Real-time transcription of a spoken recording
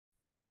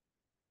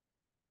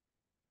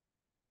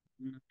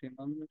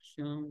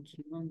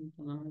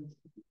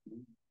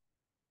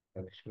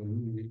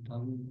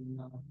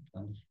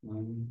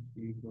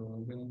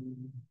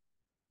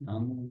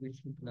Namo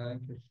Vishnuplaya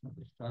Krishna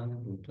Prasthana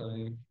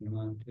Bhutale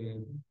Srimante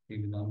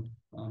Deland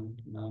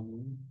Namo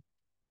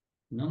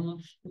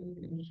Namaste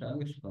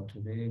Saraswati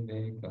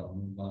Deve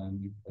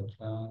Gauravani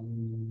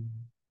Pratani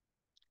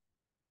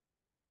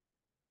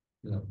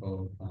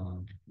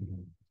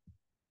Prabhupada.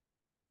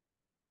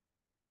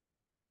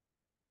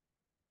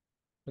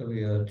 So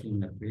we heard in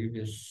the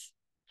previous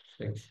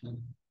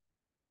section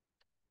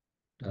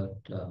that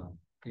the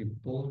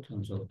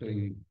importance of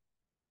doing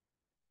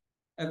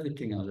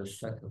everything as a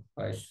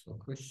sacrifice for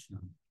Krishna.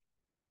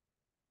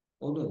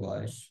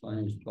 Otherwise, one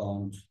is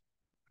bound,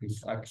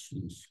 his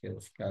actions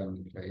get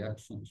karmic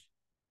reactions.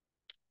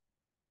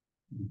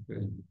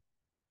 Okay.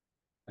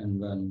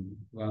 And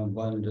when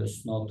one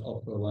does not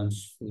offer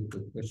one's food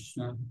to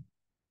Krishna,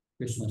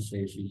 Krishna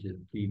says he's a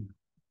thief.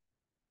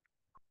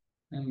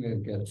 And we'll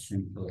get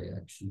simple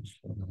reactions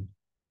for that.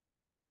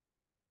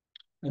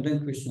 And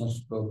then Krishna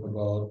spoke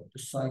about the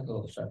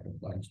cycle of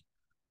sacrifice.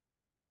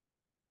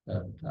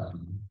 That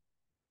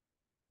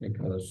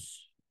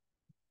because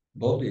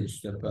bodies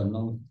depend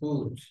on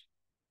food.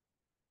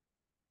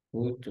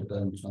 Food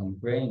depends on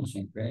grains,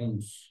 and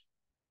grains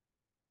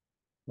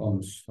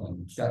comes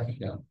from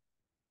Shakya.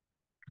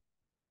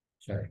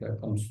 Shakya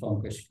comes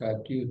from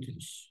prescribed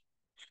duties.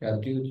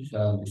 Prescribed duties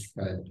are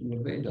described in the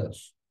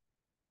Vedas.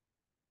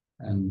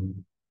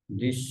 And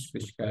these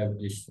prescribed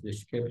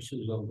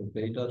descriptions of the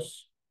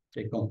Vedas,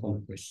 they come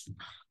from Krishna.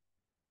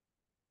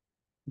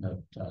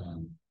 That,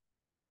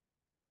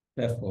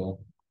 therefore,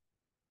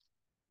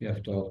 you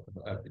have to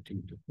offer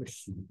everything to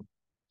Krishna.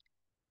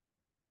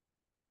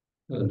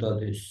 So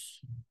that is,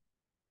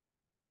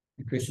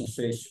 Krishna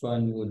says,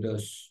 one who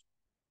does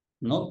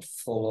not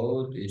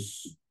follow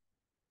this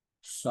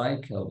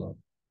cycle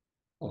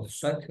of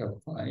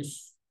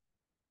sacrifice,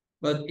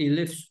 but he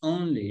lives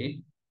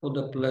only for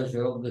the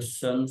pleasure of the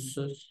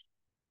senses,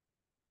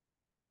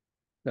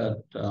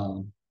 that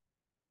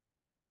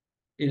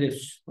he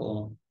lives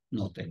for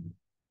nothing,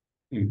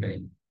 in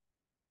vain.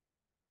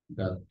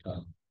 That,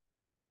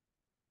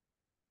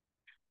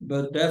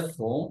 but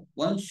therefore,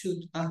 one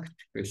should act,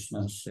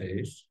 Krishna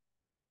says,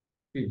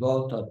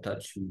 without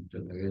attachment to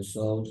the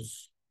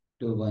results,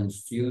 do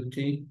one's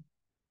duty,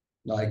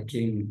 like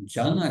King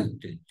Janak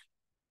did,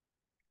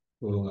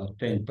 who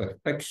attained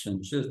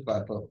perfection just by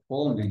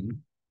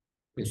performing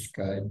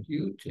prescribed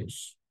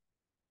duties.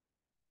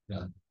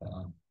 That,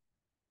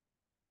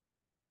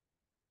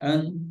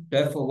 and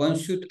therefore, one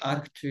should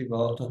act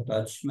without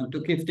attachment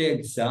to give the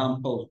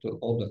example to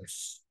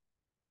others.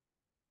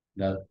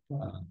 That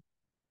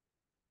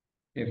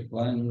if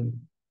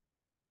one,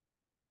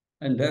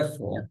 and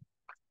therefore,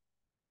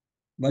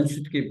 one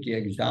should give the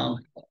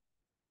example.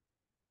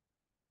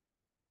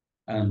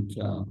 And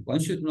one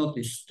should not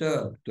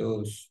disturb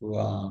those who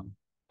are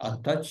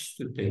attached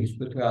to things,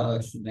 but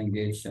rather should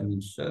engage them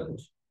in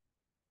service.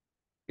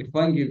 If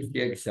one gives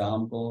the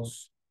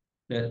examples,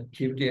 that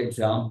give the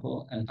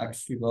example and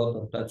acts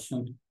without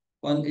attachment,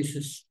 one is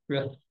a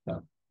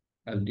shrestha,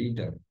 a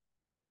leader.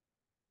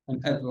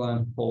 And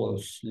everyone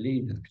follows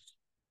leaders.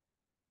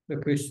 The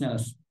Krishna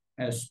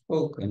has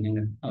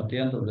spoken at the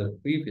end of the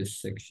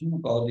previous section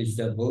about these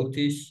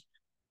devotees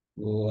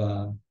who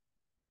are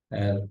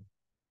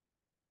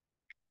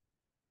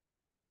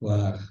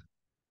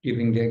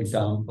giving the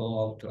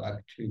example of to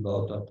act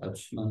without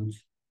attachment.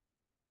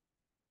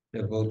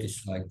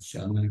 Devotees like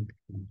Janak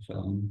and so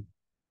on.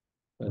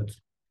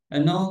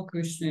 And now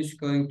Krishna is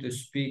going to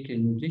speak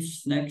in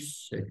this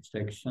next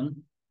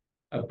section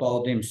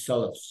about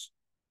himself.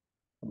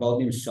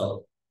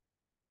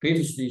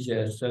 Previously, he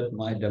has said,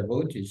 my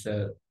devotees,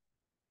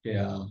 they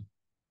are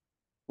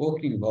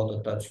working without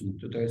attachment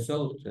to the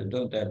result. They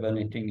don't have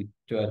anything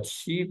to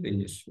achieve in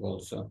this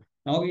world. So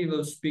now he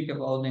will speak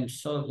about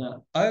himself.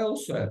 Now, I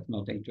also have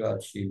nothing to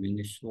achieve in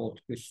this world,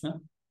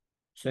 Krishna.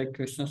 So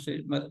Krishna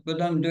said,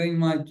 but I'm doing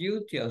my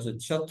duty as a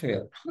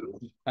Kshatriya.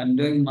 I'm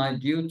doing my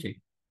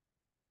duty.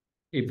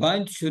 If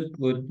I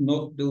would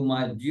not do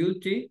my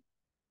duty,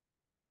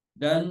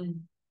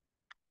 then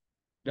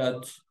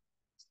that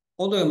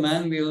other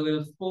men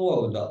will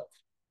follow that.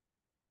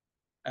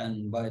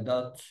 And by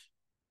that,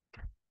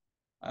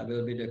 I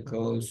will be the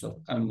cause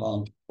of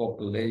unwanted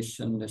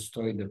population,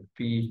 destroy the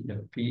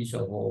peace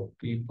of all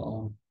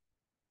people.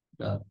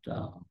 That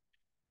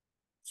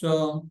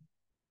so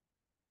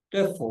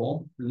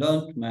therefore,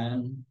 learned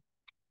man,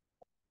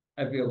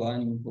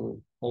 everyone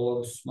who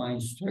follows my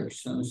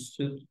instructions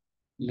should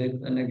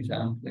live an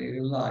exemplary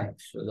life,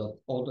 so that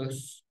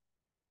others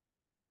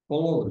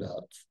follow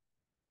that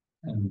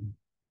and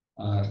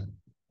are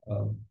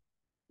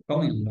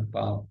coming on the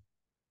path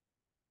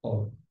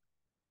or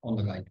on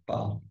the right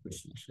path,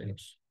 Krishna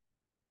says.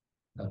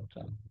 That,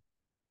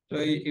 so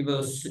he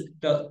will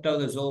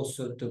tell us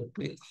also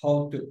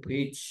how to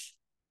preach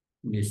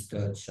in this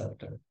third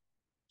chapter.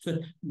 So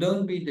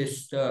don't be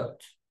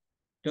disturbed.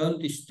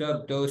 Don't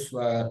disturb those who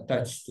are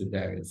attached to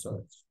their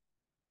results.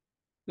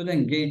 will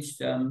engage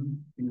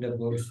them in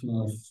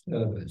devotional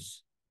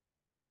service.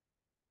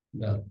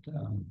 That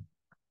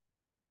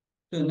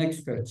the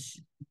expert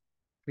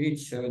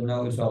preacher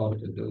knows how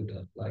to do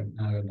that, like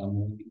Narada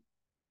Muni.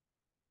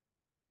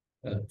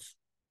 But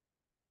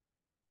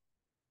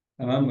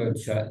I remember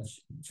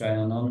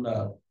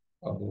Chayananda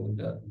Prabhu,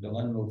 the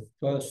one who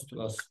first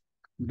was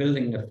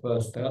building the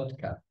first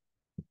Ratka.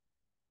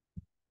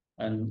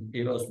 And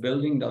he was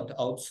building that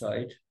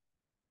outside.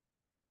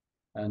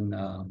 And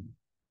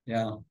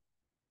yeah.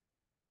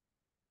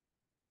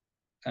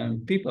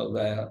 And people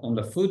were on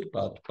the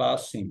footpath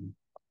passing.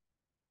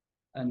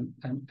 And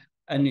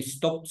he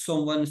stopped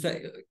someone and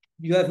said,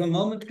 "You have a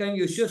moment, can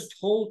you just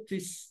hold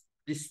this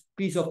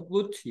piece of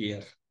wood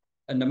here?"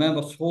 And the man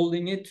was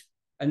holding it,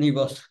 and he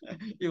was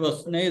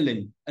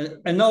nailing.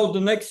 And now the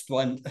next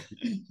one.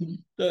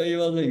 So he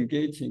was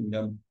engaging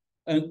them.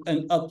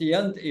 And at the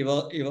end, he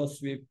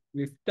was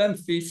with 10,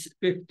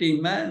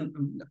 15 men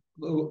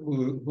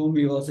whom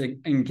he was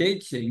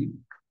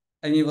engaging,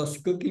 and he was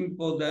cooking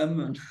for them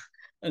and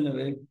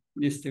anyway,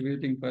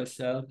 distributing for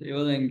sale. He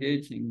was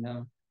engaging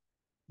them.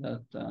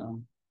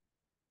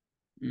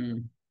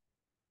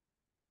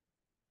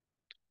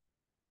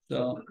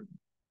 So,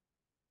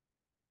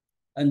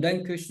 and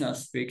then Krishna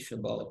speaks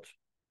about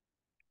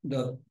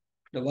the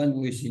one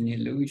who is in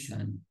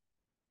illusion.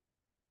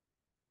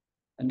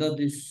 And that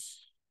is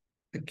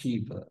a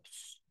key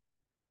verse,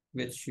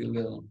 which you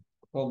will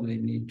probably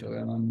need to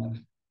remember.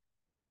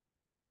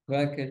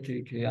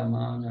 Prakriti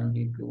kriyamana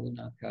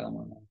niguna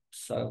karmana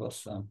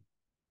sarvasa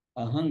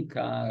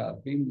ahankara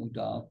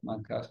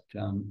vimudatma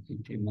kartyam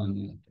iti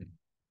manyate.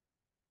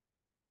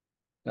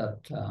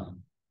 That,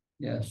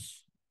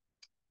 yes,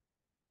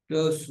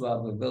 those who are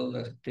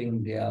bewildered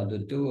think they are the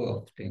doer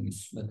of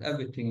things, but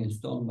everything is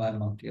done by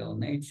material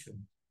nature.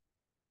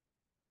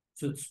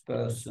 Such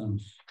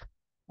persons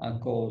are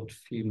called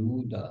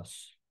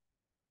vimudas.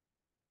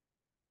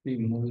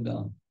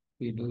 Vimuda.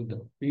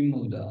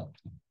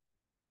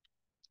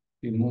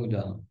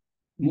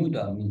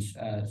 Muda means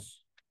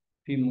as.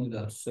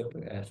 Vimuda,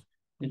 super as.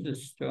 It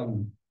is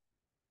strong.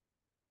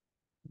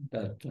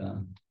 That,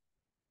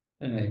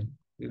 anyway,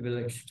 we will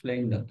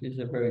explain that. This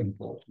is very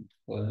important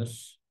for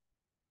us.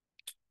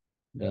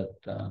 That,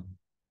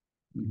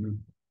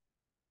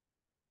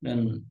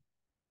 then,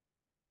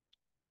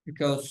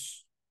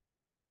 because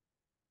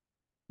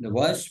the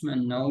wise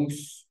man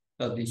knows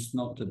that he's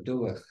not the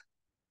doer.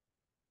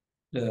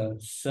 The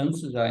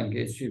senses are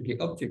engaged with the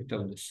object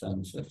of the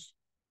senses,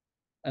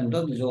 and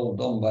that is all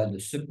done by the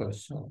super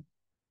soul.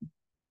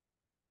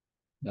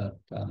 That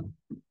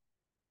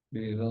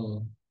we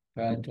will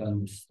try to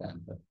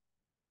understand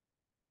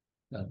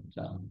that.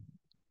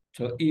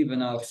 So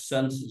even our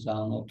senses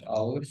are not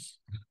ours.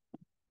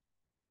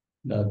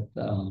 That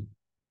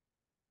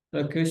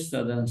the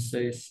Krishna then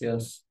says,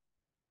 yes,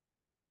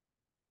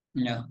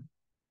 yeah.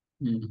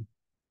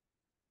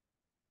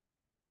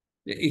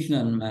 The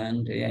ignorant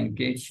man, they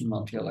engage in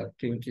material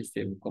activities,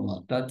 they become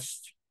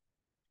attached.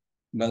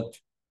 But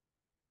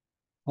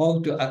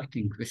how to act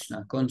in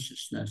Krishna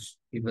consciousness,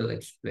 he will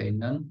explain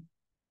them.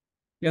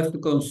 You have to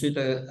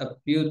consider a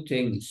few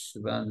things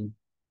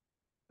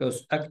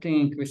because acting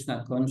in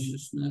Krishna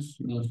consciousness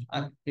means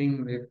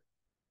acting with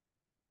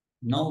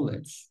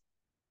knowledge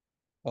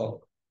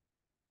of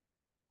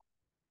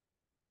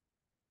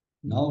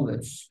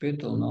knowledge,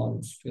 spiritual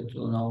knowledge.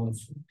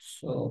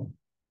 So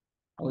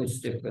always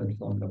different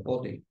from the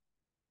body.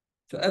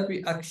 So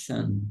every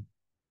action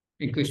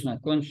in Krishna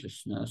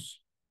consciousness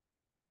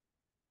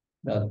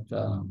that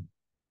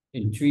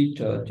in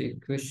 3:30,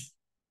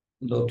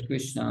 Lord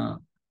Krishna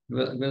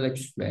will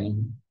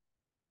explain,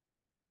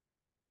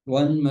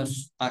 one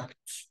must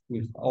act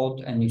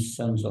without any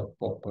sense of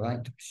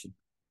proprietorship.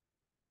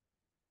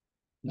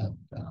 That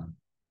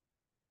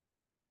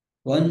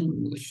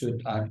one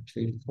should act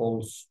with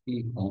false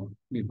ego,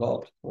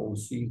 without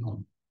false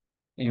ego,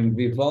 and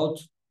without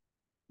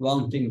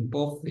wanting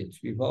profit,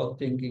 without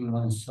thinking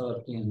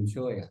oneself the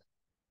enjoyer.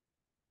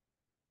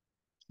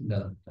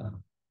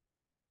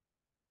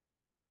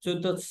 So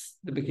that's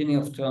the beginning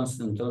of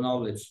transcendental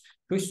knowledge.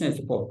 Krishna is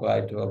the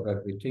proprietor of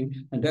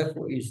everything, and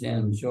therefore is the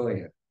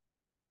enjoyer.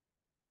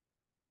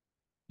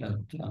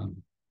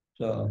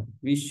 So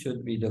we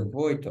should be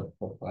devoid of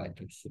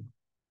proprietorship.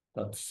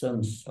 That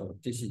sense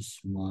of this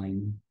is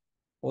mine,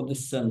 or the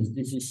sense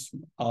this is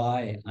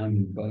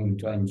I'm going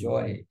to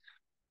enjoy.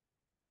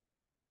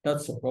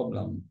 That's a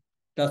problem.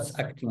 That's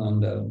acting on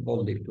the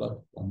bodily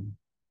platform.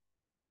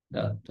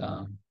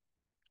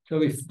 So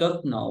with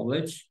that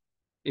knowledge,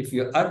 if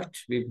you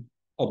act with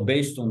or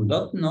based on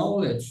that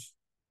knowledge,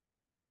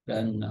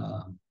 then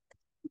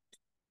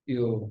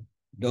you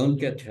don't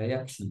get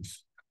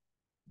reactions.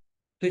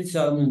 It's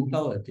our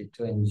mentality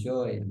to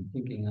enjoy and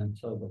thinking I'm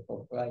sort of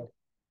upright.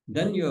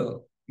 Then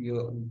you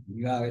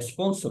are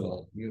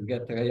responsible. You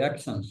get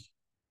reactions.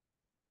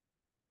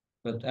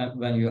 But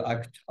when you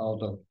act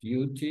out of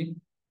duty,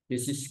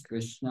 this is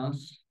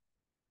Krishna's,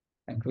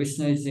 and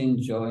Krishna is the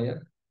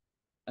enjoyer,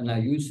 and I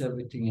use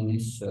everything in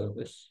his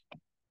service,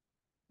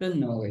 then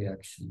no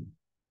reaction.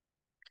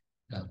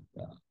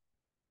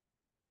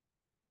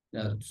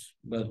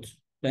 But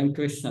then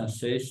Krishna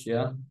says,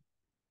 yeah,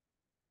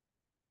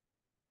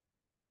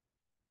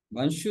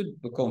 one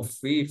should become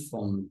free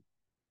from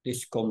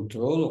this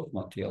control of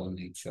material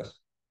nature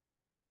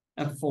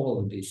and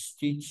follow these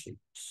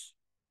teachings.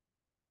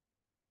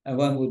 And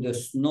one who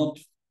does not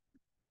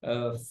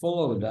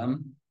follow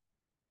them,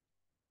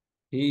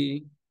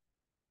 he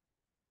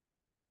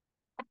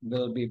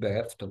will be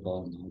bereft of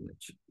all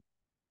knowledge.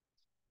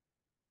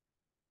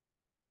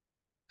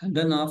 And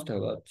then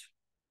afterward,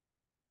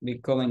 we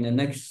come in the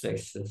next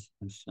session,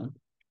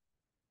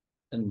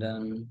 and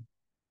then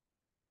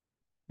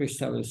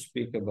Krishna will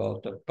speak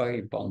about the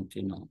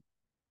paripantina,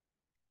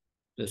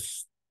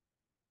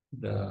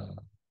 the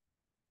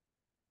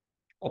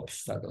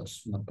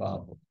obstacles,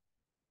 mapavo,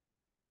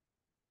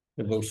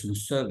 devotion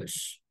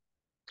service.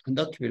 And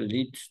that will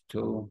lead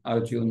to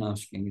Arjuna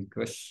asking a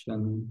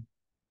question,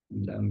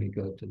 and then we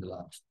go to the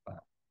last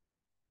part.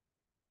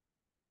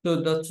 So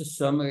that's a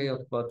summary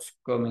of what's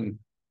coming.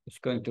 It's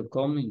going to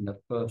come in the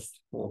first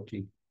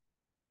 40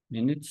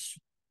 minutes.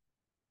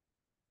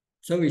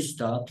 So we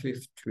start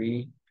with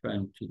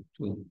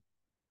 3:22.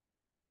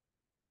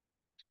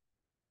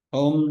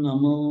 Om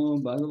Namo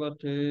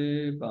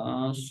Bhagavate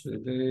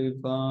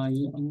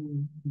Vasudevaya.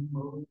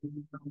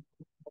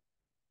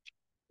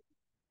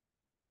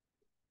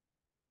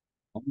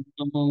 Om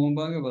Namo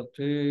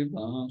Bhagavate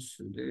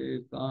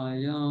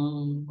Vasudevaya.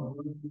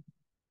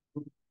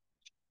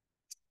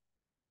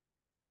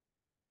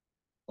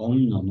 Om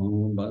Namo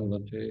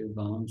Bhagavate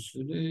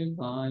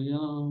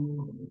Vasudevaya.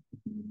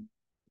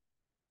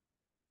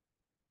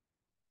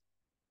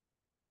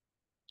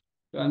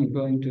 I'm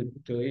going to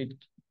read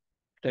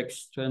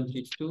text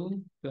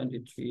 22,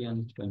 23,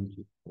 and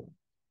 24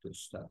 to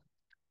start.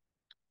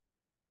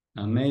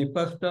 Name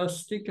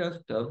Partasti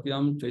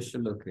Kartavyam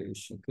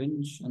Trishalokesha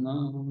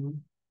Kinshana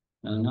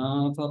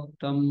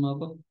Nanavaptam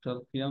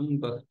Avaptavyam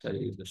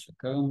Bhaktaiva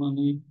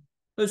Sakarmani.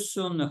 A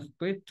son of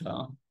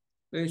Prita,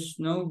 there is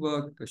no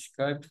work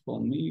prescribed for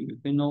me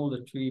within all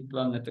the 3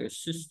 planetary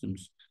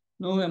systems,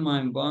 nor am I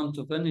in want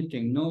of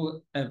anything,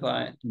 nor have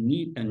I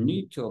a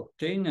need to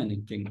obtain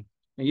anything,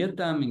 and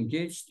yet I am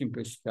engaged in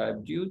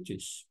prescribed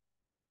duties.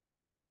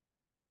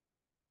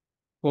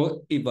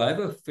 For if I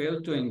ever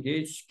fail to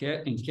engage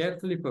in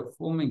carefully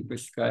performing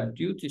prescribed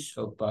duties,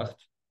 O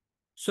Parth,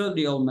 so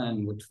the old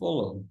man would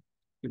follow.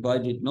 If I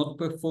did not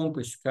perform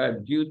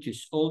prescribed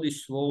duties, all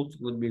this world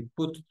would be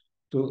put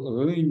to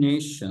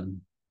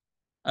ruination.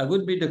 I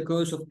would be the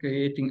cause of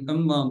creating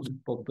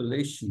unwanted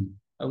population.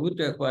 I would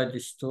thereby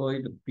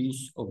destroy the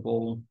peace of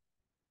all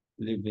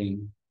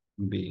living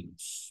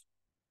beings.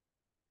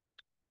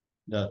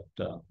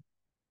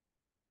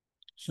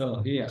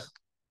 So here,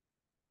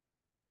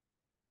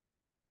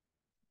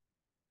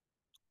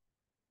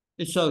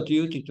 it's our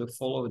duty to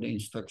follow the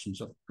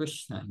instructions of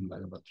Krishna in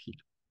Bhagavad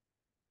Gita.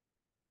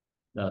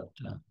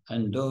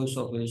 And those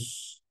of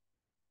his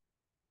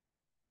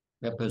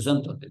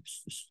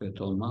representatives, the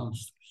spiritual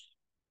masters.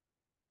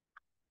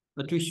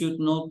 But we should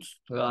not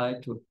try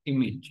to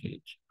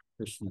imitate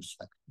Krishna's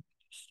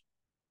activities.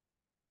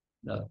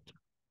 That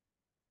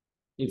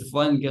if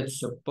one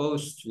gets a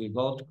post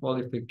without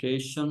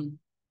qualification,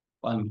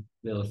 one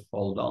will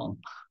fall down.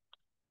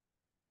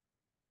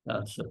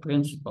 That's the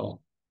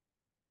principle.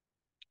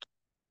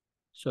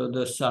 So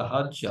the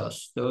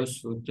sahajas,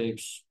 those who take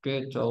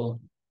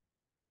spiritual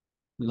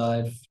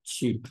life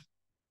cheap,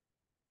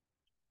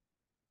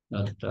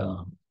 that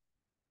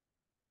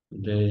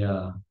they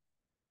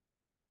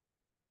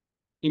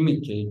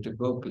imitate the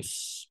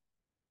gopis,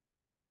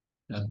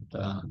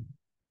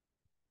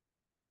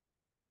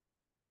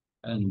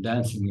 and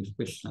dancing with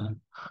Krishna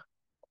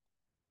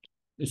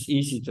is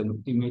easy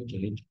to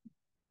imitate,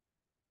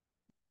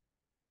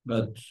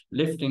 but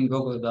lifting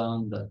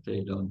Govardhan, that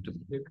they don't do,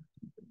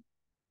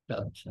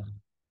 that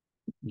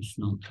is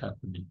not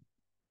happening.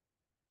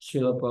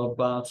 Srila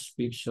Prabhupada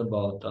speaks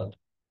about that.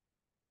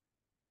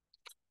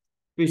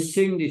 We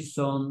sing this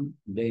song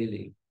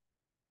daily.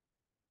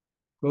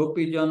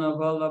 Gopi Jana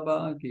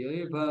Vallabha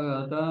Giri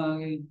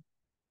Bharadari.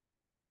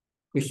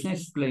 Krishna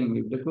is playing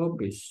with the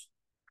gopis.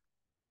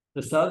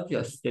 The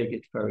sadhus take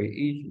it very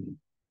easily.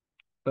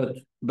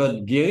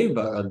 But Giri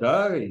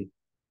Bharadari,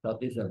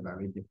 that is a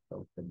very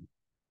difficult thing.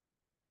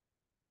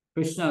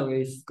 Krishna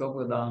raised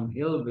Govardhan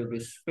hill with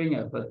his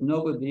finger, but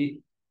nobody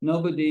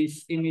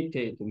is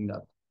imitating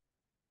that.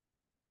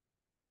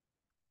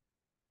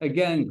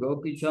 Again,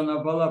 Gopi Jana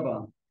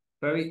Vallabha,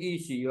 very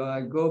easy. You are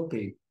a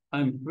gopi.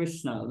 I'm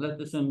Krishna.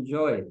 Let us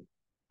enjoy.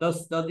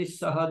 That is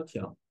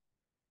sahaja.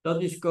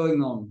 That is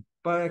going on.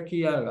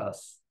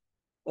 Parakiyaras.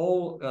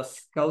 All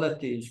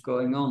rascality is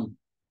going on.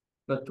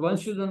 But one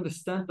should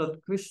understand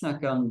that Krishna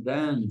can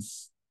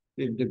dance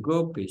with the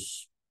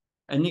gopis,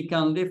 and he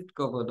can lift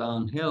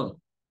Govardhan hill,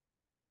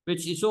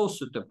 which is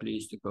also to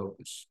please the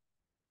gopis.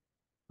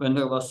 When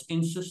there was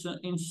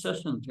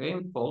incessant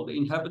rainfall, the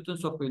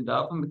inhabitants of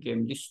Vrindavan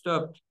became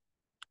disturbed.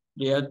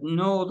 They had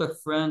no other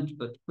friend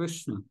but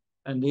Krishna,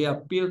 and they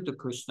appealed to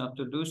Krishna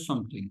to do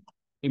something.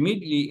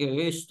 Immediately he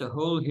raised the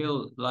whole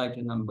hill like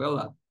an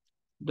umbrella.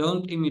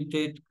 Don't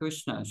imitate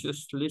Krishna,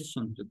 just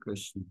listen to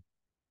Krishna.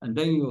 And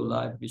then your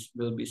life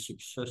will be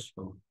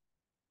successful.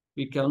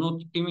 We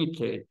cannot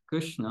imitate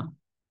Krishna.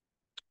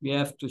 We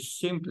have to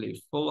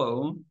simply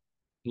follow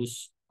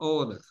his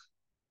order.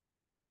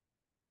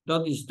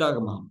 That is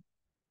Dharma.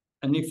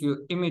 And if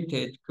you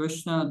imitate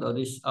Krishna, that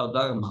is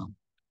Adharma.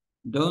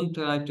 Don't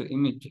try to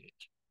imitate.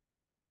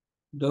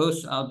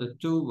 Those are the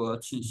two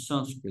words in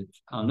Sanskrit,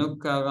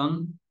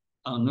 Anukaran,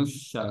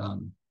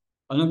 Anusharan.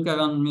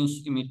 Anukaran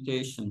means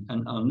imitation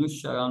and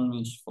Anusharan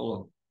means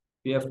follow.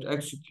 We have to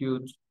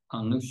execute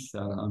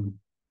Anusharan,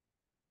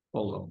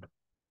 follow.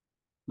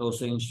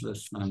 Los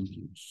Angeles,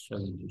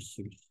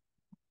 1976.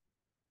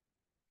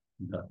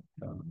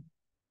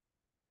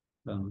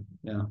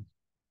 Yeah.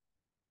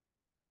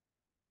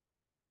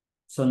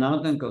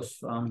 Sanatan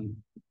Goswami.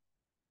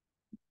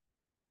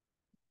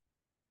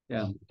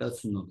 Yeah,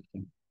 that's another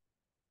thing.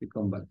 We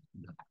come back to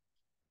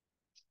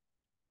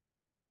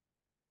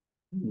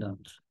that.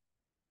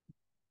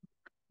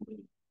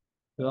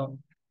 So,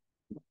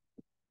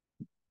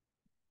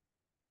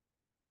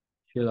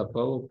 Srila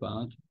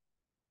Prabhupada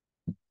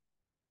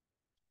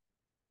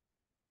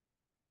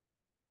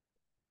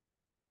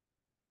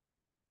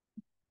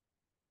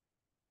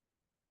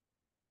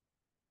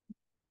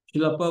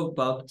Srila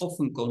Prabhupada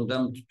often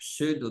condemned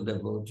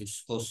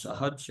pseudo-devotees or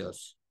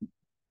sahajas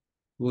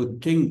who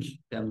think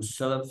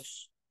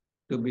themselves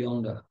to be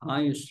on the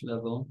highest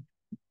level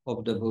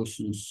of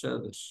devotional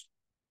service,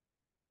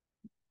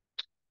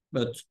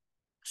 but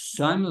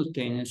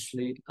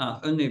simultaneously are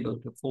unable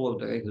to follow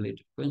the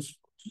regulated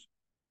principles.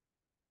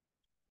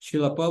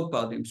 Srila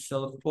Prabhupada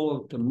himself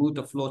followed the mood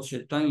of Lord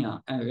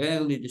Chaitanya and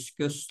rarely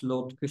discussed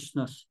Lord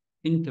Krishna's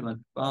intimate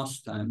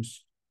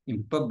pastimes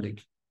in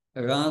public.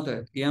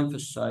 Rather, he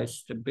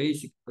emphasized the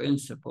basic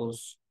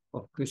principles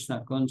of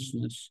Krishna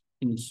consciousness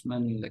in his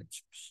many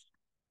lectures.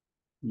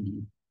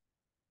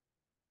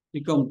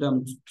 He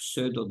condemned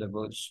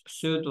pseudo-devotees.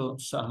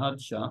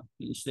 Pseudo-sahaja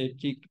is they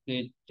take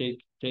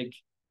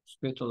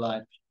spiritual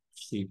life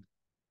cheap.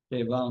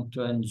 They want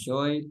to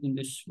enjoy in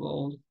this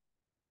world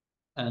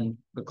and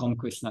become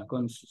Krishna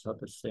conscious at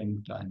the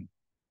same time.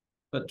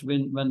 But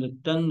when the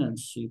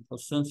tendency for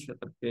sense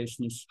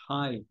gratification is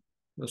high,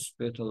 your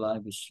spiritual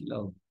life is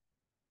low.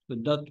 So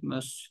that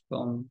must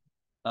come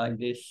like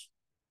this.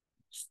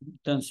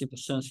 Tendency for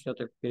sense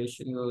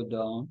gratification go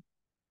down,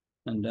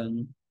 and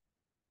then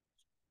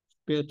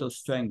spiritual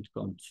strength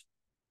comes.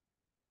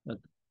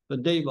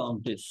 But they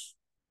want this.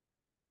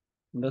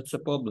 And that's a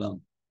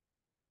problem.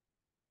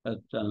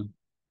 But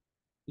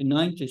in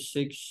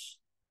 96,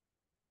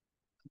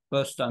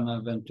 first time I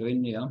went to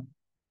India,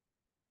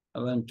 I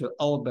went to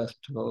Albert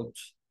Road,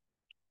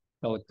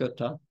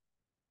 Calcutta.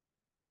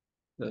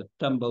 The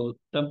temple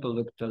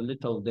looked a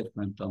little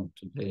different than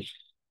today.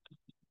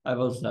 I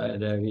was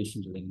there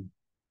recently,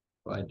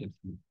 quite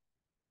different.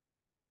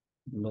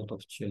 A lot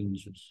of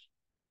changes.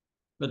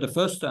 But the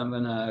first time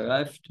when I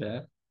arrived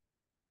there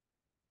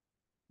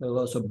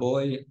was a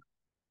boy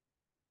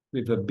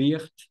with a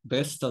beard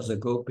dressed as a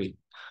gopi.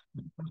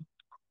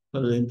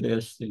 Very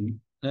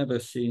interesting. Never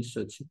seen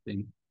such a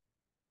thing.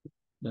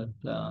 But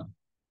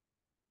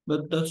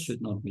that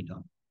should not be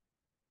done.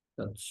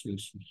 That's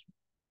useless.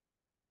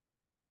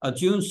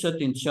 Arjuna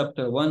said in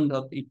chapter 1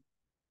 that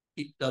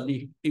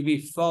if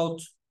he fought,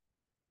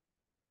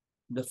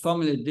 the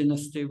family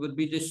dynasty would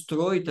be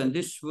destroyed and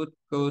this would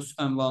cause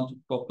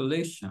unwanted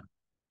population.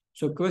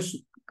 So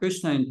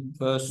Krishna in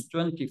verse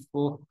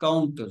 24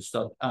 counters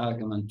that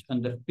argument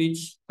and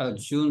defeats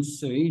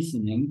Arjuna's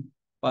reasoning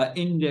by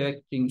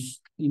indirectly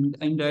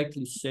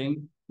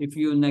saying, if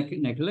you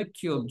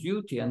neglect your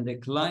duty and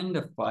decline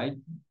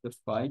the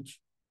fight,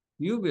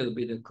 you will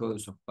be the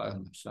cause of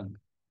Paramasanga.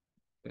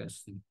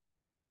 Interesting.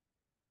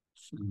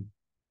 So,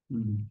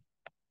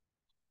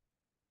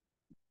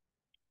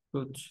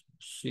 good.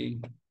 See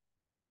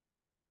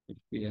if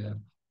we have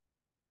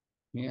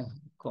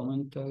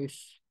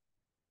commentaries.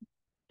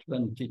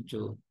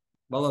 22.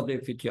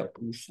 Baladevitya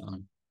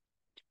Pushan.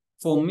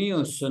 For me,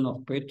 O son of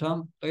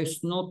Pritha, there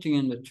is nothing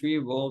in the three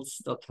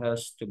worlds that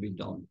has to be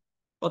done.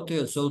 What the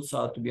results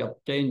are to be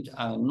obtained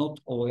are not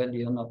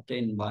already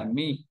unobtained by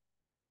me,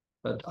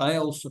 but I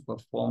also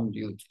perform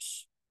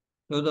duties.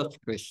 So that's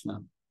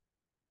Krishna.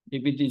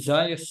 If he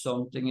desires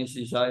something, his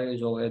desire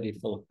is already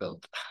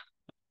fulfilled.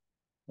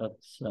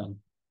 That's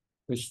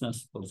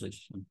Krishna's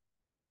position.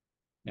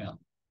 Yeah.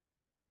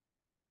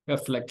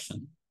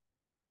 Reflection.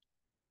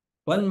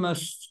 One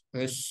must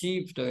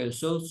receive the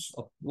results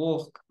of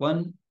work.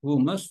 One who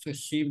must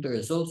receive the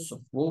results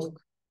of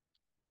work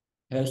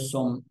has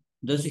some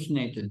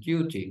designated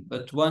duty,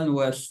 but one who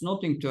has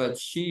nothing to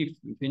achieve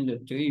within the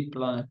three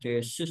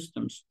planetary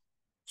systems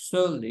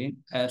certainly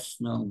has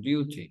no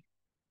duty.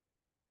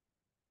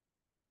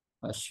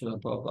 As Srila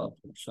Prabhupada,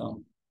 for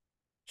example.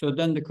 So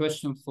then the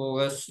question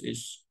for us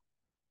is,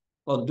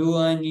 what do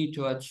I need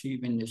to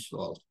achieve in this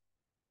world?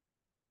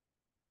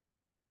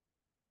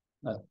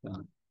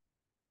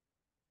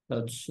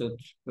 That should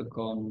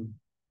become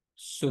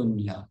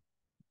sunya,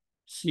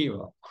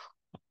 zero.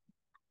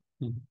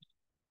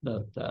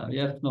 That we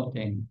have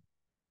nothing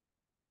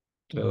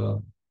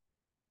to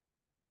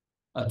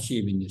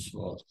achieve in this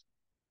world.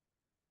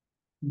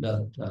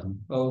 That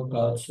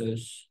Prabhupada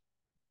says,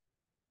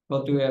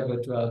 what do we have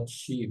to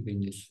achieve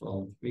in this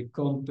world? We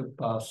come to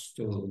pass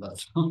through,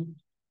 that's all.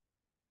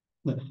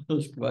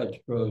 That's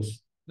quite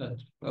gross.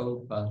 That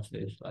Prabhupada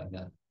says like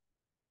that.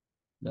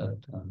 That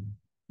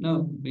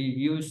no, we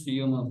use the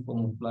human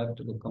form of life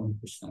to become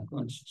Krishna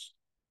conscious.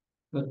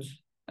 But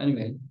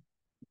anyway,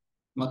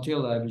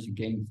 material life is a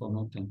game for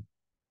nothing.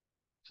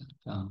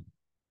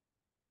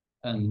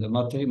 And the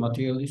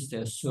materialist,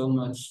 there's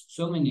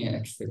so many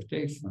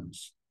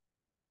expectations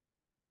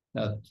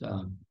that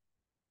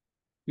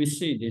we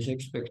see these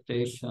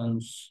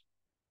expectations.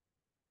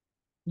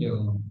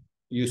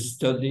 You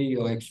study,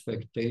 your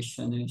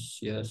expectation is,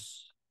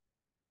 yes,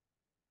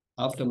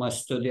 after my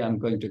study, I'm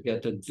going to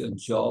get a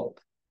job.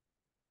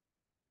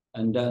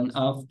 And then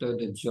after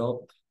the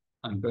job,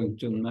 I'm going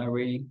to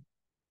marry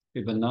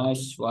with a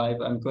nice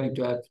wife. I'm going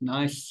to have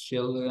nice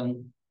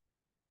children,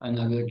 and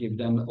I will give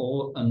them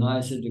all a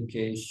nice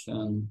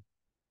education,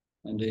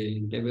 and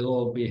they will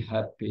all be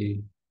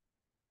happy.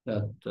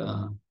 But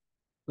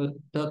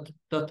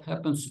that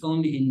happens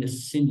only in the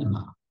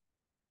cinema.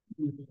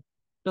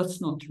 That's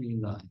not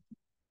real life.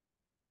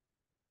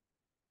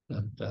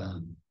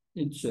 That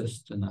it's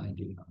just an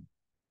idea.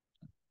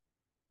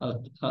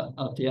 At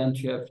the end,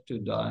 you have to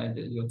die.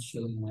 Your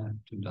children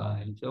have to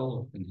die. It's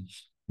all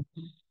finished.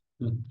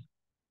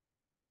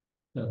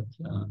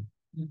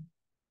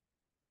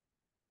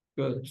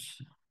 Good.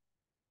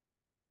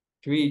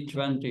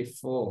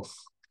 324.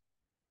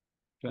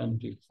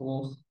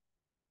 24.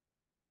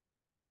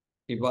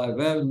 If I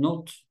were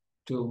not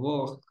to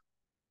work,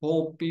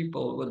 all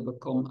people would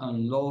become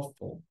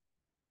unlawful.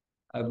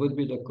 I would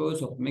be the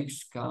cause of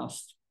mixed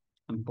caste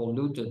and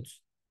polluted,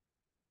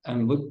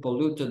 and would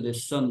pollute the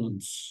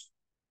descendants.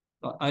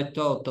 I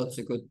thought that's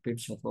a good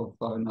picture for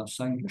Varna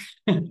Sangha.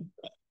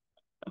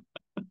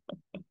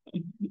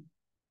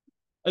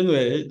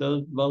 Anyway,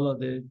 that's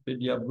Balade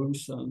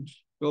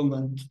Vidyabhushan's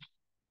comment.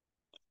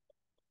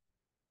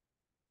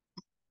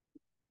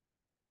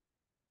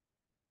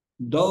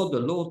 Though the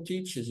Lord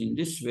teaches in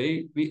this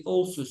way, we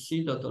also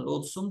see that the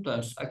Lord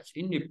sometimes acts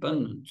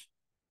independent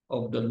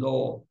of the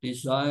law,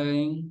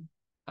 desiring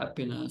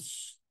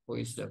happiness for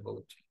his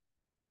devotee.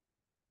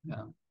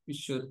 Yeah, we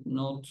should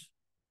not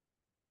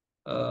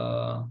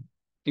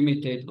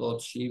imitate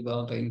Lord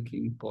Shiva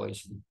drinking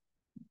poison.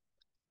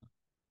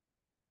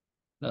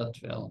 That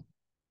will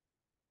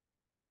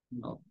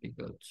not be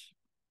good.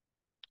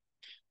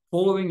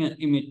 Following and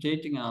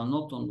imitating are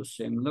not on the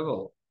same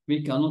level.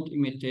 We cannot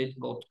imitate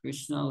Lord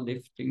Krishna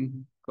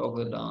lifting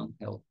Govardhan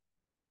Hill.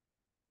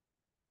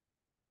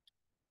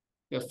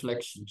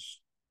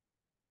 Reflections.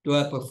 Do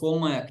I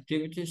perform my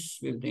activities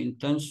with the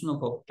intention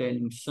of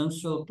obtaining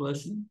sensual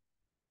pleasure,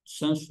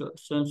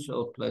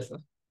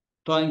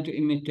 trying to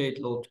imitate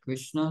Lord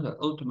Krishna, the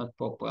ultimate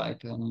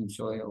proprietor and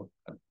enjoyer of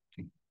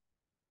everything?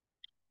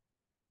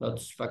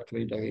 That's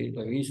factually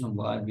the reason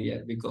why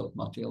we got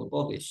material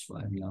bodies,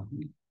 why we are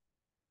here.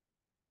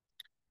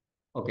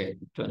 Okay,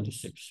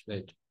 26,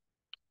 wait.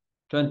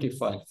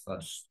 25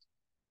 first.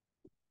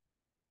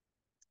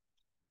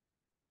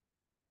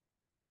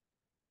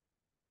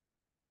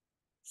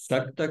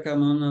 Sakta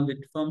kamana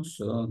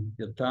vitvamsa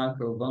yata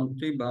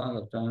kurvanti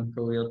bharata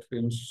kuryat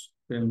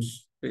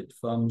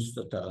vitvams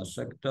tata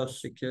sakta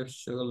sikir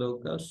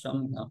shuraloka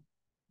samgha.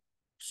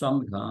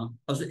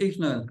 As the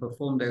ignorant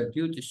perform their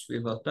duties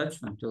with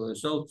attachment to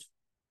results,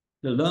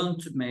 the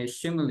learned may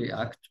similarly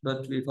act,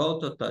 but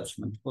without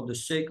attachment, for the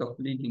sake of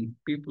leading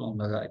people on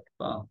the right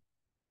path.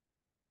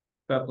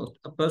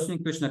 A person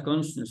in Krishna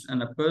consciousness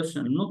and a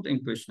person not in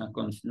Krishna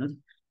consciousness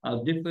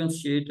are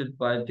differentiated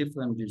by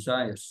different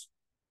desires.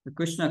 The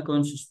Krishna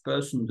conscious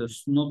person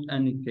does not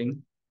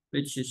anything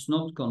which is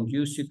not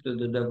conducive to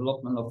the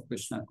development of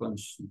Krishna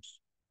consciousness.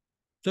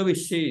 So we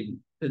see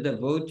the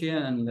devotee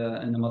and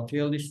the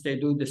materialist, they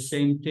do the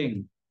same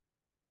thing.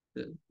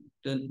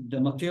 The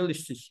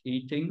materialist is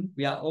eating,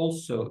 we are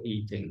also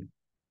eating.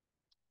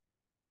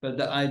 But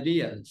the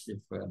idea is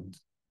different.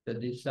 The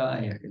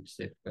desire is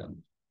different.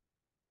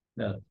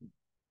 That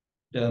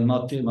the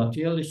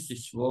materialist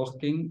is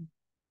working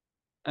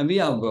and we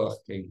are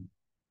working.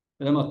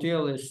 The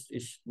materialist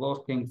is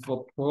working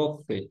for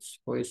profits,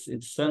 for his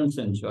sense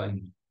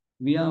enjoyment.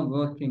 We are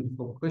working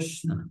for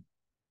Krishna.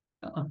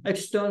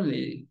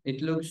 Externally,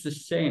 it looks the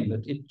same,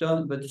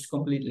 but it's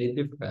completely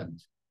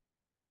different.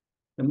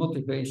 The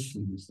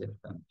motivation is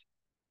different.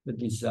 The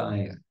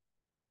desire.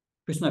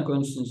 Krishna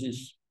consciousness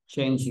is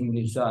changing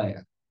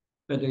desire.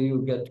 Whether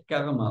you get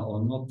karma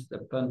or not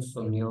depends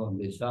on your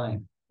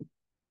desire.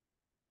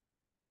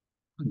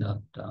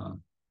 That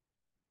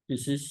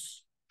this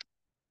is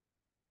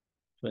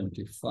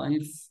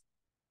 25.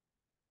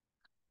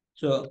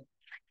 So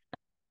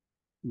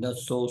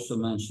that's also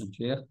mentioned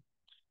here.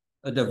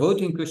 A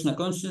devotee in Krishna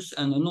consciousness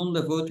and a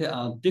non-devotee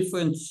are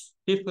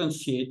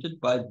differentiated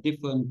by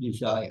different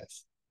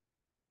desires.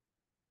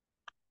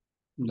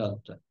 That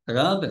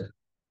rather,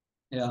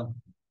 yeah,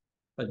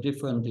 by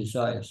different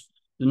desires.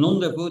 The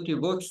non-devotee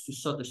works to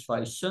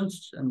satisfy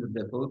sense, and the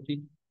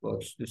devotee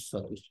works to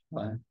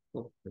satisfy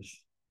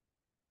purpose.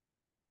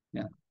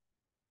 Yeah.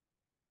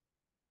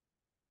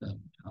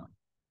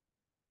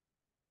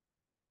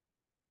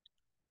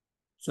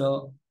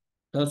 So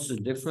that's the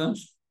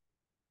difference.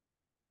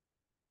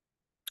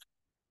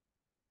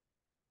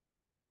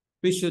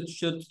 We should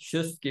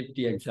just give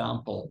the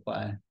example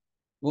by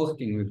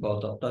working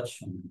without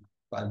attachment,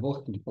 by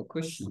working for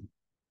Krishna.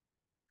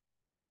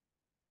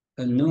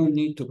 And no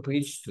need to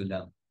preach to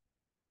them.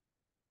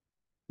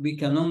 We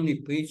can only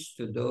preach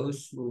to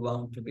those who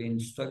want to be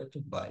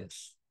instructed by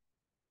us.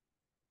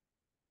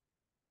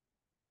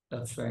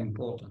 That's very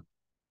important.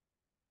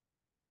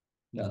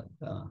 That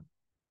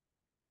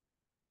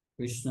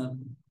Krishna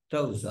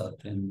tells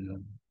that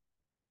in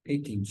the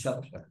 18th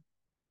chapter.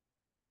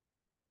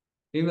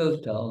 He will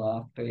tell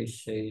after he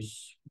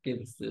says,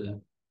 gives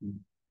the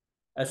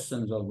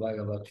essence of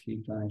Bhagavad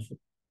Gita.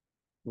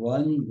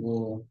 One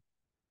who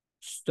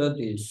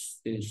studies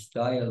this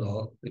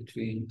dialogue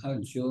between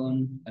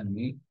Arjuna and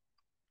me,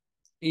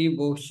 he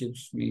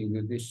worships me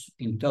with his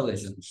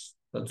intelligence.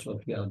 That's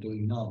what we are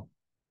doing now.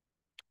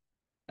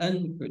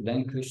 And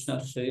then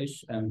Krishna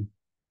says,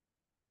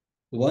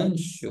 one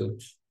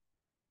should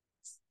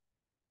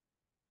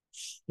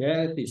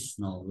share this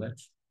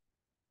knowledge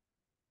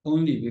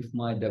only with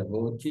my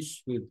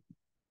devotees,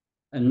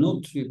 and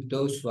not with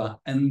those who are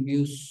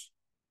envious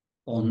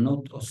or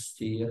not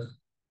austere,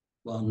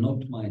 who are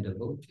not my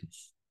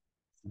devotees.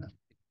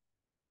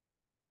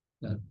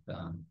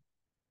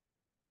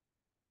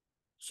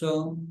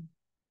 So,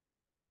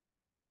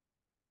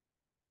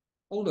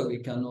 although we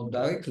cannot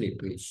directly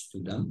preach to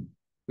them,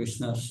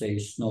 Krishna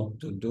says not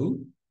to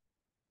do.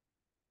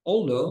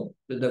 Although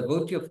the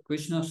devotee of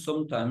Krishna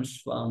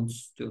sometimes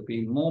wants to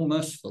be more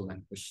merciful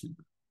than Krishna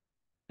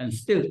and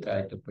still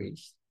try to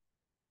preach.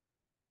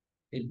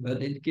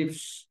 But it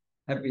gives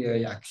happy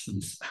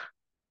reactions.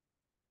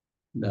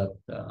 But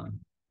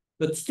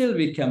still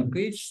we can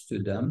preach to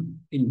them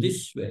in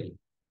this way,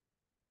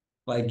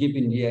 by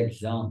giving the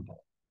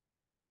example.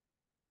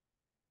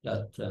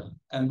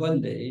 And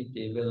one day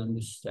they will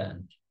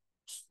understand.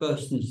 This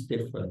person is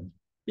different.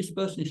 This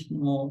person is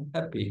more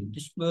happy.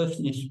 This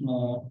person is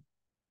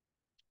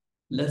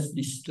less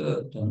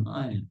disturbed than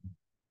I am.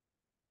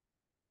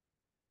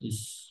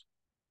 This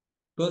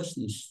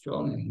person is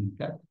stronger in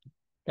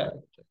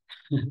character.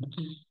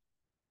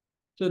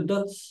 So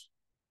that's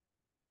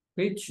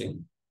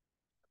preaching.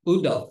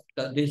 Uddhav,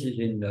 that this is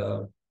in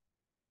the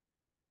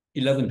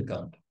 11th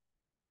canto.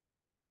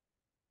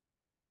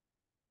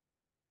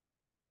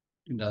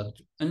 That,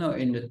 I know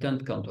in the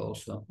 10th canto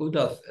also,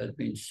 Uddhav had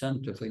been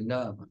sent to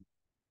Vrindavan.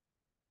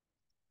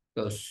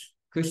 Because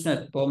Krishna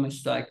had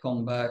promised I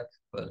come back,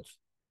 but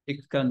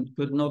he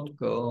could not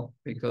go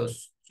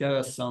because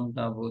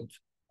Jarasandha would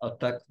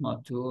attack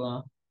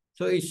Mathura.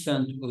 So he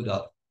sent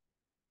Uddhav.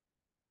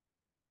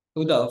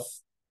 Uddhav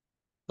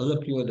was a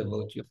pure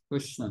devotee of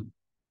Krishna.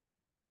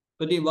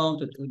 But he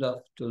wanted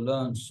Uddhav to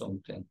learn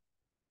something.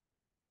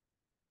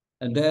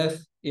 And there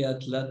he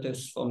had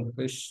letters from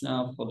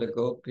Krishna for the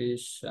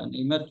gopis, and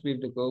he met with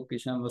the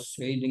gopis and was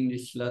reading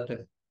this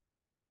letter.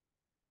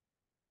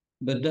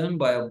 But then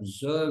by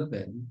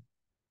observing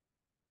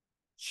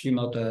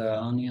Srimati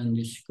Radharani and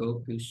these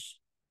gopis,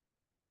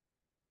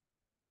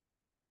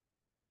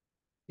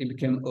 he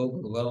became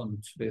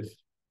overwhelmed with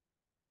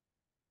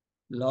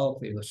love.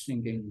 He was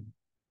thinking,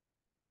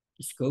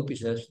 these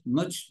gopis have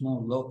much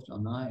more love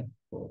than I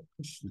for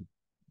Krishna.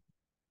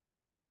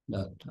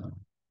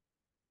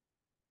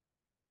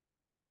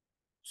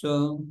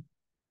 So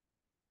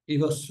he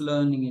was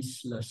learning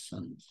his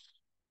lessons,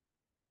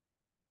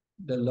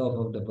 the love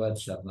of the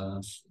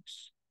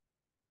Vrajavasis.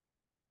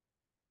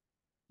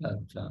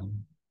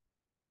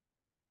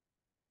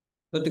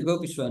 But the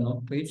gopis were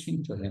not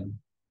preaching to him,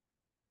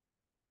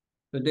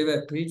 but they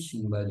were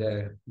preaching by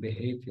their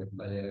behavior,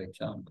 by their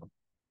example.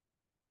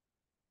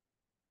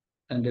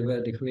 And they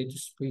were the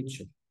greatest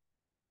preacher.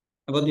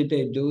 And what did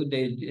they do?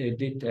 They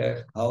did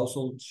their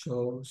household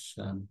chores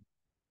and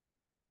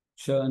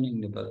churning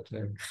the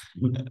butter.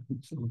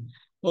 So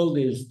all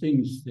these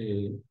things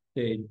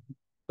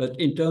but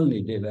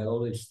internally they were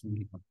always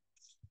thinking of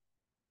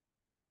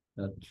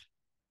that.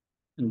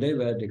 And they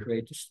were the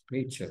greatest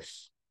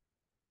preachers.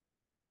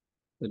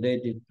 But they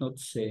did not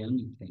say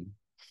anything.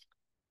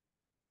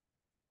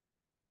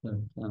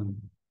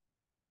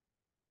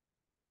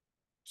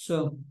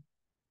 So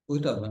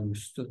Uddhava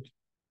understood.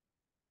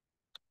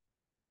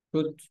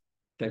 Good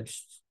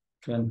text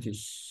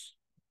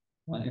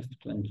 25,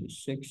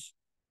 26.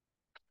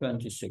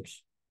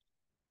 26.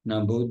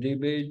 Na buddhi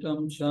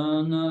vedam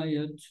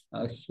chanayat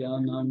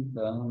ahyanam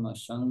karma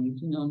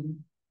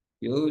sanginam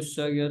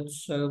yosayat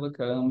sarva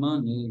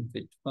karmani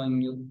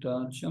vitvang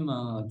yukta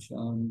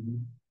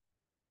chamacham.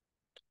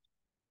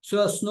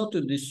 So as not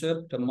to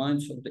disturb the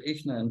minds of the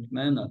ignorant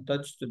men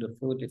attached to the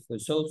fruitive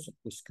results of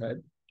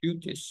prescribed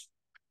duties.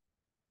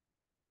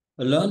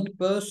 A learned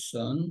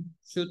person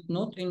should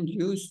not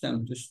induce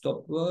them to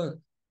stop work.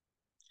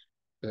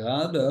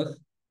 Rather,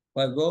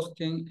 by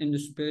working in the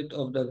spirit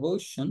of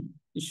devotion,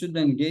 he should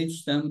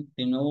engage them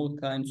in all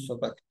kinds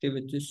of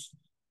activities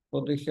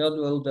for the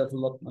gradual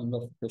development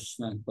of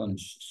Krishna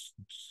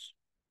consciousness.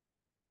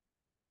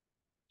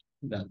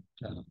 That,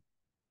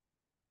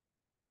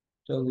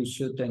 so we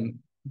should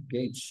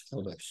engage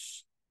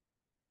others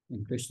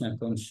in Krishna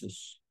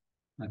conscious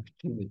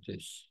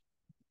activities.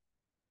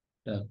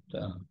 That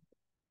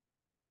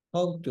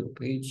how to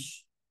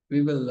preach,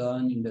 we will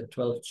learn in the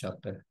 12th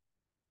chapter.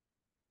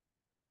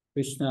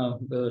 Krishna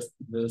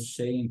will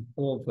say in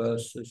 4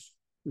 verses,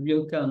 if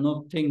you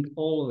cannot think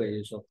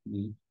always of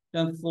me,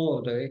 then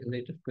follow the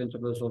regulated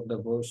principles of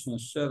devotional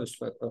service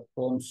for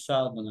perform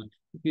sadhana.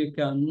 If you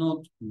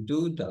cannot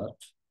do that,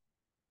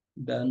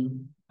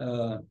 then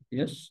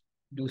yes,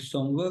 do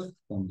some work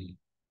for me.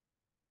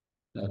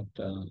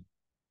 That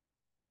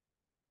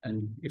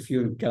and if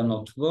you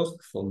cannot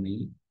work for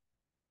me,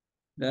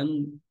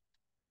 then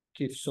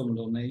give some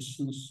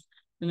donations.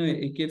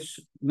 Anyway, it gives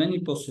many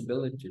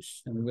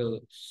possibilities, and we'll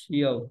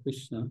see how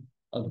Krishna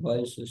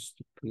advises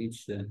to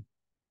preach that.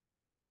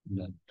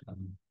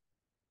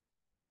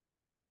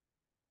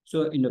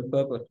 So in the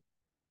purport,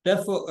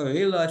 therefore, a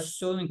realized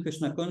soul in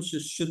Krishna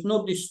consciousness should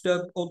not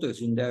disturb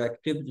others in their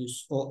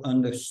activities or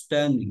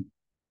understanding,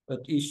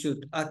 but he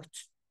should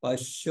act by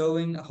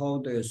showing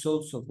how the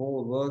results of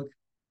all work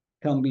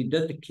can be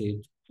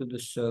dedicated to the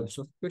service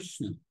of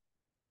Krishna.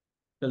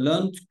 The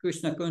learned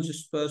Krishna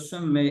conscious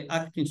person may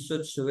act in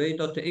such a way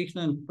that the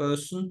ignorant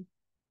person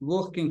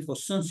working for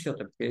sense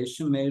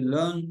gratification may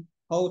learn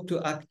how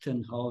to act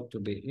and how to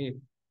behave.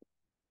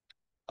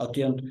 At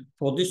the end,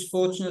 for this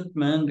fortunate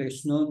man, there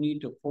is no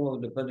need to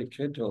follow the Vedic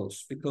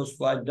rituals, because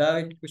by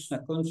direct Krishna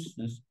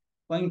consciousness,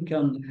 one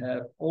can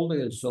have all the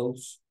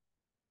results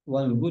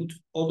one would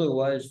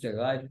otherwise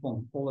derive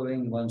from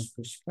following one's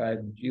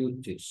prescribed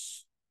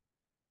duties.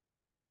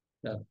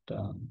 That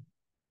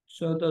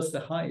so does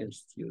the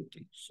highest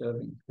duty,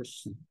 serving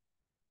Krishna.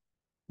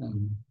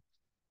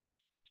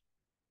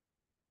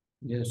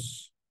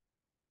 Yes,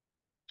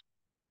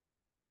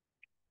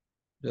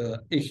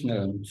 the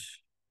ignorant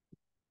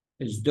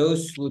is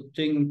those who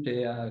think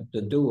they are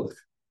the doer.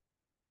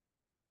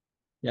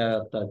 They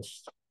are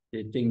attached.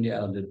 They think they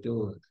are the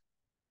doer.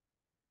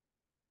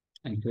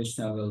 And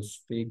Krishna will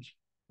speak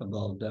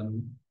about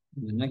them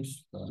in the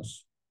next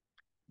verse.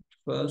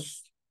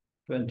 Verse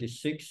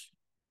 26.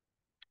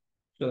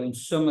 So in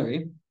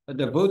summary, a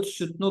devotee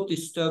should not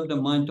disturb the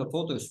mind of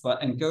others by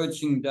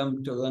encouraging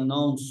them to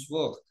renounce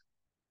work.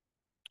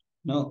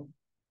 No.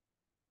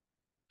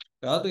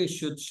 Rather, he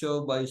should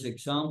show by his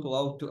example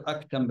how to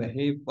act and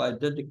behave by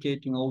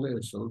dedicating all the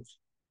results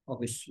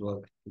of his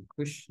work to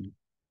Krishna.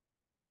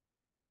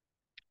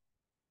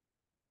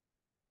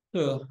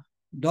 So,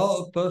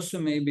 though a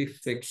person may be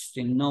fixed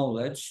in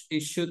knowledge, he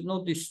should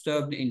not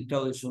disturb the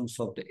intelligence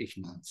of the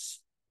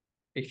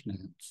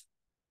ignorant.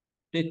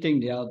 They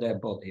think they are their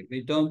body.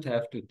 We don't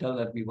have to tell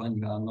everyone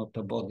you are not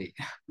a body.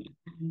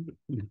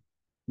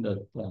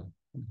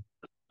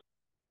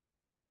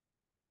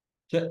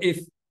 So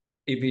if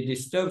it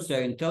disturbs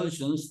their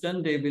intelligence,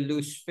 then they will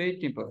lose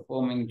faith in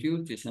performing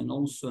duties and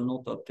also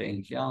not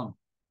attain jnana.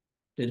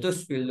 They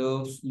thus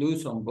will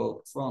lose on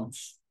both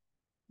fronts,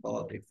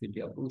 body,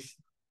 vidya, bhusha.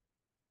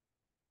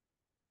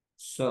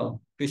 So,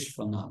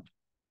 Vishwanath.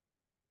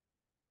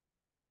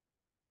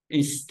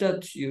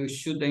 Instead, you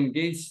should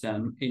engage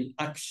them in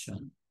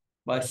action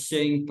by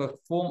saying,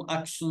 perform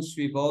actions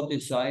without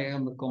desire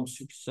and become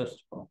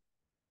successful.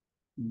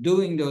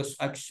 Doing those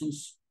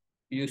actions,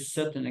 you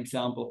set an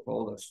example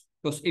for others.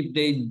 Because if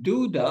they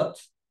do that,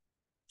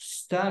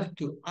 start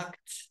to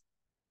act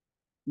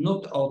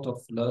not out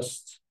of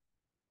lust,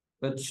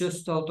 but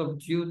just out of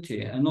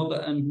duty and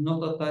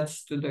not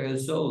attached to the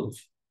result,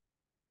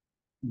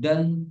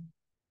 then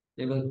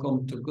they will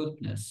come to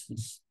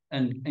goodness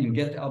and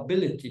get the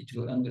ability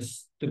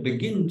to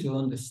begin to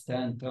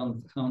understand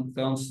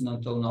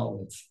transcendental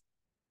knowledge.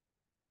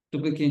 To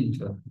begin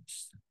to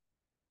understand.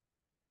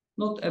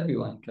 Not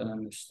everyone can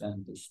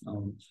understand this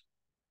knowledge.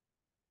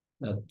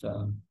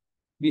 That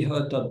we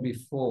heard that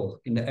before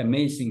in the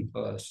amazing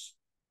verse.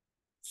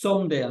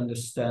 Some they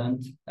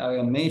understand, are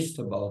amazed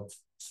about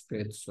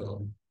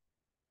spiritual,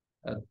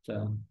 but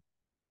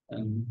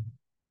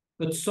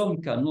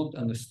some cannot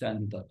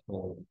understand that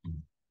whole.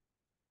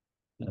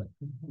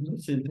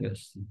 That's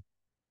interesting.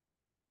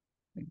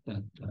 Like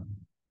that,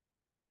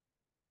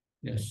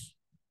 yes.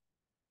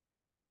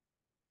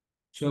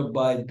 So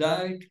by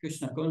direct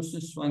Krishna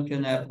consciousness, one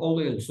can have all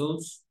the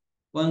results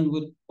one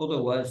would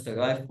otherwise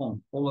derive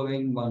from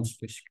following one's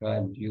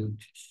prescribed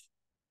duties.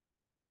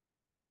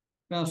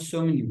 There are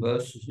so many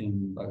verses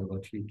in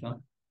Bhagavad Gita.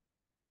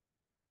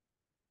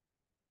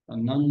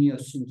 Ananya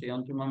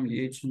Sintayantamam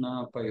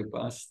Yechana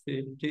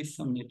Paripaste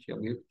Tesam Nitya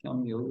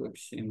Vyuktam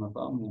Yogaksema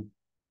Vamya.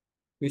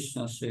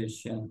 Krishna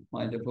says, yeah,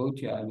 my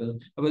devotee, I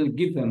will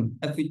give him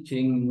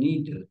everything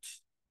needed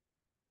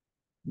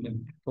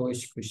for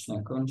his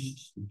Krishna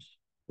consciousness.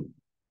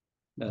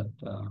 That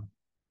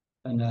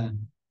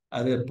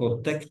I will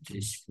protect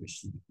his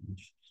Krishna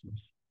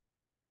consciousness.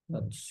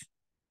 That's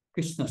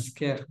Krishna's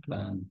care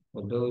plan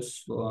for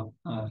those who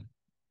are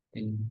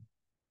in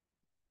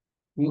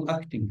who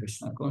act in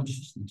Krishna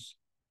consciousness.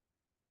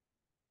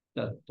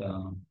 That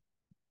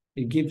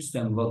it gives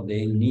them what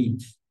they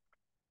need,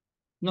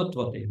 not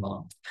what they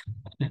want.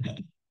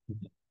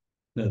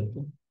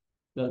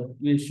 that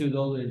we should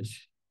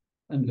always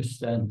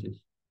understand it.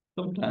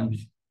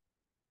 Sometimes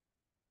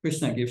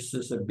Krishna gives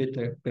us a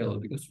bitter pill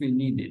because we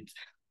need it.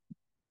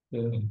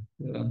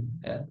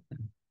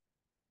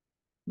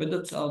 But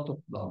that's out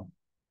of love.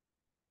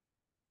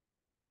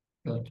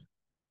 But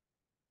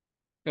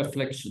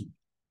reflection.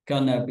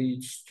 Can I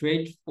be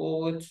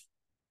straightforward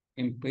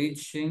in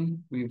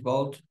preaching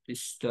without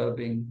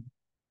disturbing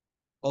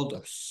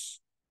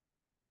others?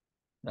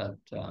 That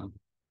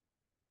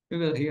we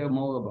will hear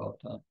more about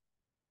that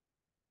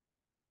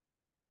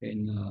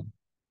in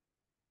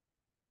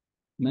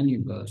many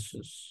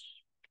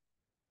verses.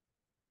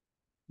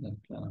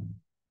 That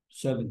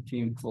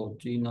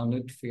 17:14,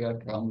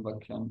 Anutviya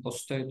Vakyam,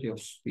 austerity of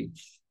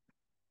speech.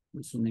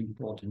 It's an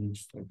important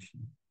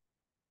instruction.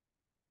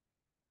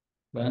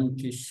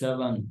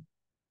 27.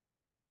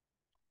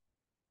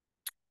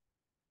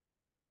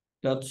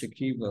 That's a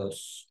key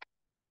verse.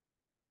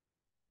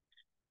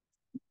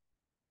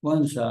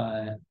 Once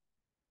the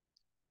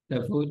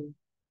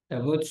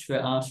devotees were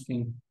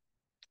asking,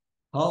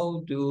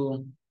 how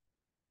do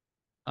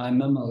I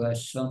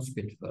memorize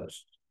Sanskrit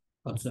first?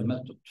 What's the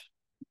method?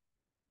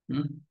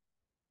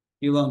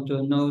 You want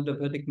to know the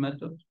Vedic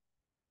method?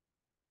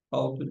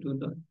 How to do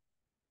that?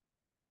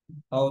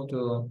 How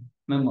to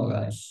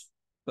memorize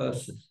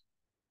verses?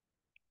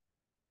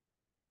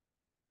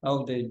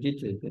 How they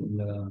did it in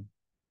the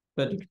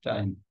Vedic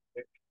time?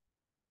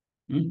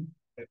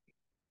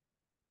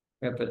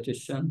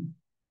 Repetition.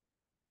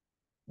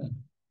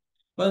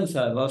 Once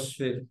I was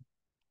with,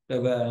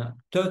 there were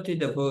 30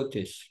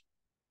 devotees,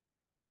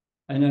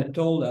 and I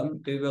told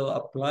them we will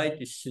apply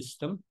this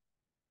system,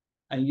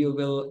 and you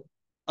will,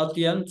 at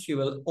the end, you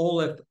will all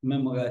have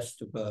memorized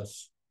the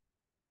verse.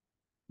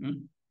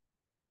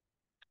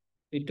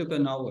 It took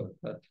an hour,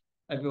 but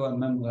everyone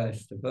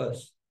memorized the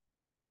verse.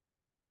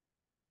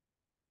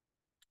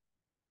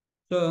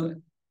 So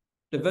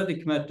the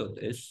Vedic method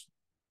is,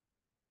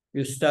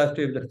 you start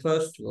with the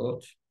first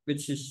word,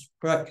 which is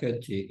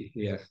Prakriti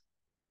here.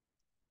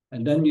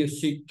 And then you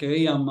see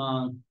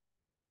Kriyamanani.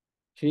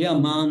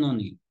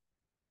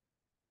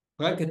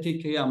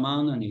 Prakriti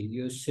Kriyamanani,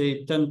 you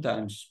say 10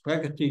 times.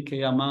 Prakriti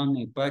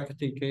Kriyamani,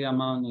 Prakriti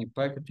Kriyamani,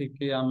 Prakriti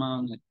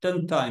Kriyamani,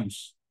 10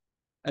 times.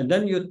 And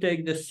then you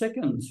take the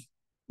second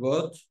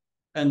word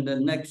and the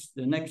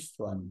next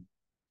one.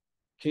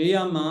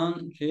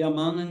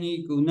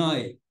 Kriyamanani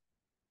Gunai.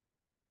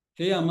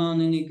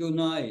 Kriyamanani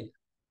Gunai.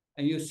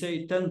 And you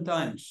say 10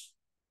 times.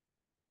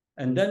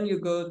 And then you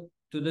go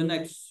to the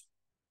next.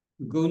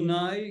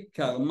 Gunai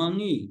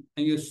Karmani.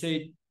 And you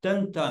say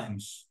 10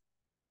 times.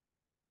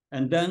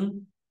 And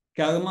then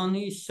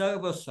Karmani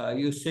Sarvasa,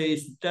 you say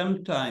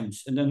 10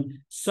 times. And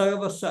then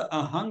Sarvasa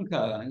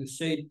Ahankara, you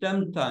say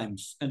 10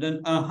 times. And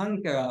then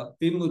Ahankara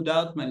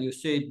Vimudatma, you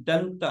say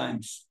 10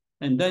 times.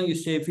 And then you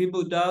say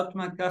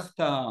Vimudatma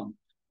Kartam,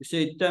 you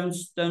say 10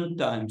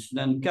 times.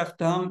 Then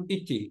Kartam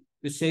Iti,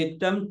 you say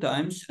 10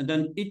 times. And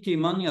then Iti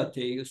Manyate,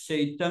 you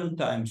say 10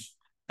 times.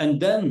 And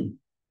then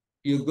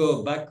you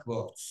go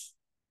backwards.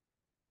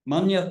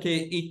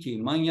 Manyate iti,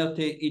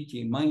 manyate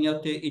iti,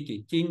 manyate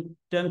iti,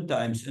 10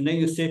 times. And then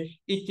you say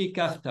iti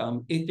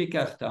kartam,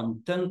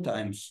 10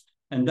 times.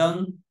 And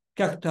then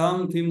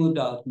kartam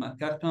vimudatma,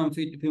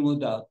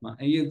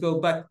 and you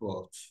go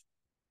backwards.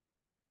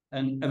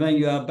 And when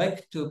you are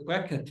back to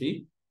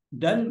Prakriti,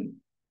 then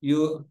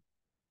you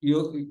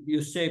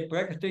say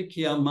Prakriti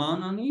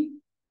Kiyamanani,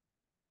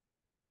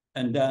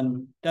 and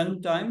then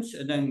 10 times,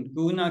 and then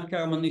Guna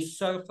Karmani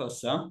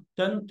Sarvasa,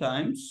 10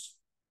 times.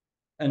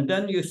 And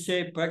then you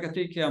say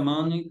Prakriti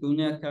Kyamani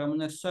Gunya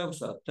Karmana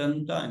Sarvasa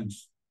 10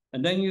 times.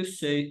 And then you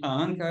say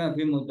Ahankara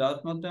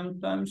Vimudatma 10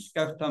 times,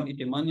 Kartam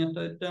iti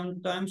manyate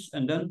 10 times,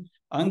 and then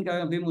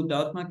Ahankara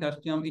Vimudatma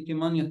Kartam iti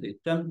manyate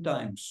 10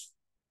 times.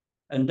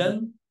 And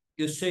then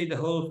you say the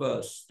whole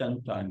verse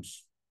 10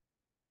 times.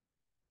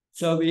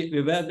 So we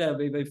were there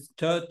with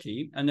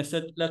 30, and I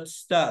said, let's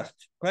start.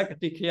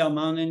 Prakriti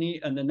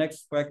Kyamanini, and the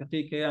next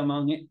Prakriti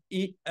Kyamani,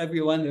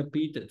 everyone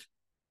repeated.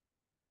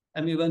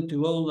 And we went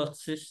through all that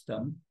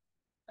system,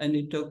 and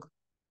it took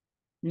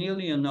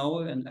nearly an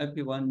hour, and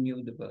everyone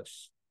knew the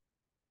verse.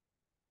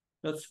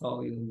 That's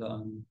how you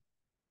learn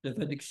the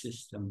Vedic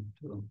system,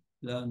 to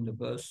learn the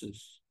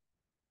verses.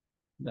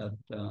 That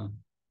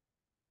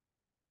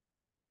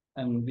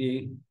and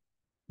we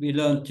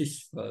learned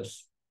this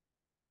verse.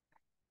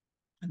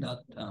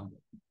 That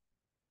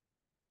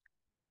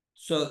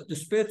so the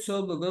spirit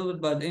soul,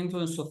 bewildered by the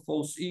influence of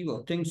false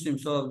ego, thinks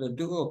himself the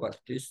doer of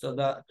activities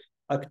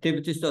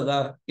that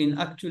are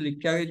actually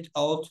carried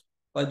out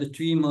by the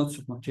three modes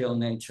of material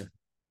nature.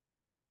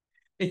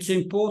 It's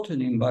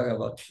important in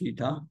Bhagavad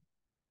Gita.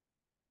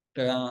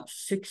 There are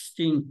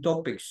 16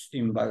 topics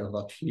in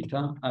Bhagavad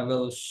Gita. I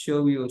will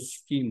show you a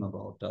scheme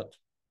about that.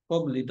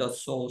 Probably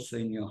that's also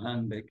in your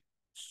handbook,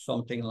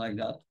 something like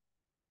that.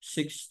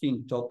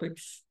 16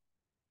 topics.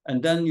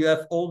 And then you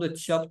have all the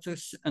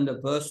chapters and the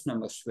verse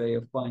numbers where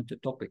you find the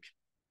topic.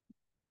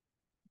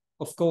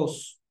 Of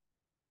course,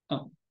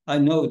 I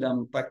know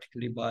them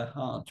practically by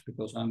heart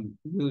because I'm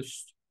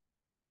used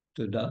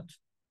to that.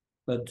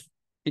 But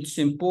it's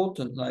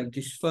important, like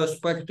this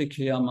first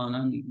practical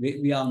Yamanan,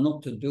 we are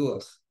not the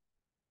doer.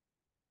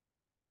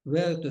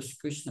 Where does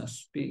Krishna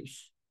speak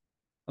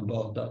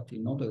about that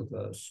in other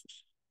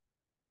verses?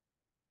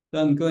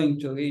 So I'm going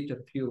to read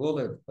a few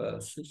other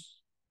verses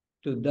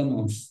to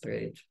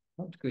demonstrate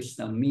what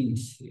Krishna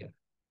means here.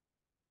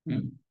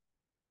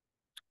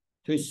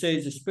 So he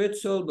says, the spirit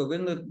soul,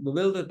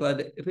 bewildered by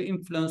the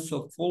influence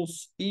of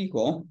false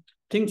ego,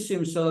 thinks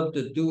himself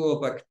the doer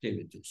of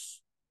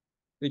activities,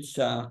 which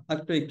are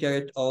actually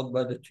carried out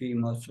by the three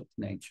modes of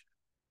nature.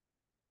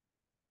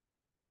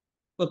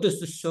 What does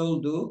the soul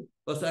do?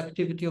 What's the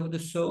activity of the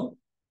soul?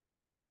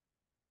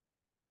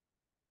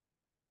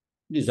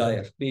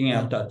 Desire, being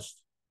attached.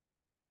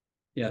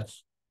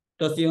 Yes,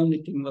 that's the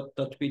only thing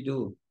that we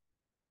do.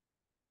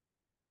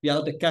 We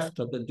are the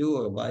karta, the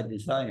doer by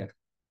desire.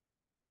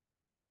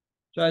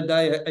 So I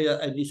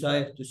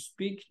desire to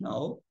speak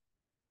now,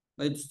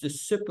 but it's the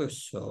super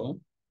soul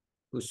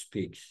who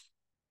speaks,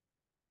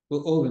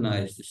 who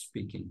organizes the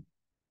speaking,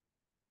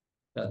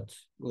 that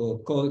will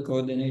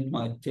coordinate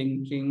my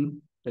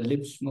thinking, the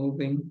lips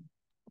moving,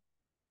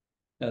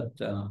 that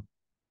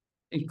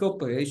in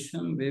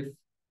cooperation with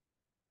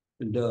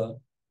the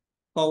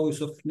powers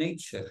of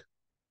nature,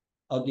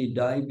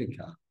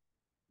 Adidaivika,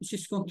 which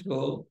is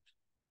controlled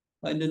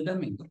by the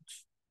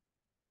demigods.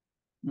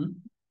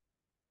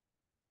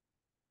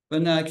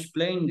 When I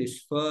explain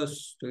this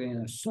verse during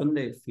a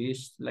Sunday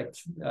feast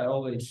lecture, I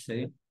always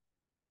say,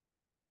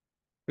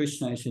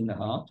 Krishna is in the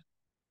heart.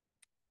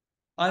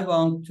 I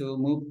want to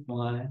move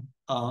my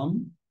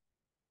arm,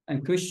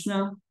 and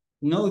Krishna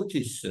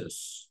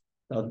notices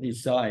that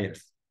desire.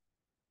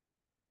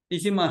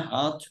 He's in my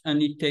heart,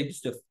 and he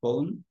takes the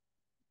phone,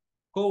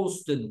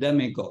 calls the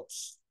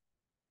demigods.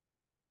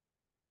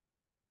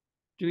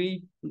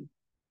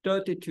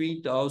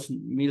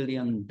 33,000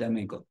 million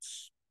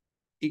demigods.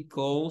 He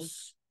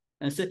calls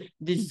and said,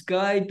 this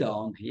guy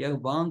down here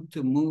wants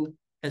to move,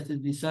 has a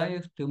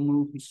desire to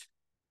move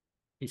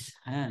his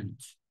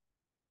hand.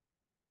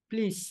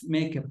 Please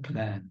make a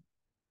plan.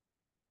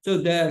 So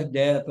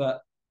they have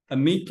a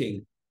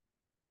meeting,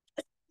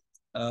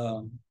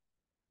 a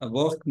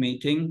work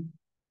meeting,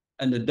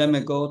 and the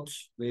demigod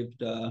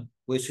who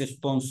is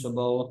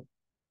responsible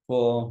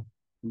for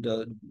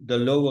the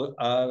lower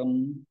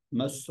arm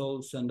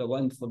muscles and the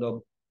one for the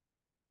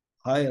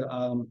higher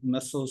arm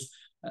muscles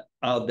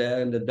are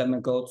there, and the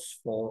demigods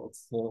for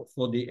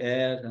the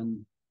air,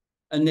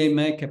 and they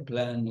make a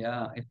plan.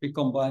 Yeah, if we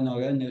combine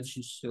our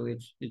energies, so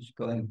it's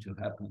going to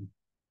happen.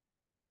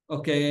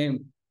 Okay,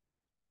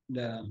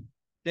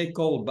 they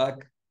call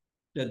back,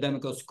 the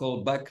demigods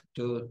call back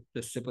to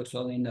the super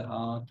soul in the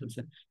heart and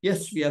say,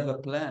 yes, we have a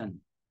plan.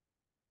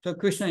 So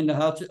Krishna in the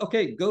heart says,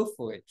 okay, go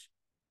for it.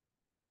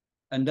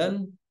 And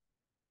then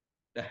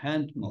the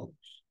hand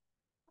moves.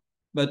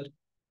 But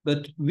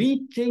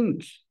we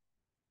think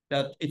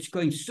that it's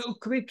going so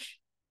quick.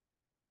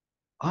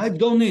 I've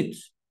done it.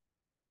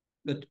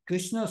 But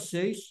Krishna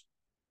says,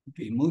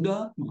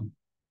 Vimudatma.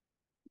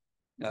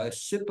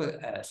 Super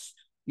ass.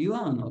 You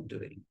are not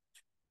doing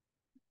it.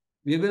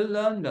 We will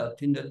learn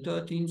that in the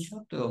 13th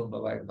chapter of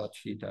Bhagavad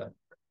Gita.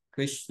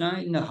 Krishna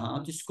in the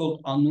heart is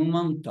called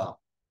Anumanta,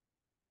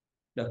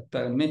 the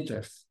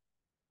permitter,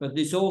 but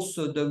is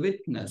also the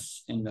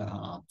witness in the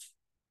heart.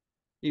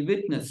 He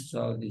witnesses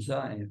our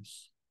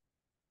desires.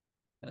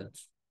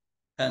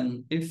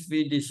 And if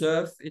we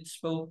deserve, it's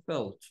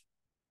fulfilled.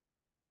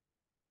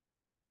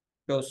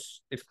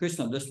 Because if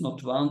Krishna does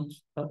not want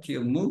that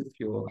you move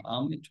your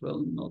arm, it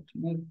will not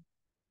move.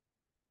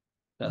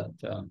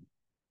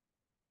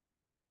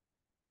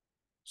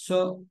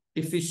 So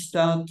if we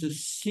start to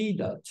see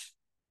that,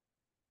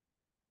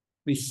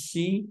 we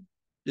see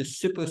the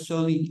super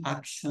soul in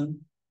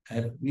action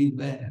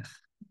everywhere,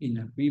 in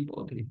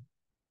everybody.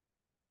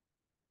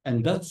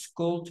 And that's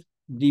called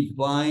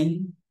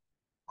divine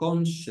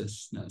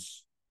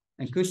consciousness.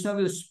 And Krishna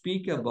will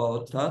speak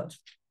about that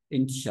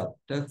in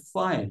chapter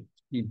 5,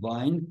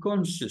 divine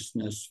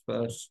consciousness,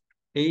 verse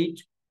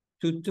 8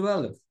 to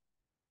 12.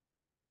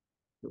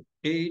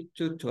 8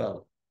 to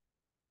 12.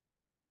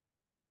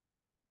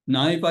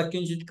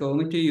 Naivakinjit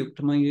komiti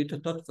yuktamayita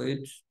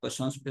tatvat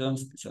pasans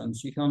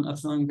sikan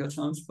asan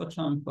gasans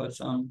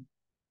pasan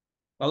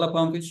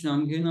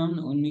Palapampichnam ginan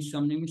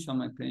unisam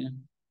nimisamape.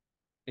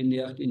 In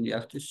the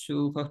act is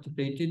so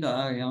factivated.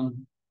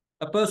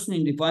 A person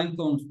in divine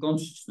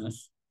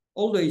consciousness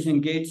always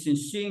engaged in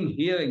seeing,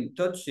 hearing,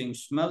 touching,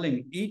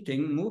 smelling,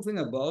 eating, moving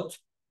about,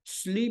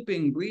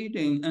 sleeping,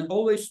 breathing, and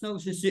always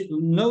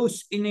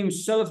knows in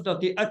himself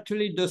that he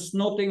actually does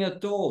nothing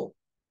at all.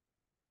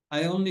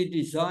 I only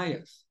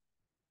desire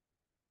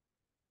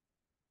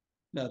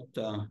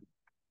that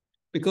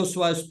because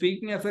while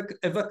speaking,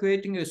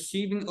 evacuating,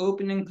 receiving,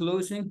 opening,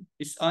 closing,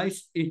 his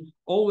eyes, he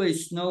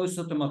always knows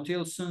that the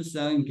material senses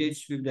are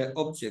engaged with their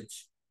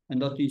objects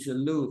and that he's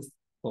aloof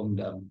from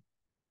them.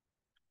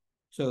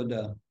 So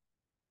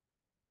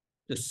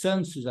the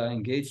senses are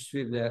engaged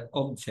with their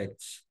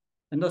objects,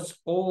 and that's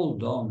all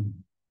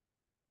done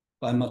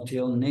by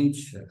material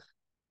nature.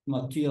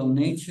 Material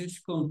nature is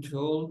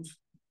controlled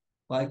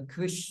by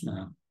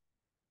Krishna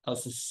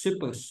as a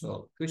super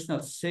soul.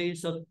 Krishna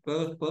says that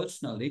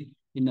personally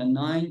in the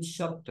 9th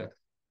chapter,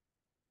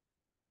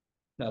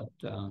 that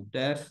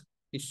there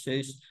he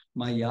says,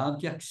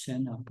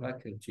 Mayadyaksena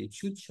Prakriti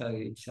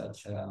Chuchari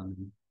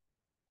Chacharani.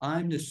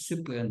 I'm the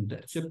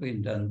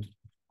superintendent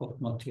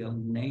of material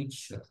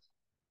nature.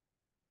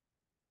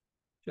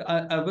 So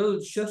I will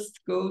just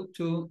go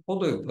to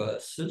other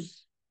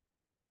verses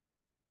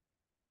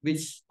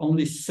which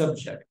only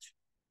subject.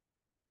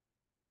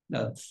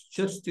 That's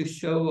just to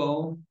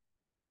show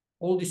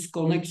all these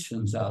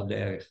connections are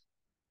there.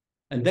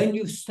 And then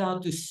you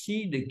start to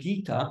see the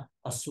Gita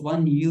as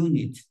one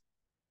unit.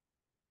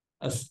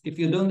 As if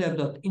you don't have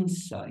that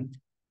insight,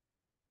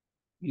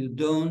 you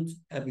don't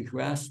have a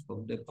grasp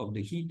of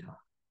the Gita.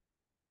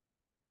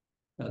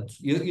 That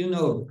you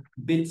know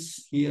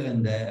bits here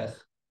and there,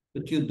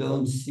 but you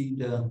don't see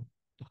the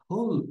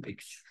whole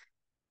picture.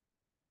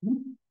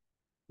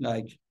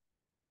 Like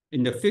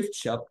in the 5th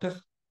chapter,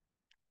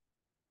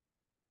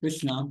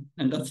 Krishna,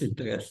 and that's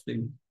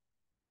interesting,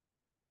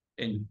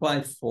 in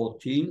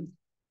 5:14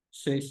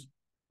 says,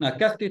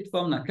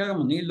 Nakartitvam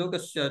nakarmani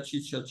logasya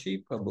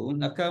chichachi prabhu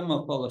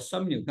nakarma pala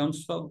samyugam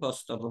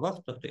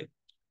svabhastavartate.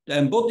 The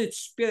embodied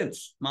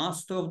spirits,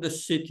 master of the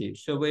city.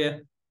 So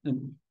where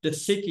the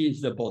city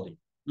is the body.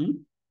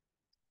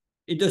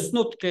 It does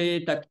not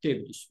create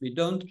activities. We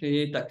don't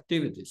create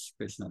activities,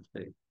 Krishna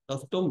says.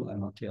 That's done by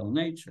material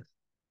nature.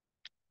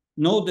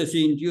 Nor does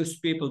he induce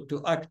people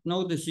to act,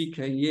 nor does he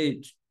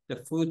create the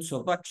fruits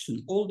of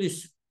action. All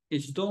this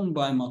is done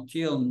by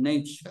material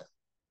nature.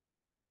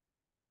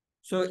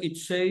 So it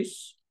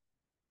says,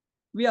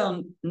 we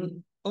are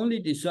only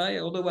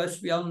desire,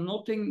 otherwise we are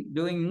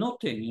doing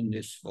nothing in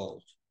this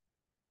world.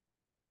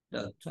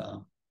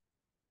 So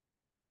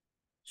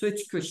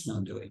it's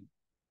Krishna doing.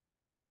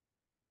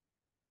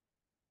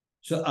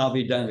 So are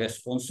we then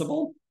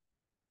responsible?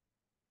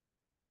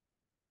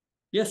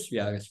 Yes, we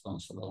are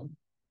responsible.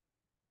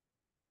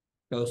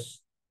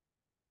 Because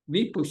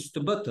we push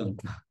the button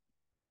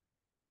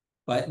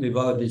with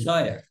our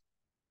desire.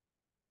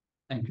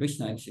 And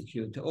Krishna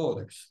executes the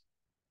orders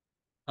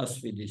as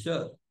we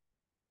deserve.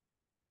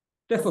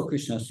 Therefore,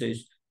 Krishna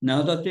says,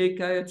 Nadate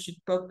kaya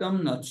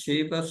chitpakam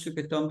natsheva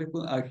suketam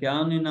vipu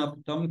ahyani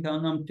napatam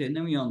kanam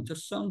tenem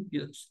yantasam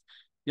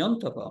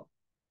yantava.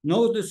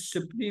 Know the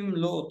Supreme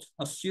Lord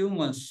assume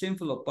one's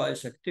sinful or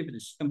pious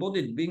activities.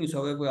 Embodied beings,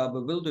 however, are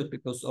bewildered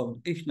because of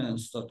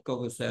ignorance that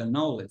covers their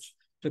knowledge.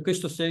 So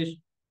Krishna says,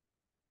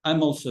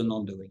 I'm also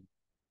not doing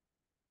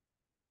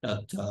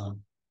that.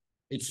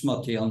 It's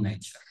material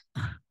nature.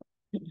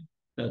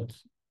 That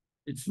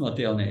it's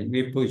material nature.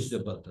 We push the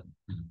button.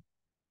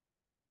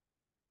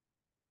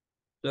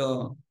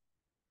 So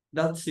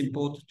that's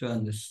important to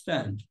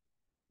understand.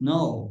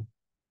 Now,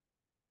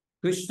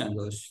 Krishna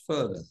goes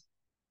further.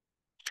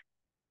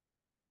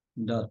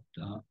 That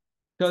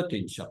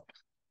 13th chapter,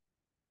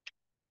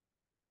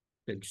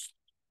 text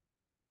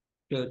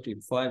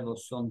 35 or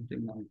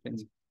something, I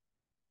think.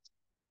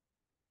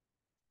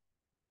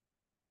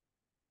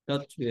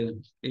 That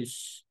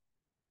is,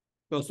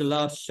 because the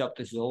last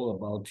chapter is all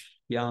about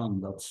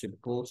Jnana that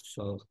supports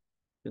our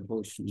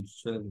devotional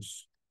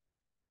service.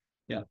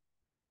 Yeah.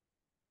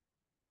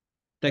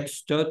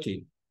 Text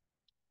 30,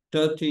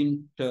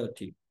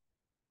 13:30.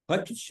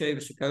 Bhakti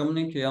Shevasa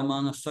Karmani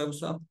Kriyamana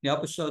Sarvasa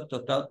Yapasa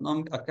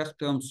Tatatnam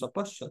Akartram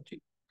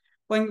Sapashati.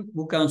 When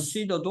we can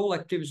see that all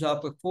activities are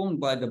performed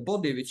by the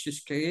body, which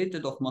is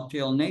created of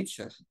material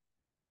nature,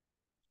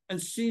 and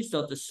sees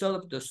that the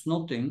self does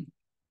nothing,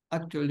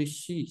 actually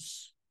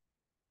sees.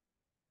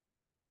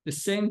 The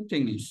same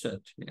thing is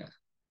said here.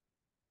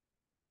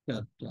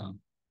 That,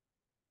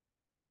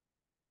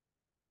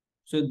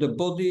 so the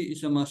body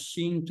is a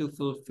machine to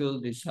fulfill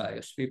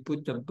desires. We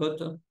push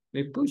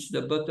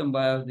the button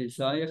by our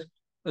desire,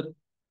 but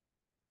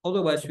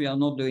otherwise we are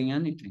not doing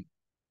anything.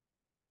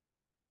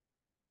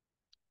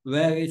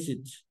 Where is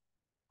it?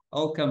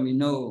 How can we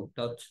know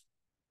that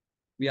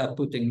we are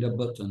pushing the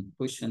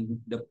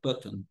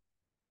button?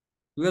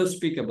 We'll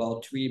speak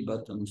about 3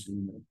 buttons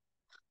in the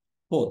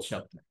 4th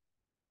chapter.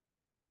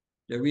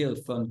 The real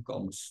fun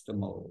comes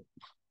tomorrow.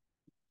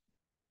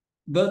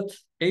 But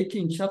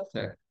 18th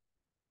chapter,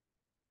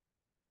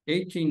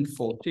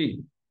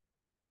 18:14,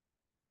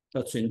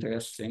 that's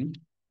interesting.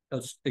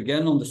 That's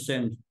again on the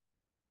same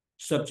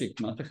subject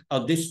matter.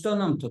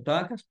 Adhistanam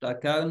tatakas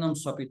dakaranam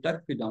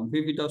sapitakvidam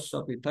vividas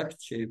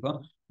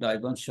sapitakcheva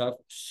daivan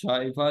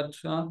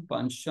shaivatra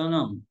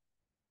panchanam.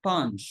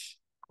 Panch,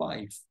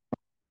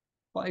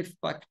 5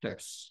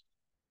 factors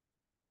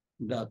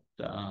that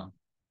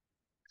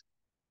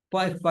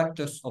 5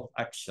 factors of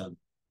action.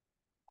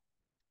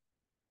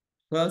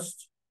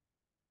 First,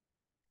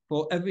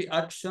 for every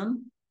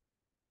action,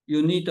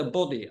 you need a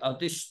body,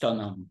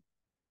 adhishtanam.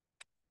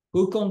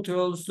 Who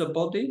controls the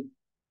body?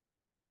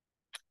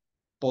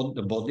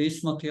 The body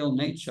is material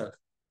nature.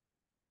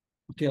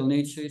 Material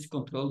nature is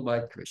controlled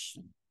by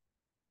Krishna.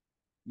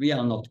 We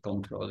are not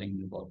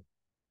controlling the body.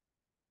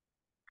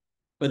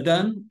 But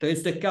then there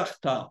is the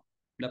karta,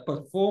 the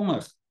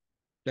performer.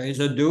 There is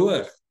a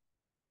doer,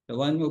 the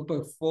one who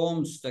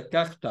performs the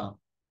karta.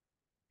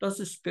 That's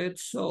the spirit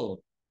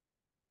soul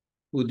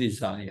who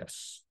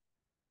desires.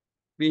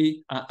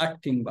 We are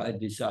acting by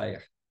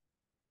desire.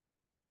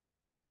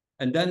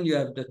 And then you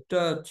have the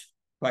third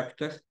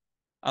factor,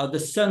 are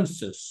the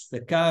senses, the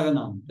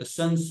karanam, the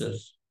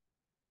senses.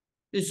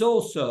 Is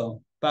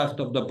also part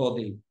of the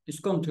body. It's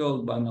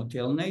controlled by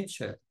material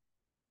nature.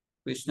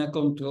 Krishna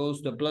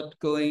controls the blood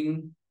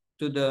going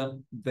to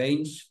the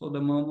veins for the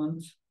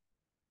moment,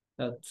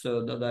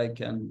 so that I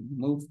can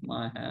move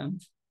my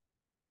hand.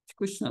 It's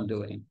Krishna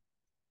doing.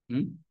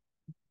 And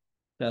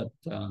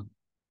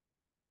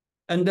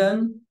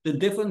then the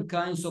different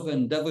kinds of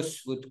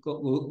endeavors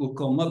will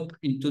come up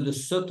into the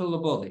subtle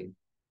body,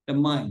 the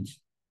mind.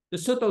 The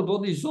subtle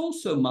body is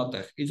also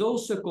matter. It's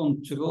also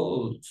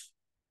controlled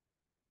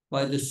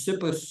by the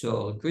super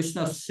soul.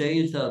 Krishna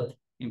says that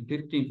in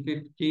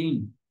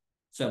 15:15.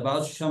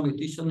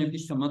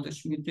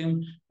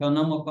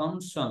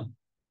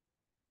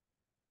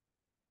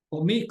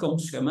 For me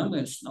comes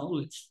remembrance,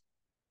 knowledge,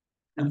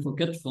 and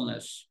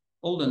forgetfulness.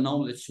 All the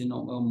knowledge in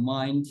our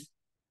mind,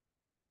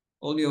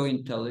 all your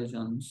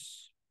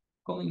intelligence,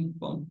 coming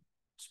from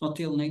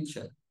material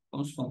nature,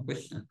 comes from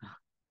Krishna.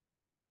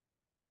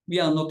 We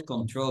are not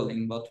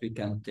controlling what we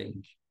can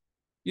think.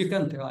 You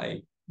can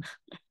try.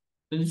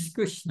 That is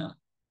Krishna.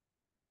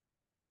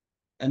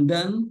 And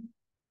then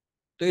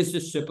there is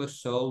the super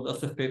soul,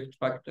 that's the fifth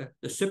factor.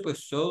 The super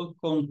soul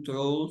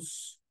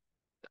controls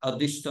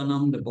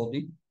adhishtanam, the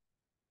body,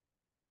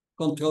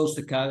 controls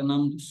the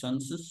karanam, the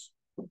senses,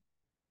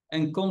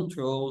 and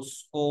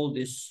controls all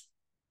this,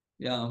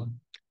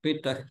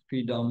 pitach,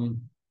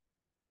 freedom,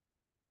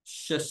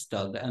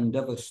 shesta, the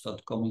endeavors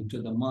that come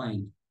into the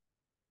mind.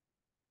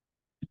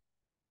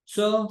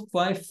 So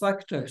 5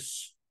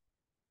 factors,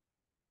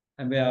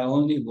 and we are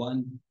only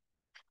one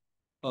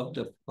of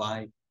the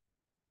 5.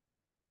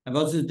 And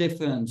what's the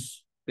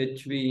difference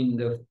between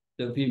the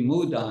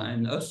Vimuda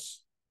and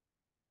us?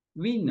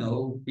 We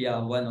know we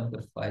are one of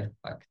the 5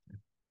 factors.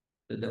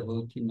 The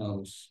devotee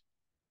knows.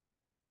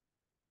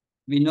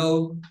 We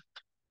know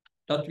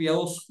that we are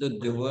also the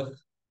doer,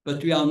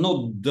 but we are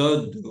not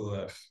the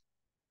doer.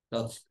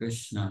 That's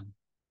Krishna.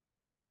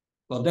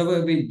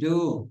 Whatever we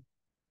do,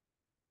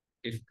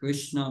 if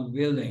Krishna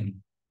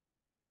willing,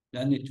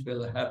 then it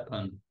will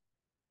happen.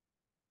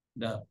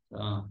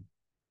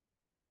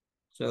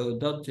 So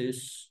that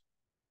is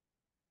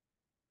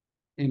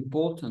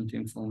important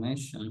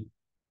information.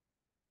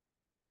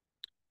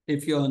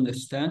 If you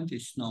understand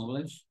this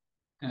knowledge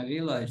and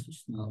realize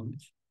this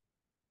knowledge,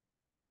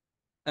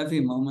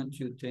 every moment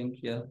you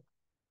think,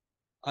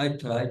 I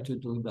try to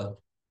do that.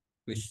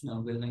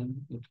 Krishna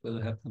willing, it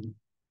will happen.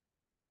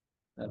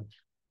 That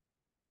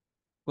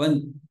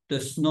one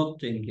does not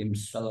think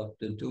himself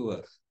the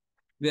doer.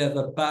 We have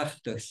a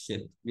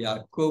partnership. We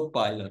are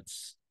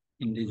co-pilots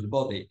in this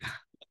body.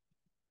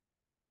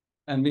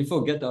 And we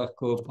forget our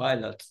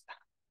co-pilots.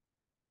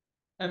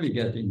 And we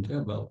get in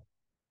trouble.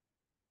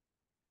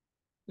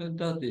 So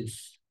that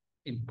is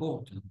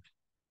important.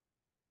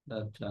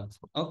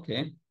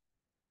 Okay.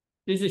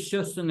 This is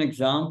just an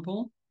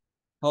example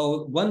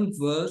how one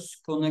verse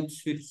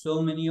connects with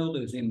so many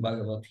others in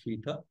Bhagavad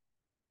Gita.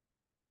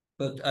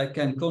 But I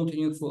can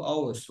continue for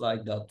hours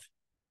like that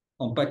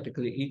on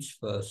practically each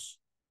verse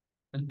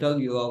and tell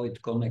you how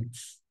it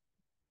connects.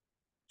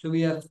 So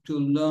we have to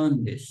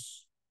learn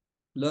this.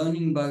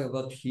 Learning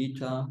Bhagavad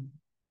Gita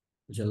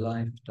is a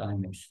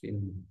lifetime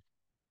experience.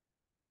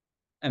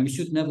 And we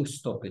should never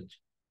stop it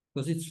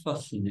because it's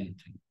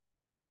fascinating.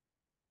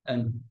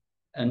 And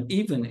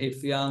even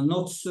if we are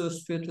not so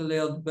spiritually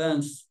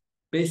advanced,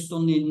 based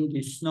on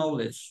this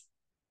knowledge,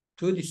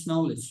 through this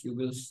knowledge, you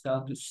will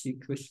start to see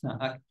Krishna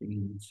acting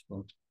in this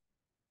world.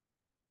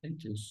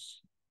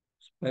 It's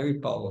very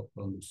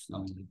powerful, this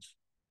knowledge.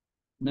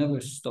 Never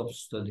stop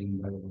studying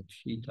Bhagavad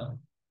Gita.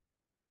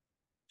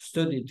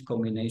 Study it in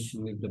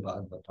combination with the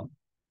Bhagavatam.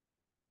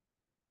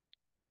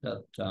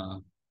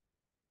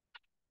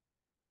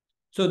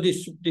 So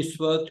this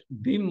word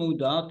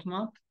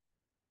Vimudatma,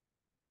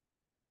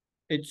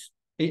 it's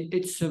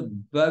a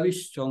very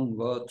strong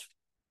word.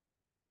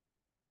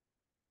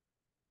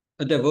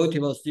 A devotee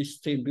was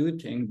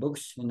distributing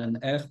books in an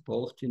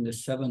airport in the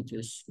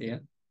 70s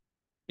here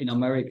in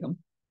America.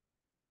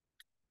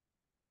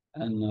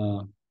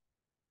 And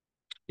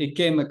he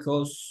came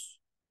across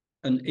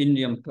an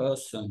Indian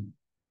person.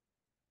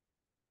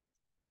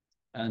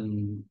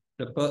 And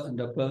the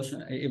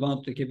person, he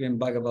wanted to give him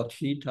Bhagavad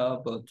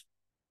Gita, but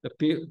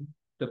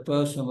the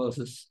person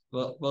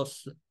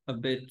was a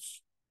bit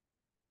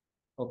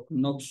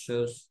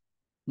obnoxious,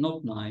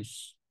 not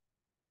nice.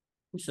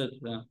 He said,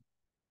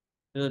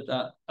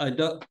 I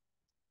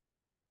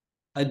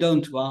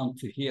don't want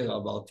to hear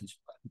about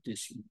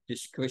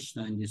this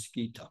Krishna and this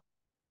Gita.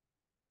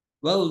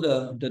 Well,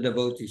 the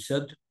devotee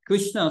said,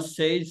 Krishna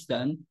says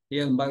then,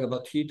 here in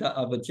Bhagavad Gita,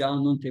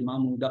 Avajanante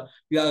Mamuda,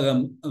 you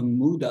are a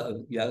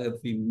Muda, you are a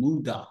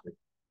Vimuda.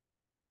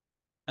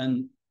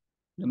 And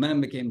the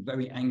man became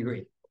very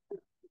angry.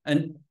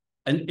 And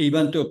he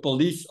went to a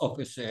police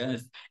officer and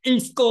said,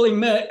 he's calling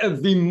me a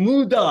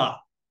Vimuda.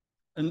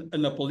 And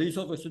the police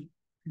officer,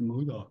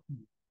 Vimuda.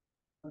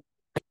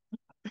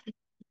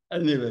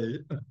 Anyway,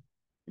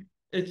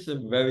 it's a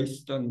very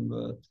strong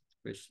word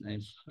Krishna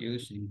is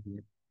using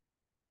here.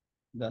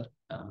 That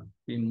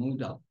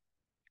Vimuda.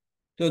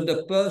 So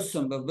the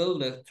person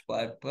bewildered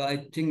by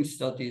pride thinks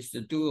that he is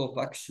the doer of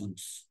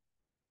actions,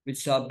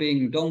 which are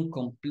being done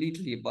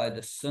completely by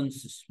the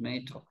senses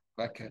made of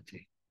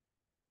Prakriti.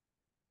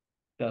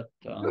 That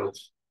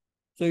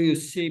so you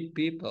see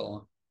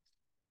people,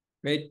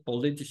 great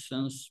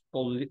politicians,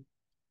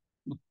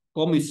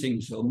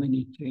 promising so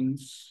many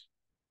things,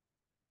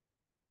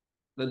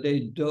 but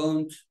they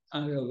don't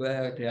are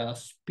aware they are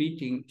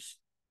speaking,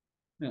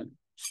 they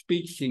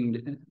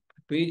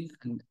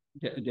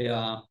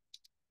are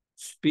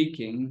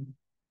speaking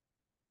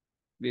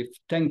with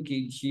 10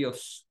 kg of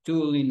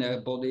stool in their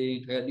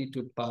body, ready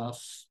to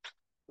pass.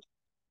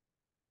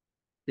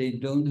 They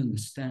don't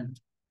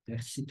understand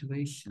their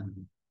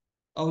situation,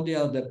 how they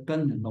are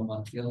dependent on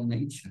material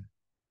nature.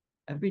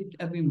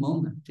 Every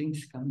moment,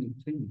 things can be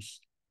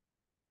finished.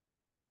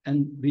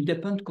 And we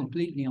depend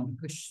completely on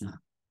Krishna.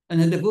 And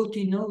the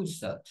devotee knows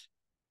that.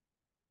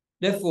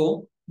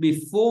 Therefore,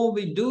 before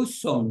we do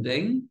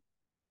something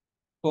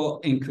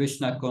in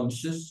Krishna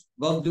consciousness,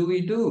 what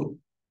do?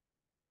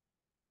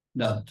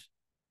 That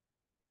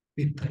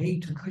we pray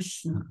to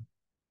Krishna.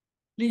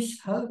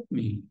 Please help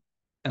me,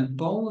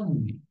 empower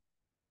me.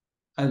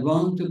 I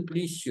want to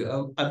please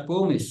you. I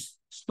promise,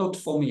 it's not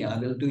for me, I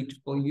will do it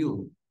for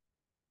you.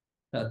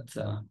 That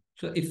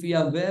so if we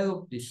are aware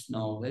of this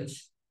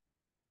knowledge,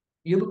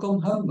 you become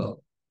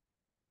humble.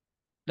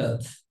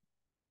 That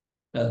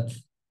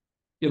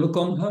you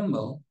become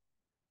humble.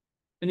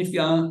 And if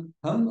you are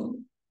humble,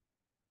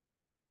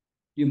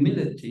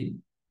 humility,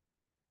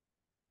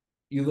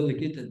 you will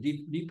get a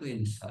deeper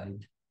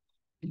insight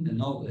in the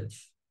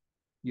knowledge.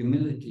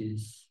 Humility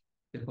is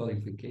the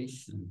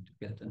qualification to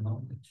get the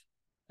knowledge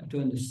and to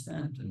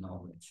understand the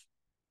knowledge.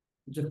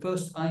 It's the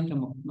first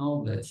item of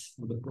knowledge,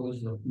 of the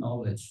process of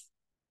knowledge,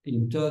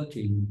 in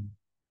 13,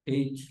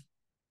 8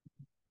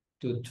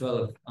 to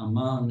 12,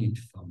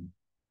 Amanitvam,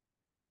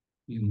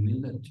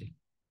 humility.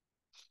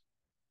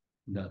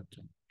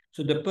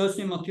 So the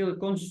person in material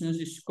consciousness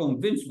is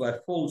convinced by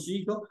false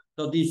ego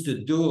that he's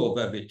the doer of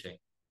everything.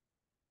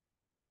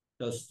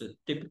 That's the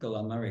typical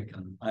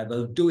American. I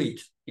will do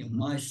it in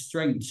my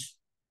strength.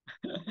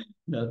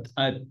 That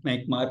I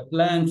make my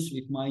plans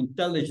with my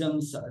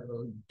intelligence. I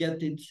will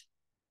get it.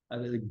 I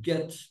will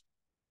get.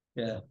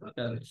 Yeah,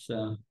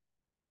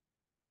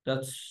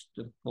 that's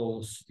the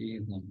false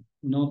ego.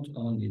 Not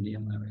only the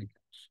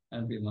Americans,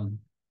 everyone.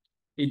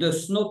 He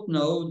does not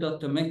know that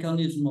the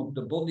mechanism of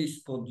the body is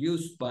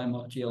produced by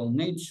material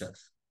nature,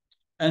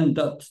 and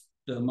that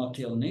the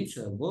material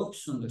nature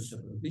works under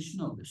supervision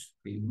of the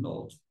Supreme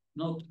Lord,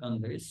 not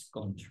under his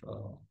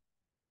control.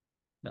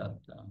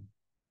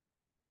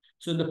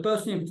 So the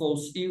person in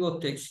false ego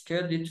takes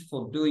credit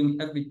for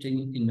doing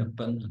everything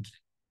independently.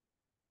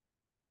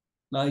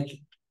 Like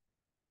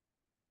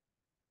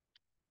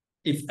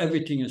if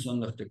everything is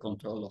under the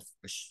control of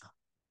Krishna.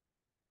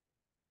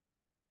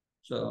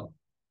 So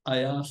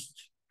I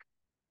asked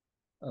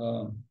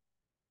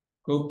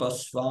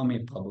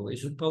Gopaswami Prabhu,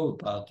 is a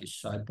Prabhupada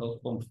disciple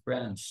from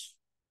France.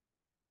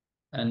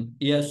 And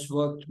he has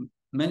worked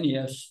many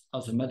years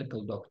as a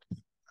medical doctor.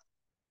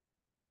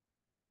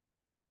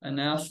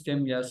 And I asked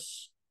him,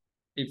 yes,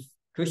 if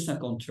Krishna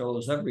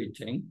controls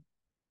everything,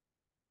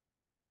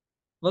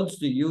 what's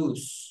the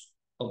use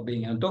of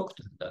being a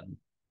doctor then?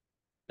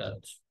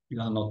 That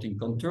you are not in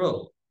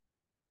control.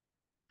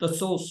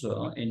 That's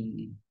also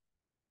in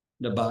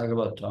the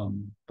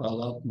Bhagavatam.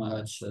 Prahlad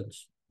Maharaj said,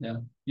 yeah,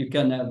 you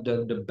can have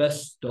the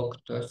best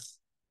doctors,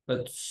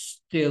 but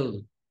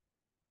still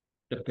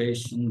the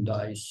patient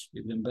dies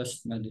with the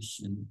best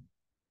medicine.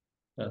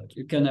 That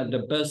you can have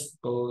the best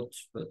boat,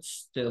 but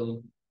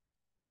still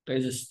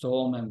there's a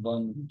storm and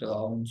one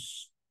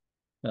drowns.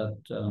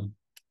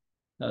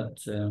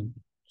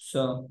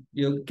 So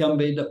you can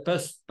be the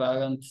best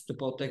parent to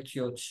protect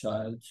your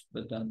child,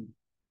 but then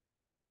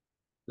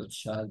your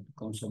child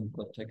becomes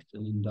unprotected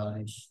and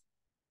dies.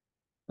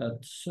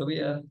 So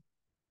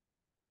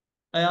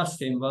I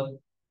asked him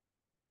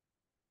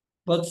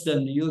what's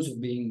then the use of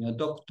being a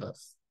doctor?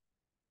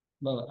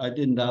 Well, I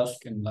didn't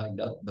ask him like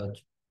that, but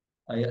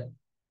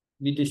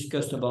we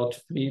discussed about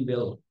free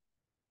will.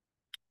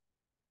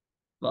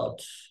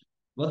 But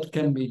what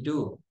can we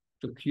do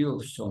to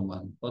cure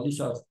someone? What is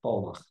our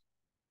power?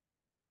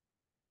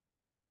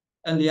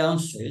 And the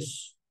answer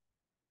is,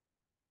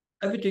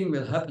 everything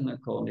will happen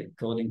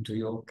according to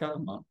your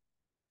karma.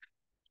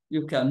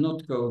 You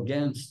cannot go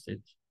against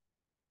it.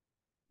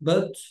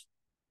 But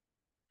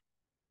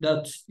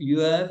that you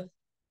have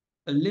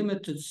a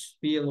limited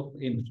sphere of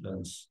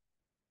influence.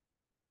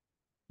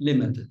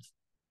 Limited.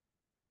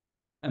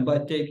 And by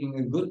taking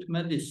a good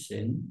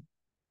medicine,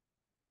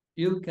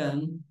 you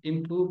can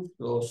improve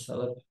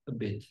yourself a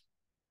bit.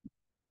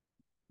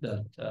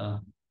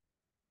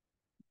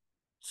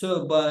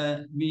 So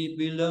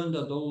we learned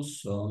that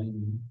also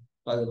in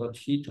Bhagavad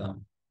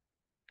Gita.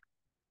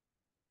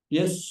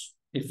 Yes,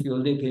 if you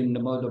live in the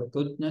mode of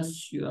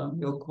goodness,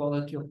 your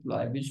quality of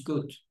life is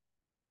good.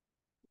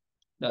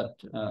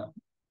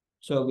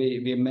 So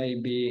we may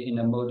be in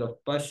a mode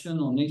of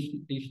passion or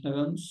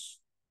ignorance.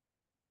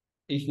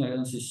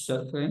 Ignorance is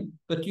suffering,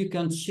 but you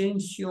can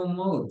change your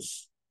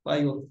modes by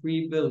your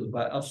free will,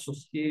 by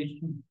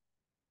association.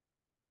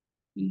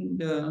 In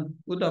the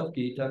Uddhav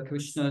Gita,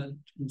 Krishna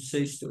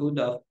says to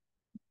Uddhav,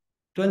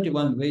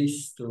 21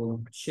 ways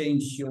to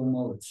change your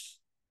modes.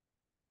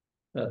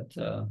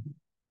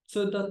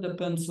 So that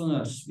depends on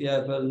us. We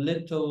have a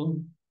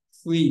little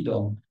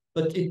freedom,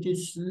 but it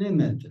is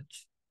limited.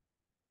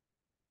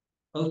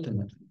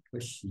 Ultimately,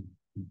 Krishna.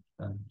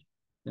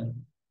 Yeah.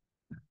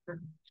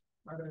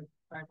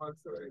 I'm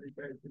also a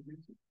retired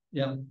physician.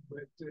 Yeah.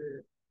 But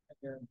there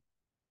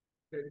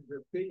is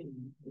a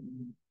saying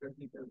in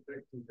technical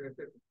practice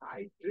that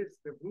I dress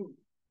the moon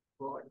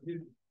for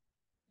healing.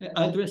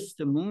 I dress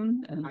the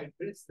moon and I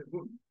dress the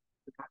moon.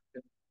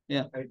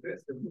 Yeah. I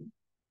dress the moon.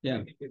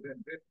 Yeah.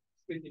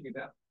 Spinning it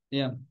up.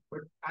 Yeah.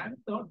 But I'm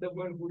not the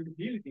one who will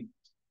heal it.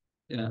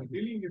 Yeah. The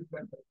healing is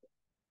done.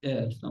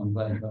 Yeah, it's not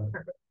by God.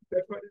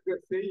 That's what is the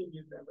saying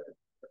in the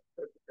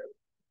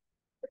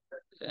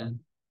Yeah.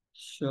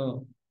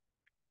 So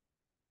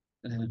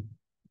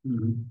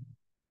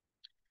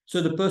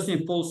So the person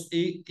in false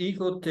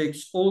ego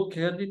takes all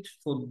credit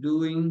for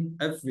doing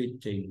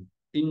everything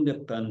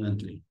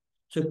independently.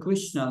 So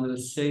Krishna will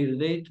say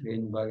later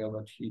in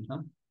Bhagavad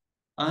Gita,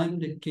 I'm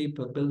the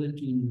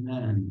capability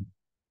man.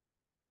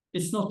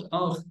 It's not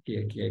our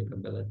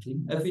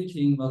capability.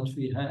 Everything what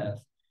we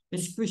have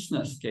is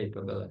Krishna's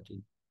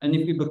capability. And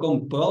if you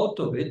become proud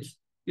of it,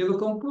 you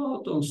become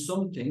proud of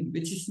something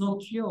which is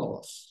not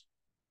yours.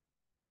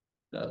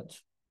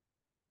 That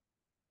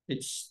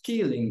it's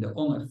stealing the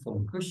honor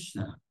from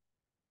Krishna.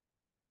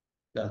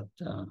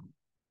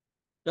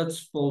 That's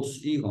false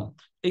ego.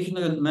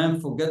 Ignorant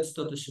man forgets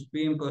that the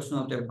Supreme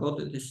Personality of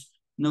Godhead is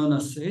known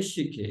as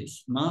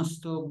Rishikesh,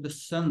 master of the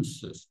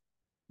senses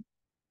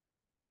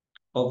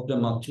of the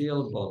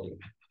material body.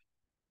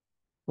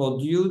 For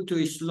due to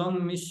his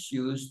long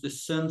misuse, the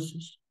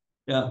senses,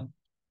 it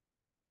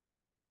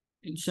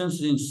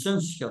senses in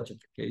sense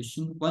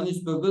gratification, one is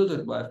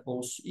bewildered by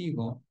false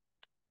ego,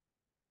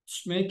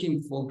 it's making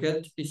him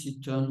forget his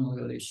eternal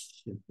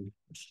relationship with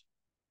Krishna.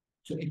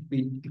 So if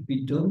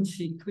we don't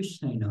see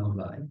Krishna in our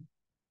life,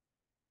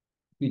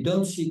 we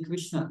don't see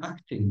Krishna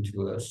acting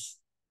to us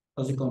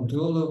as a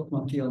controller of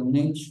material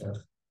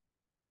nature,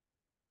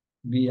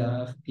 we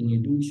are in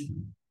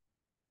illusion.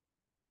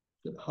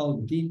 So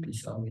how deep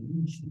is our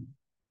illusion?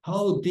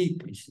 How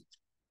deep is it?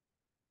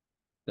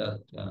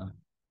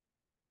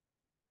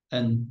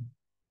 And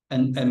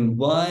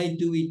why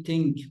do we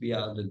think we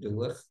are the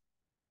doer?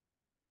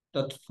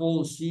 That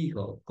false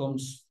ego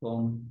comes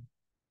from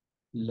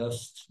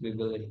lust. We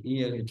will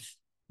hear it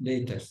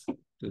later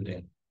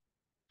today.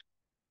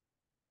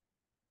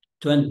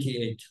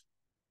 28.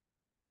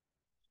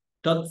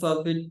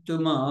 Tattva vittu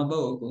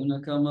mahavo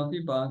gunakama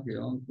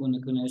vibhagyo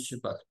gunagunesha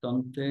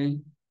bhaktante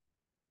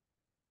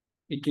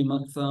iti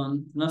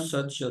matvan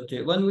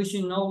nasachyate. When we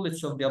see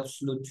knowledge of the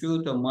absolute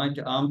truth,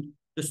 Almighty Arm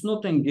does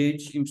not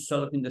engage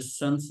himself in the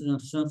senses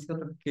and sense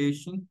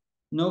gratification,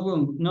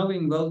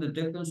 knowing well the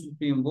difference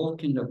between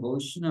work in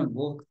devotion and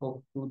work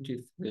for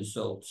fruitive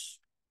results.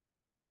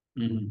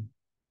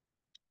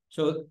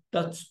 So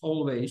that's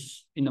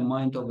always in the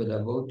mind of a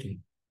devotee.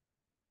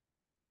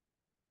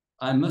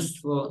 I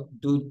must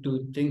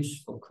do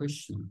things for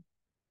Krishna,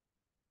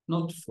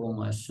 not for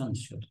my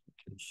sense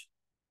gratification.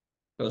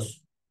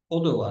 Because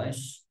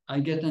otherwise,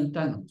 I get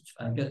entangled,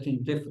 I get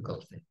in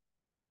difficulty.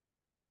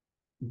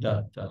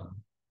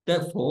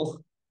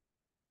 Therefore,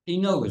 he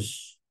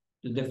knows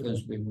the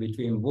difference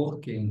between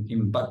working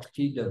in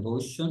Bhakti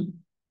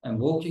devotion and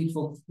working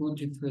for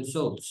fruitive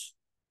results.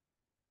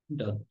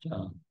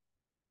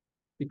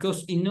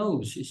 Because he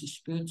knows he's a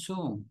spirit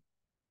soul.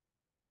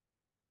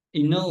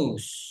 He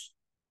knows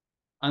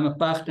I'm a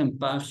part and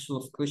parcel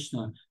of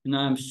Krishna, and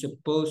I'm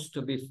supposed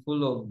to be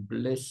full of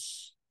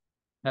bliss,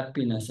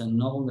 happiness, and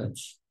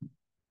knowledge.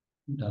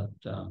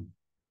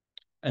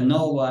 And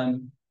now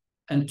I'm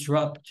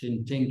entrapped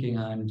in thinking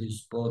I'm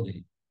this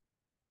body.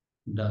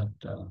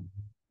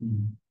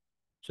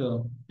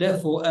 So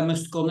therefore, I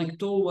must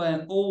connect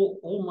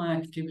all my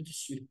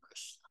activities with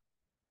Krishna.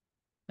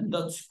 And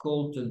that's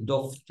called the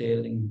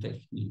dovetailing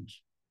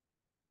technique.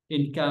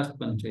 In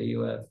carpentry,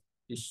 you have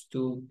these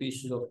two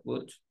pieces of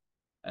wood,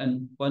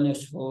 and one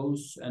has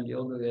holes and the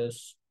other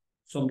has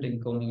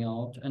something coming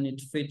out, and it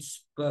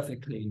fits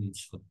perfectly in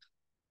each other.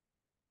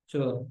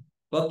 So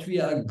what we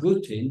are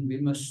good in,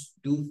 we must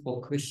do for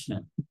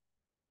Krishna,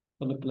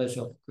 for the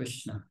pleasure of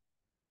Krishna.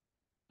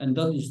 And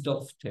that is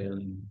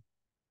dovetailing.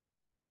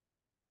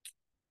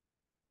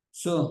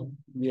 So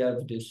we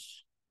have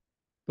this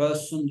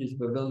person, this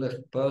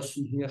bewildered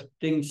person here,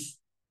 thinks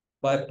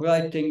by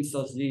pride thinks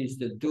that he is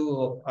the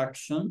doer of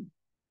action,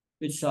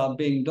 which are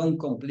being done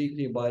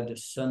completely by the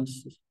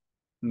senses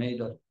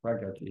made of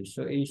prakriti.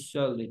 So he's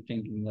certainly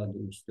thinking that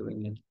he's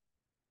doing it.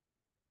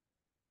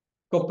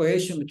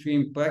 Cooperation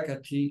between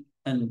prakriti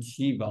and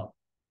jiva.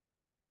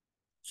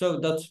 So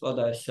that's what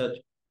I said.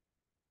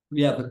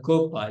 We have a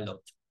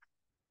co-pilot.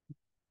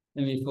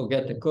 And we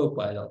forget the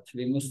co-pilot.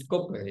 We must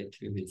cooperate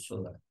with each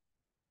other.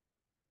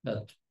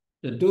 That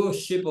the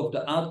doership of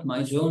the Atma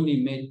is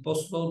only made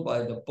possible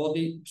by the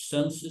body,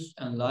 senses,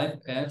 and life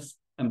airs,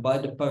 and by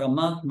the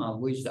Paramatma,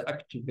 who is the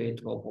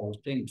activator of all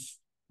things.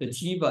 The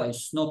jiva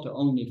is not the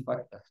only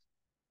factor.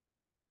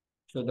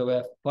 So there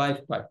were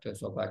 5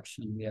 factors of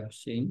action we have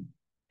seen,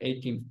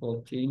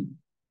 1814.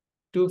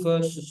 2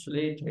 verses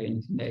later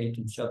in the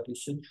 18th chapter,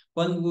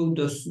 one who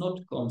does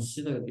not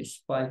consider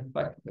these 5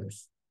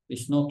 factors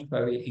is not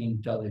very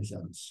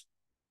intelligent.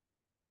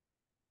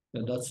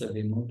 So that's a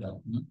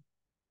Vimuda.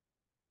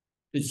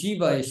 The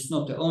jiva is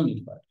not the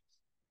only factor.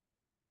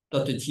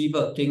 That the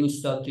jiva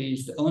thinks that he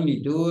is the only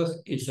doer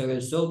is a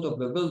result of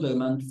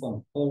bewilderment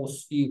from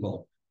false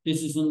ego.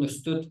 This is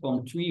understood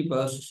from 3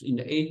 verses in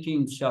the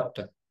 18th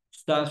chapter,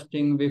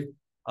 starting with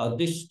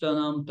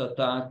Adishtanam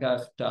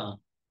Tatakarta.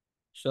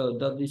 So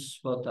that is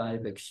what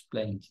I've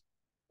explained.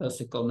 That's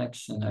a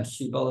connection. I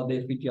see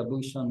Baladev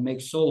Vidyabhushan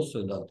makes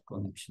also that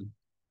connection.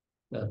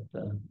 That's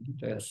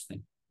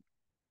interesting.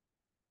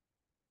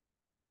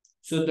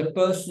 So the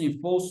person in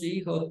false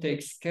ego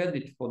takes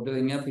credit for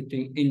doing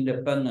everything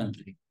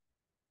independently.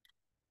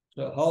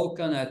 So how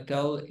can I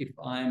tell if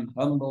I'm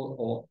humble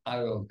or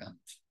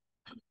arrogant?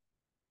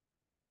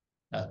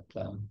 That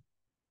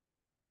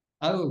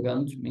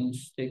arrogant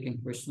means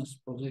taking Krishna's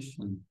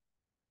position.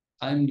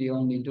 I'm the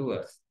only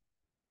doer.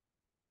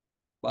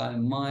 By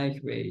my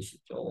grace,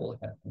 it all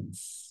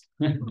happens.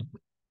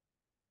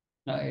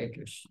 Hare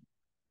Krishna.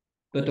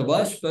 But the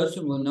wise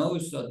person who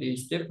knows that he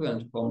is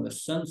different from the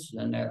senses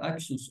and their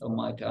actions are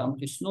mighty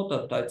armed is not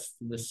attached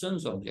to the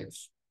sense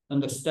objects,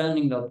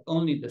 understanding that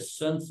only the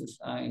senses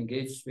are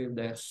engaged with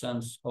their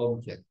sense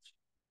objects.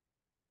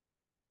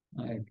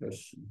 Hare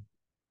Krishna.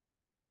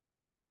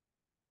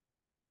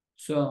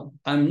 So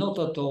I'm not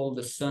at all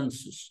the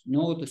senses,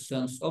 nor the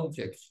sense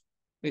objects.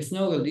 There's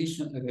no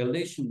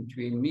relation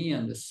between me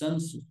and the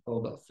senses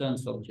or the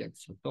sense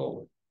objects at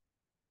all.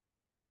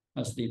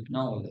 That's deep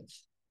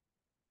knowledge.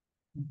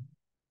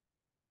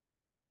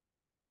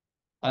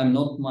 I'm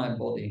not my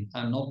body.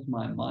 I'm not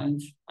my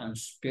mind. I'm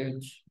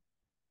spirit.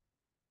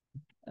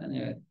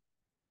 Anyway,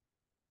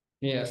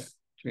 here,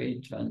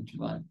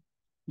 321.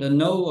 The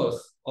knower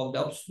of the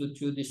Absolute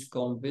Truth is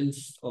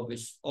convinced of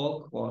his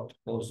awkward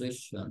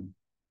position.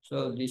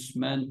 So these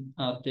men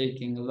are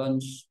taking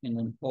lunch in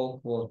an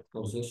awkward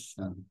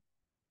position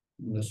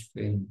on the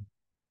screen.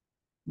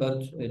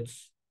 But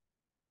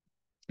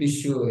be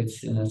sure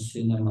it's in a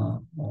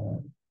cinema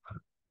or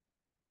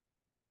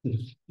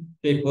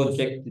they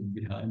project it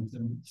behind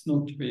them. It's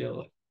not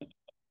real.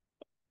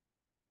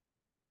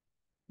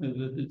 But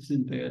it's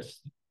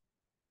interesting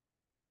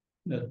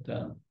that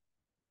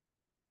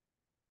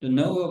the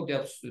knower of the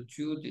Absolute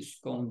Truth is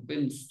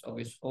convinced of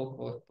his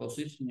awkward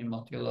position in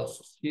material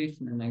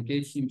association and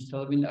engages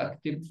himself in the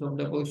activities of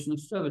devotional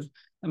service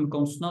and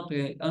becomes not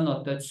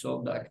unattached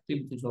of the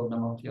activities of the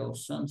material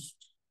senses,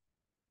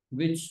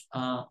 which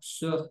are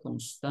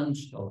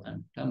circumstantial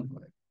and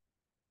temporary.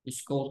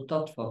 It's called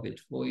Tattvavid,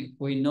 for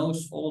he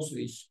knows also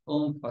his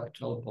own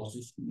factual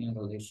position in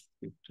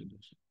relationship to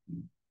this.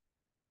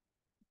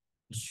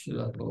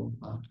 Srila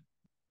Prabhupada.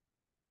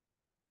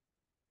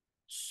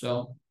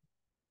 So,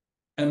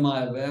 am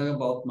I aware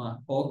about my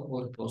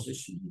awkward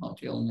position in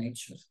material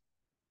nature?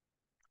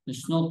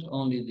 It's not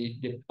only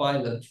the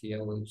pilot here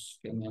who is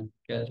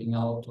getting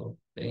out of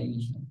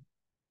danger.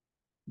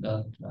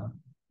 That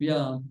we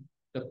are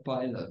the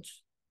pilot.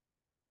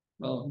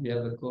 Well, we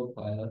have a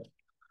co-pilot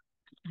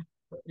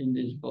in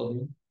this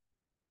body.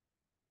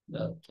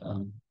 That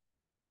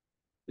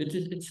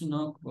it's an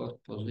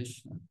awkward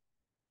position.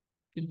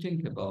 You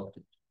think about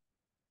it.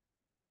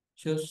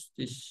 Just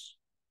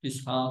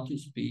this heart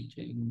is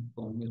beating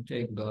when you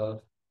take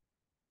birth,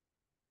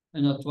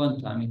 and at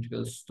one time it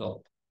will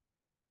stop.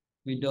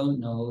 We don't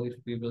know if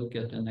we will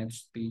get the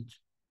next beat.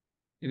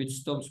 If it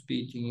stops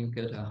beating, you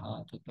get a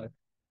heart attack.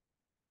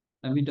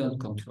 And we don't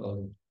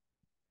control it.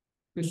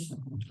 Krishna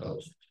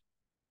controls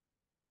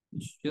it.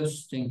 It's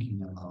just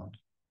thinking about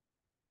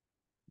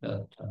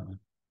that.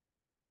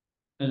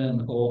 And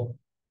then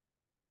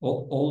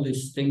all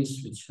these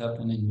things which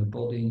happen in the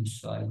body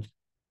inside,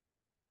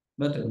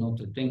 better not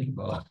to think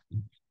about.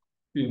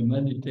 You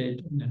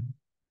meditate on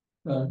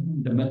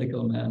it. The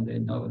medical man, they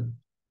know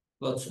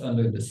what's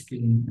under the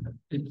skin.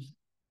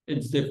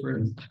 It's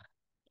different.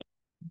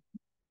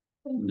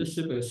 And the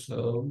super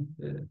soul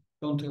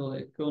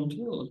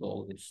controls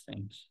all these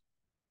things.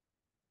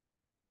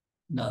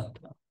 Not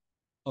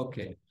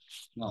okay.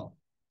 Now,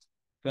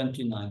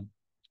 29.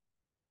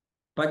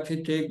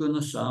 Prakite guna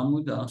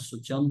samuda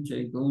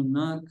sachante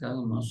guna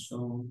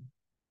kalmaso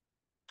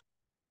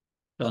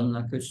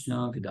Dan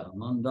Krishna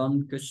Vidaman,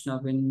 dan Krishna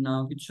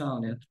Vinna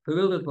Vicharyat.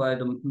 Bewildered by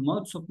the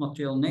modes of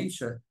material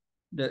nature,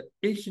 the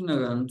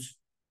ignorant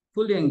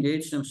fully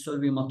engage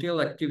themselves in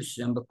material activities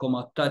and become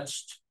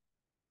attached.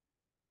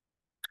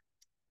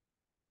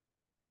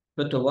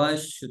 But the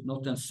wise should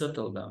not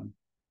unsettle them.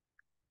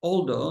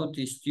 Although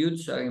these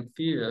duties are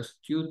inferior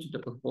due to the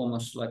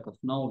performer's lack of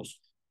knowledge.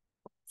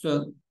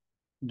 So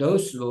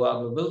those who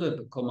are bewildered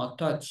become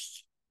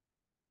attached.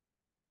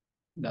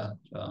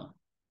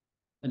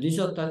 And this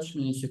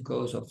attachment is the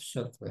cause of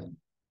suffering.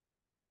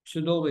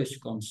 Should always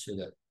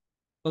consider.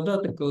 What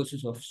are the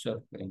causes of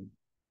suffering?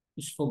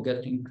 It's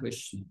forgetting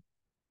Krishna.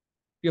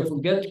 You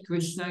forget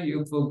Krishna,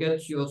 you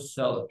forget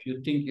yourself.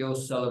 You think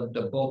yourself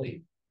the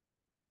body,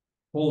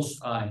 false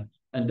I.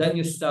 And then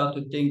you start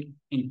to think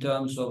in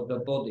terms of the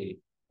body.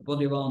 The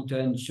body wants to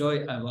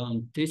enjoy, I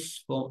want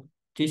this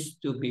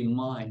to be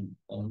mine,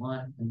 for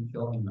my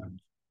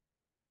enjoyment.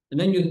 And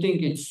then you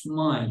think it's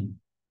mine,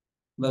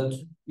 but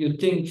you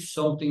think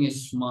something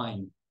is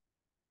mine.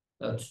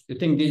 That you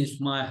think this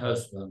is my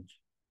husband.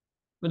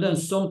 But then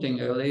something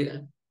really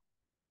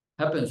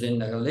happens in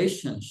the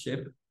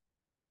relationship.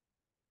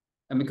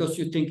 And because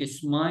you think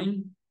it's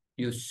mine,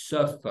 you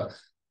suffer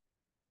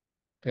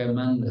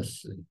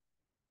tremendously.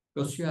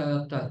 Because you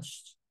are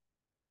attached.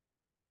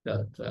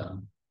 That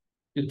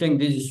you think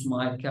this is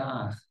my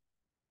car.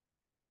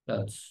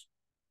 That's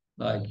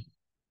like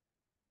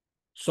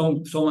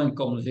someone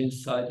comes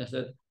inside and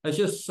said, I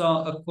just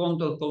saw a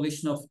frontal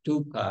collision of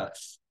two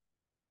cars.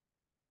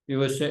 You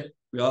will say,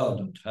 yeah,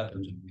 that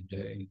happens every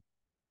day.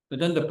 But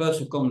then the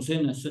person comes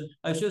in and says,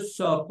 I just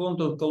saw a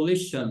frontal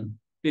collision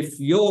with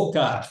your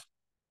car.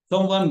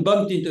 Someone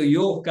bumped into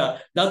your car.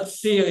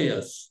 That's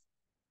serious.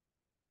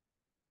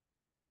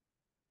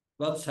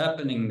 What's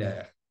happening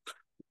there?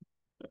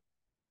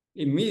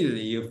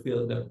 Immediately you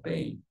feel the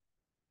pain.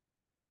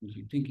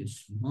 You think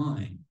it's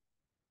mine.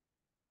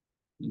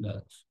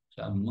 That's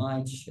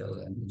my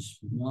children, it's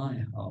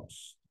my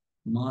house.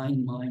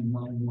 Mine.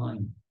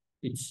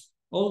 It's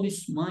all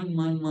this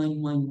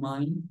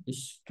mine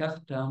is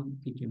kartam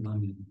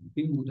itimani.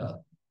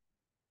 Vimuda.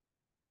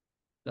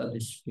 That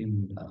is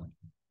vimuda.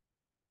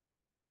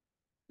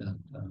 That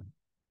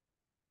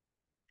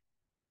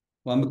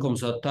one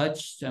becomes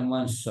attached and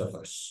one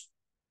suffers.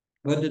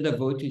 But the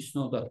devotee is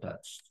not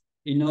attached.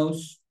 He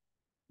knows,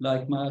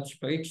 like Maharaj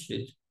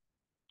Pariksit,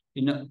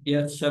 he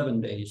had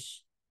 7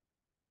 days.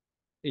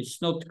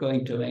 It's not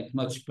going to make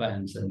much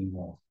plans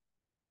anymore.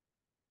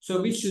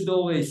 So we should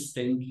always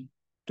think,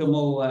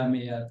 tomorrow I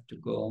may have to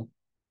go.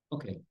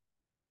 Okay.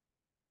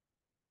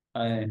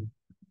 I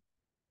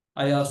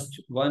asked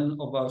one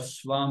of our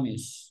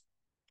swamis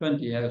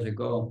 20 years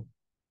ago,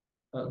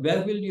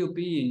 where will you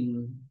be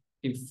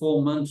in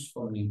 4 months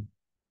from me?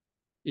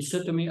 He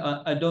said to me,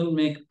 I don't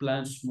make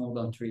plans more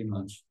than 3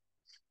 months.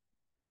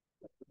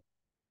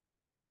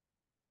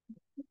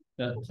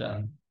 So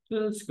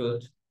that's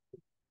good.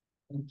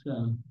 But,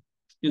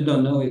 you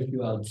don't know if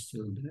you are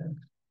still there.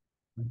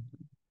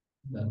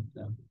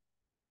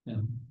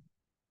 Yeah.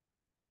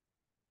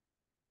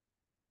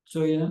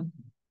 So yeah,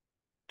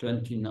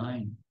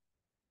 29.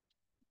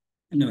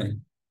 Anyway.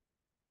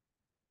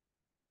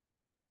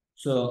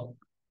 So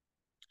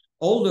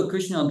although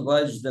Krishna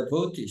advises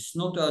devotees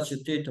not to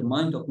agitate the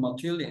mind of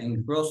materially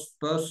engrossed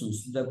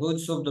persons, the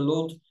devotees of the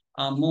Lord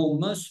are more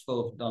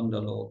merciful than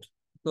the Lord,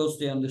 because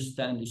they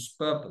understand his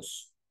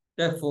purpose.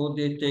 Therefore,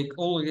 they take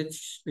all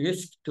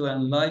risk to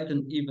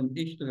enlighten even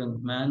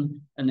ignorant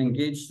men and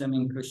engage them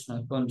in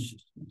Krishna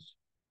consciousness.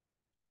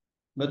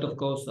 But of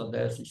course,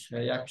 there's these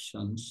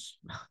reactions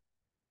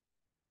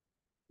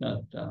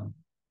that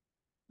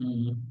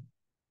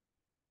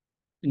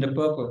in the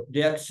purpose,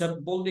 they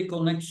accept bodily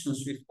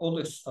connections with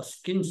others as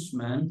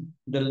kinsmen.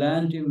 The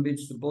land in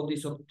which the body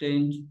is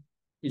obtained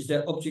is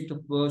their object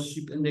of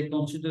worship, and they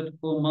consider the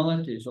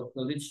formalities of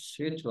religious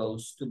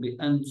rituals to be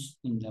ends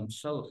in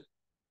themselves.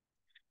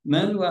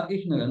 Men who are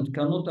ignorant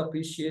cannot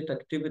appreciate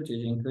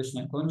activities in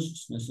Krishna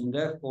consciousness, and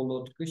therefore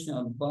Lord Krishna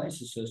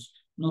advises us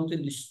not to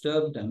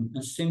disturb them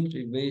and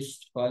simply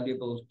waste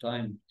valuable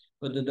time.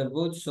 But the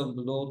devotees of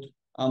the Lord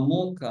are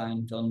more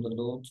kind than the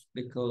Lord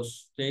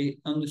because they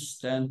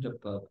understand the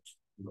purpose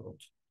of the Lord.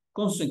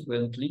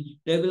 Consequently,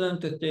 they will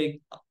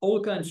undertake all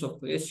kinds of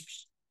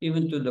risks,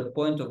 even to the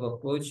point of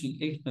approaching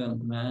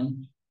ignorant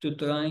men to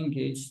try and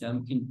engage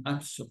them in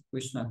acts of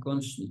Krishna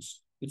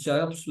consciousness, which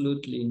are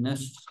absolutely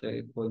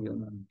necessary for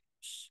human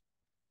beings.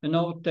 And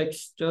now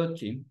text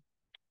 30.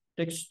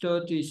 Text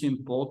 30 is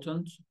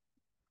important.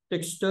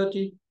 Text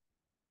 30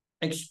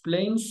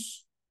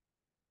 explains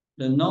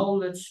the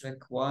knowledge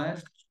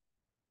required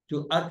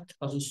to act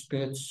as a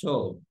spirit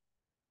soul.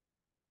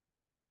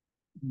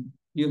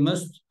 You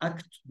must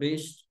act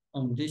based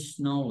on this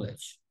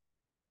knowledge.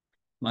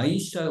 Mai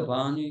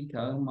sarvani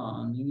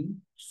karmani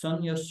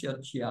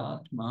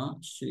sanyasyatma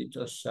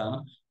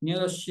sitasa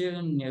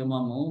nirashiran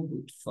nirmamo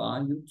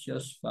bhutva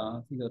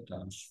yutyasva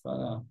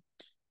vigatashvara.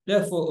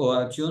 Therefore, O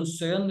Arjuna,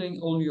 surrendering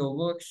all your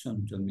works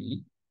unto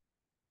me,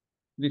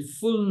 with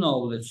full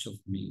knowledge of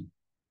me,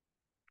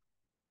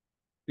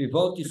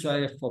 without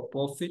desire for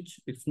profit,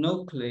 with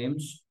no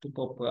claims to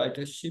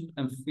proprietorship,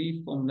 and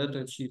free from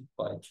lethargy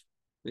fight.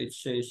 It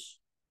says,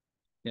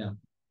 yeah,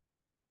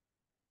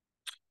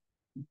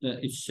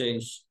 it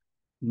says,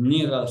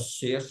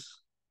 nirasir,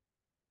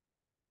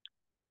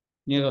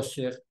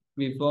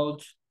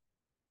 without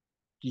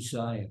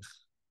desire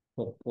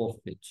for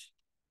profit.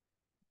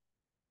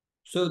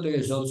 So the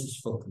result is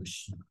for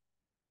Krishna,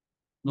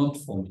 not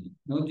for me.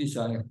 No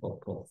desire for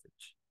profit.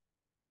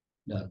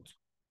 That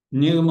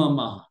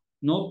nirmama,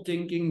 not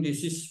thinking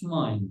this is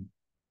mine.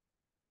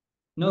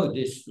 No,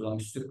 this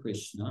belongs to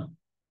Krishna.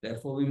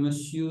 Therefore, we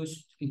must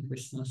use it in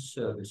Krishna's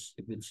service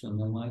if it's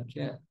under my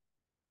care.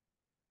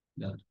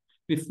 That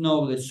with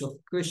knowledge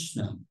of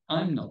Krishna,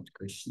 I'm not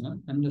Krishna,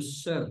 I'm the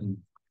servant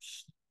of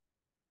Krishna.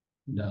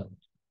 That.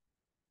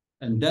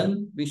 And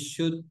then we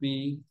should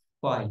be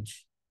fight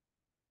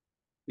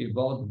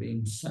without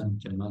being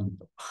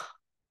sentimental.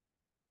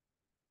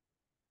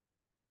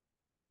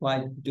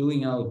 By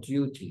doing our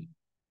duty,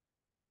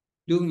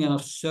 doing our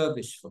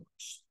service for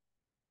Krishna.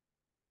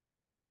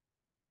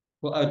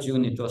 For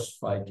Arjuna, it was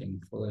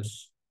fighting. For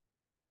us,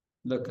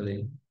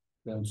 luckily,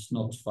 it's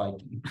not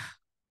fighting.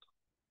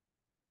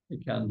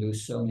 We can do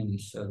so many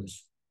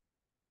service.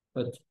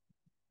 But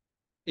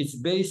it's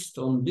based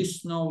on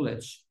this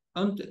knowledge.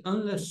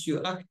 Unless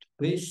you act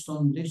based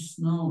on this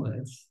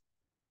knowledge,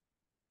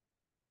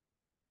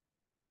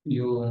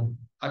 you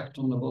act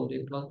on the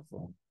body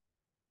platform.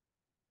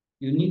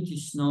 You need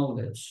this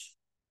knowledge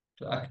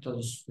to act as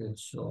a spirit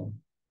soul.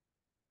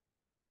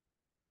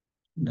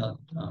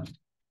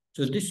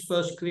 So this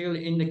verse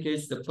clearly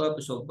indicates the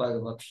purpose of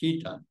Bhagavad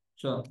Gita.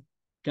 So you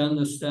can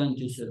understand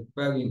this is a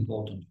very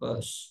important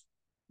verse.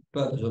 The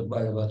purpose of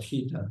Bhagavad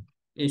Gita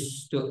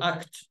is to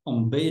act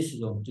on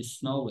basis of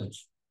this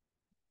knowledge.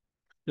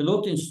 The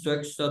Lord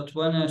instructs that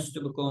one has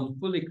to become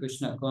fully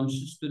Krishna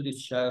conscious to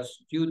discharge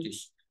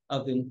duties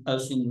as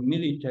in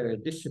military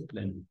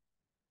discipline.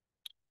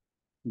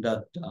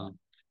 That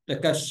the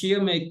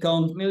cashier may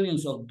count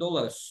millions of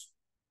dollars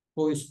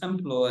for his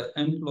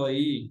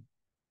employee,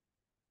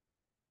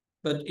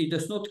 but he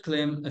does not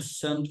claim a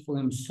cent for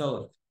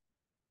himself.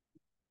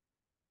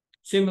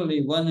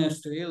 Similarly, one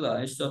has to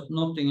realize that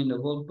nothing in the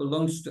world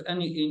belongs to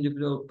any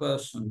individual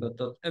person, but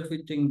that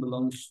everything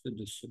belongs to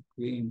the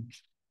Supreme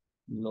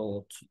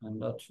Lord,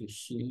 and that we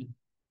see.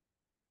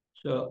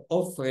 So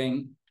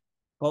offering,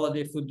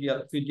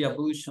 Vidya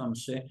Bhushan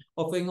say,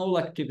 offering all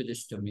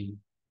activities to me,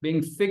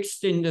 being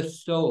fixed in the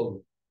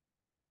soul.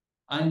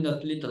 I'm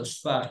that little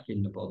spark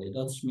in the body,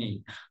 that's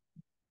me.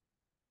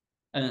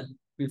 And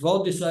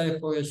without desire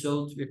for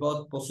result,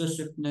 without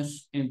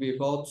possessiveness, and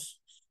without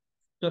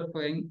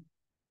suffering,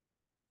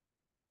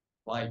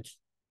 fight.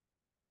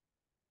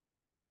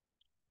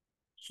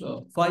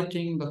 So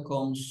fighting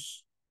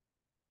becomes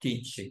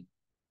teaching.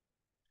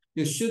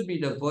 You should be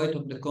devoid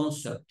of the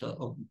concept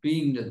of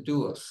being the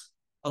doer.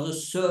 As a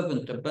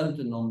servant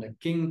dependent on the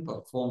king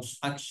performs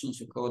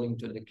actions according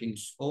to the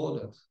king's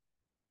order.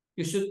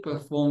 You should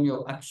perform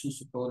your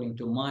actions according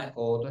to my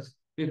order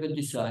with a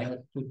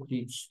desire to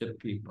teach the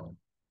people.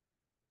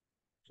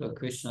 So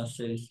Krishna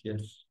says,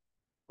 yes,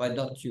 by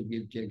that you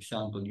give the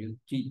example, you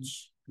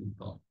teach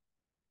people.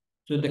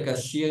 So the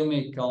cashier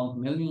may count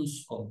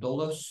millions of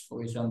dollars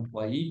for his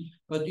employee,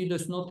 but he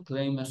does not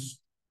claim a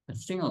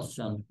single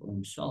cent for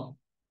himself.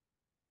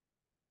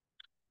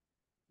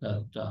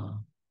 That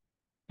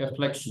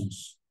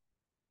reflections.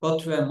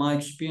 What were my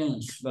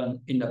experience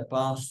when in the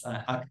past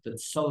I acted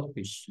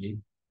selfishly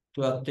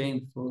to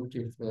attain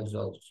fruitive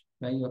results?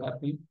 Were you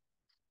happy?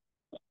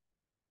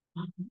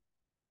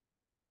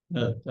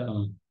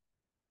 That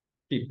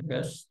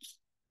depressed,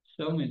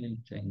 so many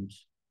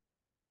things.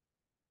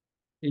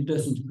 It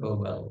doesn't go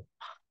well.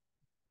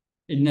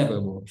 It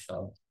never works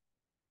out.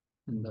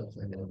 And that's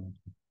irrelevant.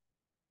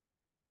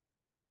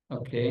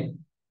 Okay.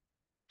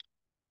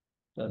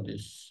 That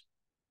is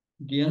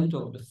the end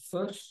of the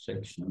first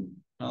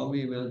section. Now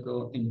we will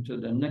go into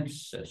the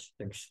next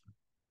section.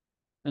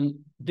 And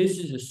this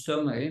is a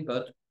summary,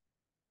 but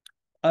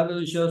I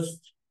will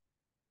just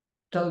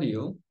tell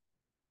you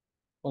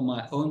from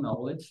my own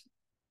knowledge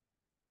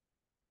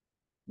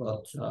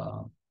what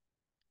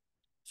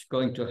is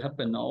going to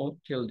happen now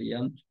till the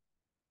end.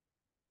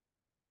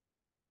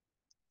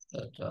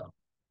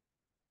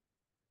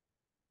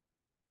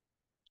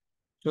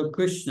 So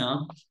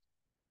Krishna,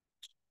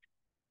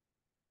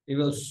 he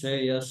will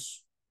say,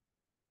 yes,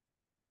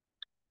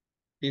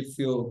 if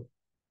you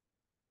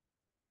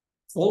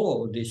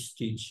follow this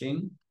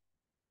teaching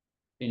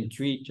in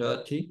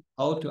 3:30,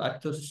 how to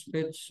act as a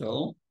spirit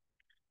soul,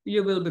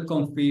 you will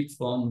become free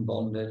from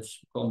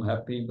bondage, become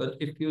happy. But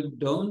if you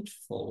don't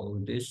follow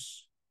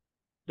this,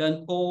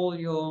 then all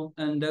your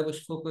endeavors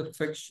for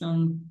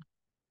perfection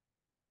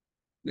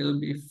will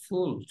be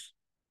fooled.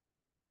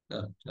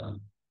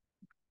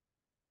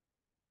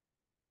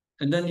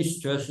 And then he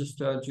stresses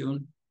to Arjuna,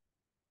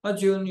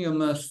 Arjuna, you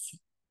must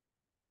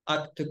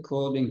act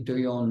according to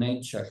your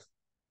nature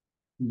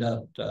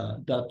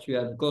that you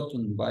have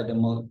gotten by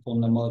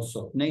from the modes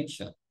of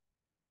nature.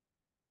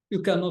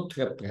 You cannot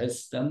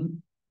repress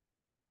them.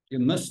 You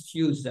must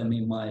use them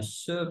in my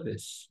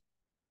service.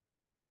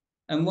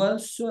 And while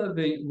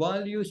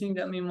using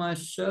them in my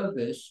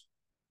service,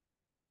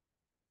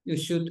 you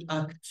should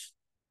act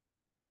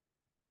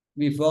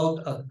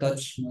without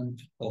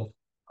attachment of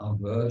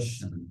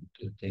aversion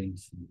to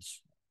things in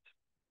this world.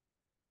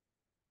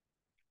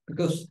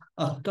 Because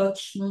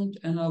attachment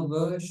and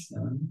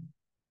aversion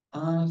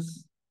are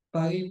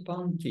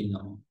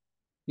paripantino.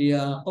 They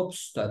are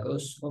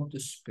obstacles of the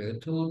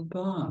spiritual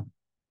path.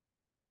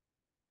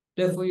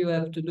 Therefore, you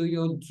have to do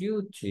your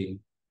duty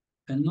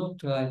and not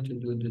try to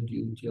do the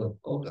duty of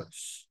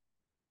others.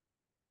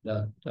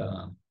 But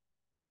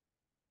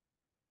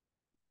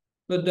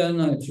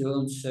then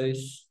Arjuna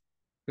says,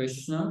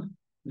 Krishna,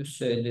 you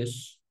say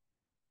this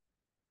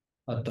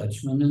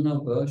attachment and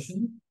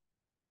aversion,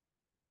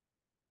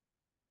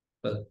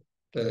 but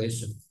there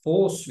is a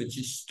force which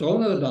is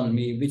stronger than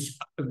me, which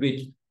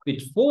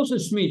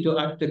forces me to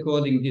act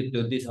according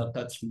to this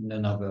attachment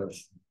and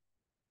aversion.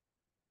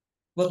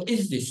 What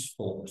is this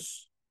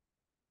force?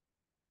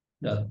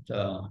 That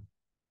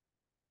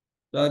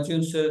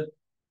Arjuna said,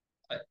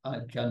 I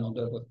cannot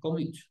overcome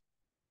it.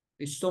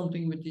 It's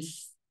something which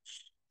is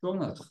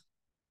stronger.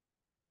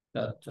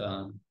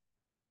 So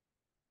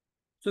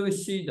we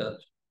see that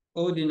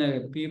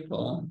ordinary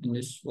people in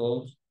this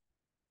world,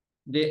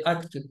 they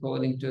act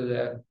according to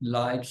their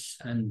likes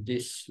and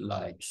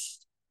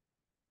dislikes.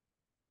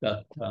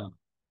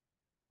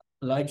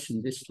 Likes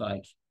and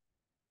dislikes.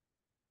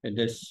 It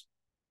is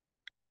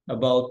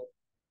about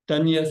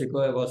 10 years ago,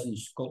 I was in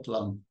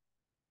Scotland,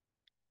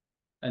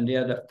 and they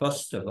had a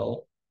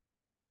festival,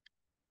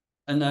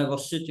 and I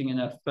was sitting in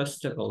a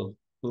festival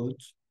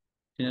booth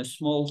in a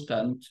small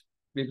tent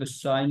with a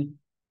sign,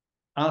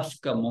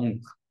 ask a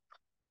monk.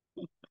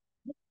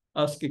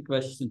 Ask a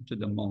question to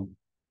the monk.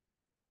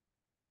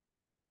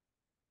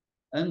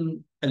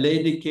 And a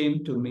lady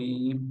came to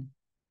me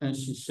and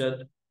she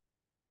said,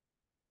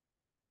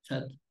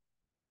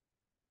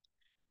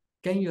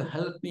 can you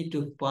help me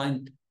to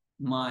find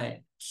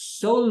my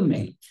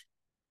soulmate?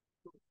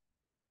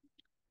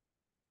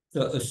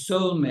 So a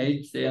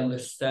soulmate, they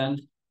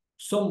understand,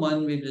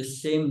 someone with the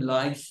same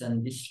likes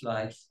and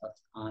dislikes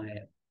as I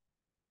have.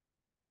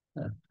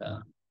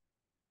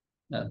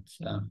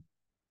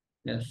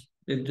 Yes,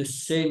 with the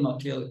same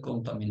material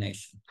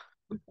contamination.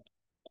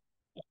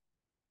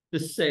 The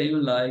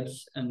same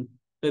likes and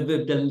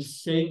with the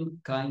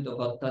same kind of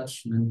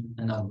attachment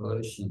and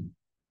aversion.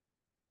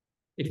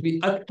 If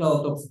we act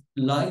out of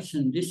likes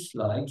and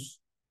dislikes,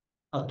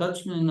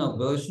 attachment and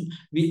aversion,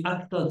 we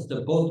act as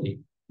the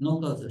body,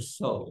 not as the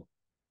soul.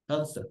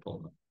 That's the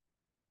problem.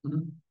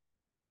 Mm-hmm.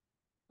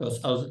 Because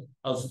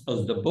as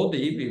the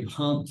body, we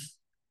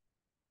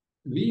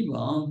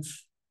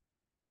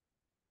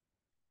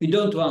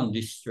don't want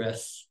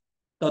distress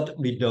that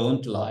we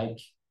don't like,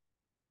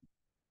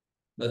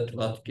 but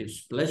what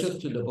gives pleasure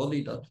to the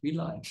body that we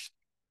like.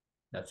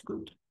 That's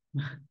good.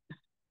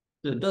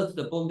 So that's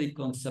the body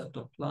concept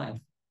of life.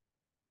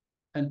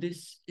 And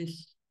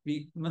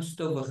we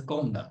must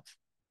overcome that,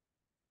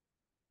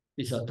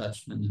 this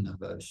attachment and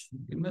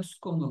aversion. We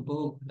must come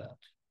above that.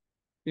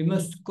 We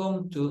must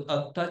come to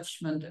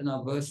attachment and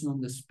aversion on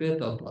the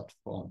spiritual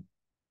platform.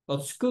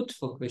 What's good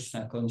for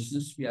Krishna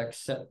consciousness, we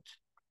accept.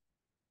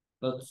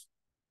 But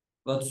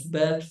what's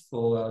bad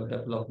for our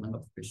development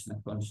of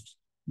Krishna consciousness,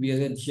 we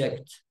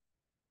reject.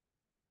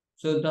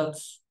 So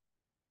that's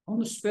on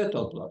the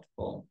spiritual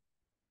platform.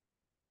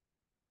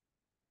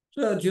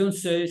 So Arjuna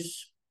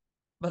says,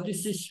 what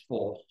is this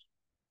for?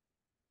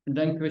 And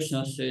then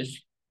Krishna says,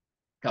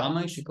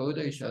 Kama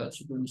Shikoda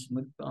Isharachigun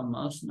Smutta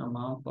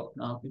Masnama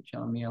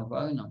Papnapichami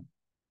Avarnam.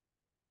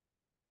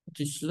 It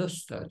is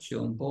lust,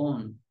 Arjuna,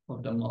 born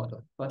of the mode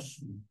of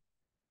passion.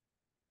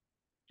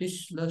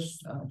 This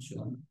lust,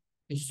 Arjuna,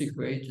 is the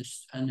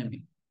greatest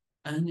enemy.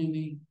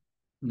 Enemy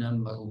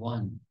number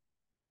one.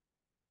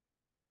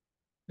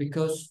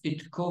 Because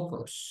it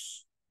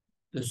covers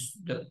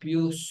the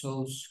pure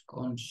soul's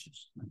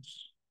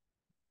consciousness.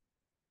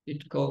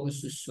 It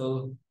covers the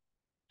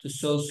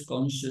soul's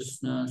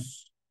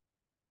consciousness,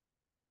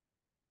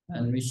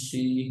 and we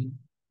see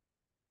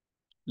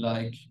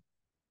like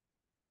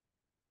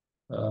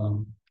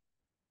the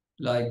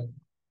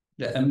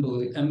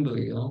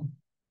embryo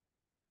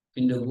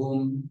in the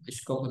womb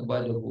is covered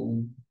by the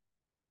womb,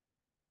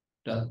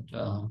 that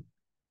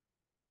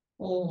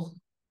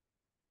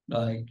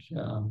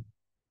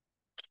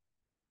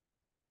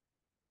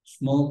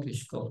smoke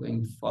is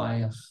covering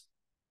fire.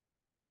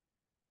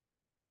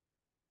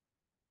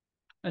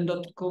 And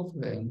that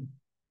covering,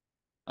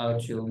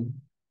 Arjuna,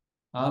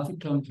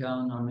 Avikram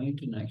Kyan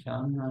Amitana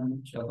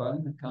Kyan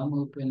Chavana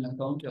Kamupina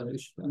County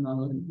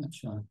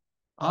Alishpan.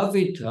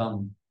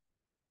 Avitram.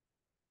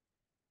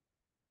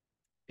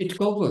 It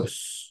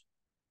covers.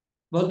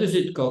 What does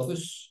it cover?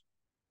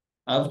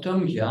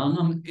 Avitram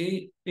Jnanam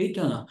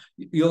Etana.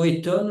 Your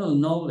eternal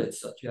knowledge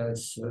that you are a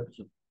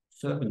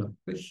servant of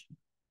Krishna.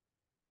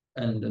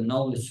 And the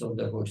knowledge of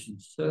devotion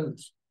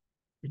service.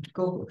 It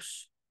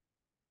covers.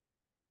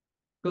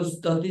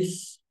 Because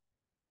this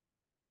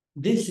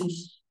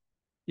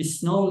is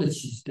This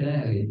knowledge is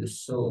there in the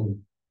soul,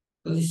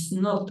 but it's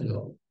not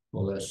real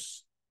for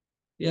us.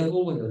 We have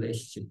all a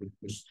relationship with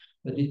Krishna,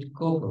 but it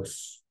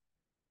covers.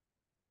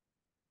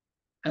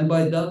 And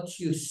by that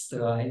you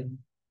strive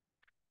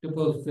to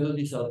fulfill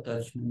this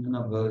attachment and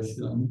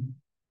aversion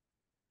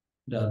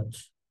that,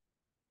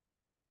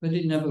 but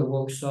it never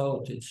works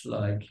out. It's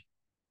like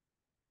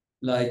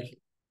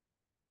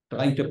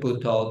trying to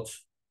put out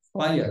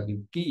fire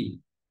with key.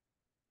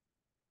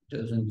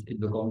 It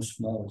becomes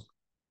small.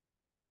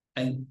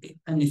 And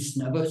it's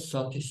never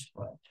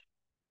satisfied.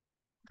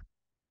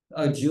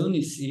 Arjuna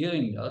is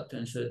hearing that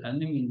and said,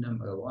 enemy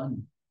number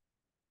one.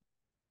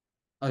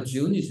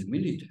 Arjuna is a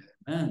military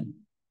man,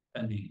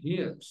 and he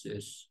hears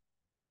this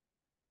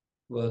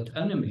word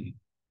enemy.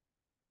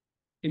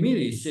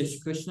 Immediately he says,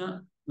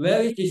 Krishna,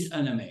 where is this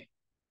enemy?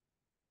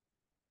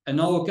 And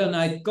how can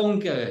I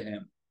conquer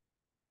him?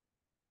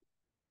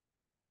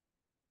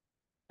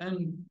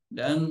 And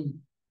then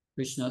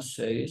Krishna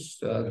says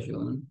to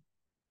Arjuna,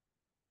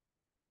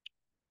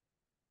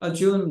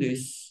 Arjuna,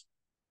 this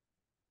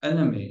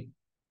enemy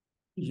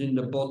is in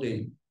the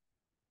body,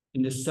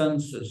 in the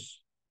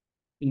senses,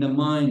 in the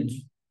mind,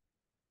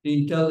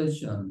 the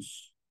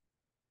intelligence.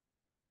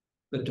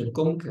 But to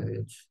conquer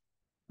it,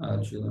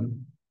 Arjuna,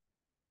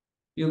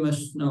 you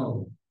must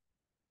know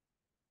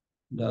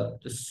that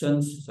the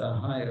senses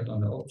are higher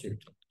than the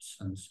object of the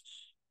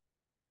senses.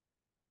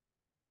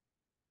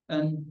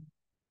 And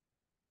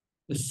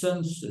the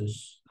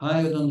senses,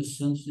 higher than the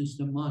senses, is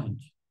the mind.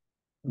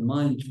 The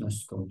mind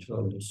must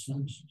control the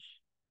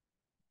senses.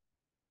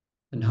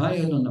 And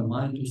higher than the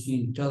mind is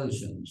the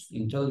intelligence.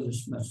 The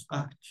intelligence must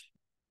act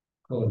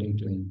according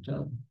to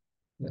intelligence.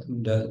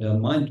 The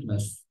mind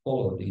must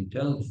follow the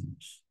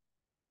intelligence.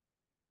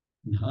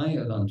 And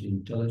higher than the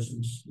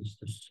intelligence is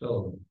the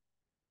soul.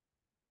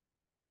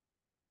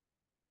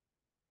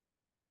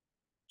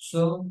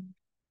 So,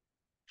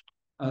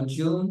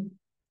 Arjuna,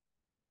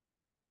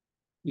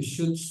 you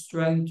should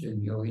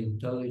strengthen your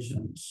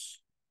intelligence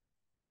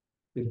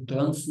with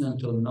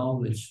transcendental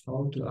knowledge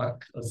how to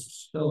act as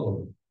a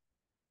soul.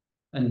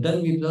 And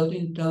then with that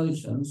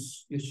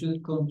intelligence, you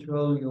should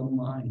control your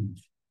mind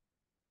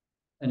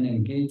and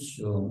engage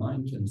your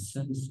mind and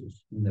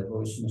senses in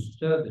devotional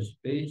service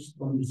based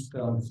on this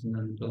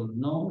transcendental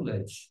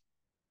knowledge.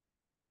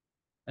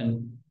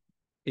 And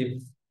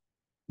if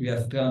you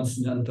have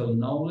transcendental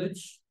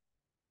knowledge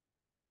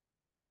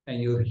and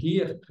you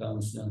hear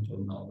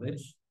transcendental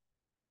knowledge,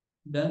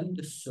 then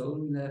the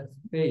soul will have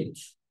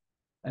faith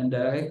and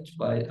direct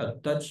by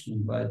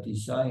attachment, by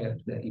desire,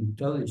 the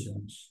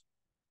intelligence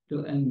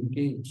to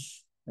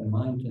engage the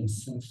mind and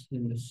senses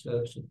in the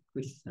service of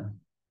Krishna.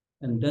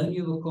 And then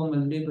you become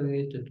a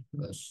liberated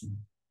person.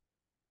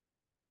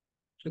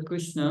 So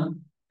Krishna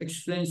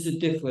explains the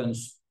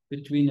difference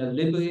between a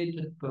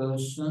liberated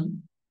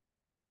person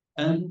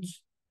and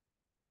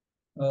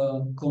a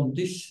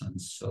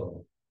conditioned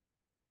soul.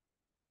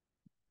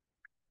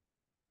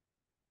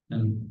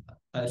 And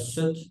I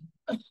said,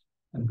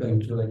 I'm going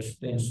to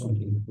explain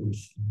something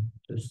crucial,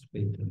 just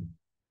wait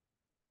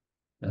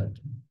that.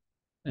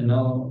 And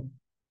now,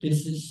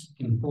 this is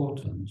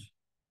important,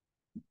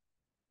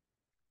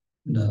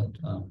 that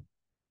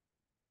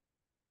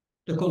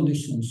the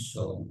conditioned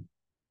soul,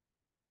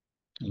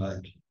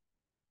 like,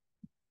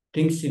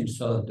 thinks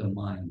himself the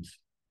mind,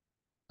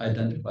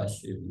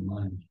 identifies with the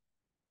mind,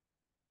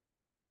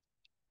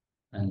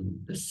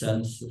 and the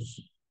senses.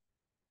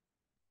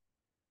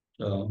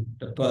 So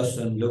the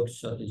person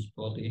looks at his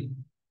body,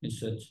 he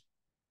says,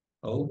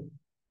 oh,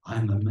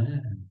 I'm a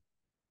man,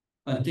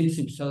 and thinks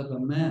himself a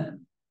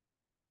man.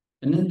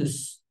 And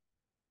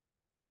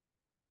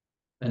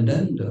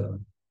then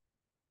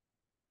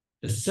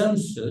the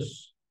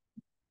senses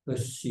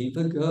perceive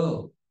a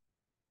girl,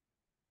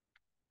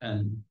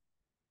 and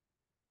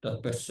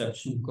that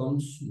perception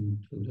comes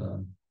into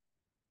the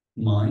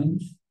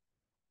mind,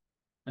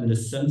 and the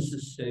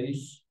senses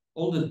says,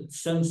 all the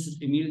senses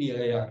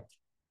immediately react.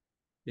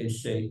 They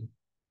say,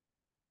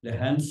 the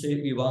hands say,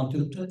 we want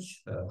to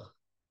touch her.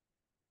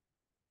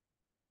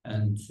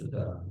 And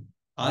the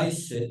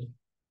eyes said,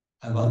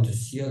 I want to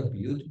see her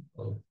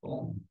beautiful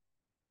form.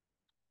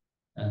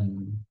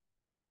 And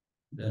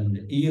then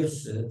the ear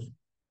said,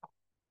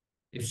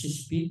 if she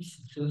speaks,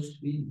 it's so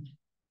sweet,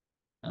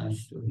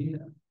 nice to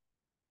hear.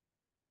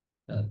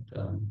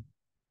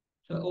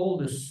 So all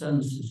the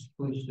senses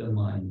push the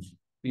mind.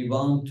 We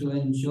want to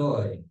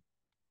enjoy.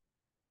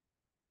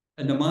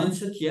 And the mind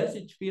said, yes,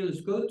 it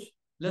feels good.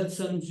 Let's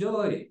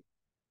enjoy.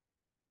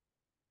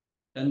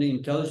 And the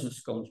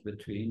intelligence comes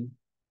between.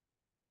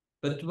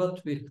 But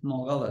what with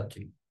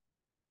morality?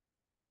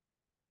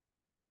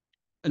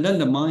 And then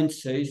the mind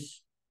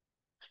says,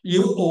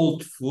 you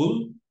old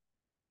fool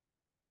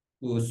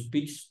who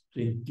speaks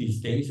these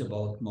days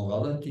about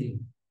morality,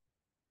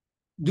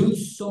 do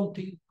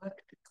something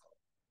practical.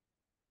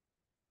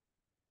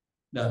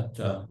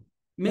 That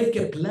make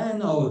a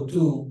plan how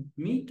to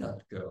meet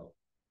that girl.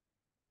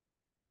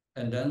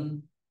 And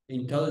then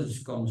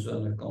intelligence comes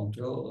under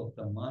control of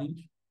the mind.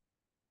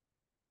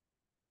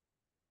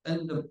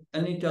 And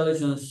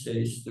intelligence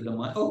says to the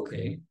mind,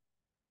 okay,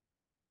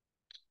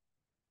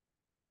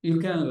 you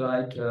can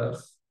write her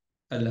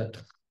a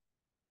letter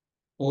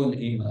or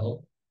an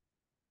email,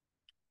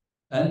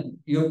 and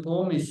you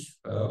promise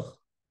her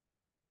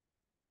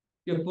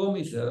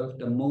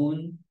the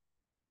moon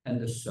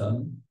and the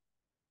sun,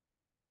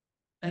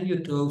 and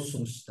you throw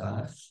some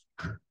stars,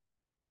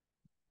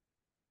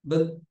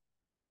 but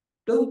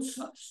don't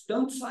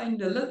sign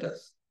the letter,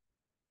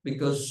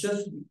 because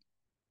just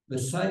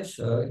besides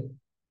her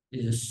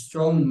is a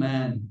strong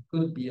man,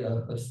 could be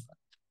her husband.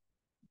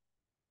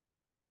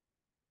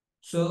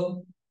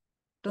 So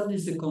that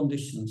is the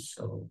conditioned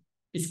soul.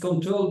 It's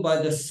controlled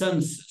by the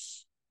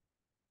senses.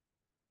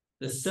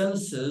 The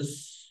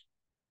senses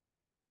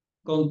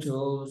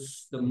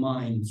controls the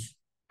mind,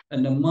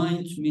 and the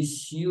mind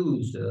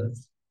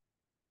misuses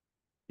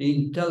the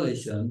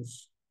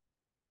intelligence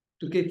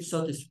to give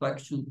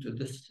satisfaction to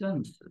the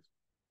senses.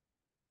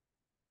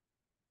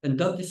 And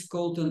that is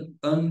called an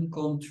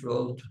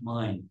uncontrolled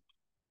mind.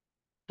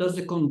 That's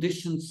the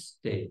conditioned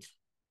state.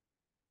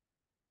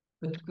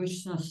 But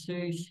Krishna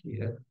says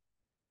here,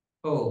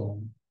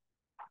 oh,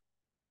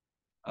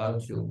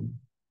 Arjuna,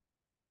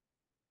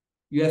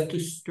 you have to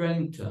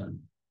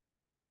strengthen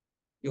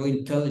your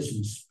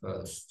intelligence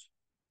first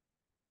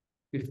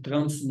with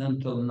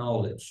transcendental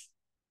knowledge.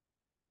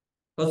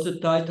 What's the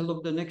title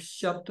of the next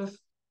chapter?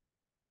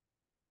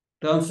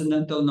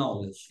 Transcendental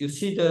knowledge. You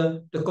see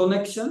the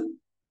connection?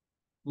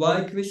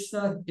 Why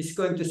Krishna is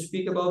going to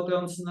speak about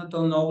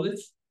transcendental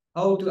knowledge?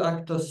 How to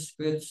act as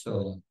spirit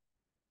soul.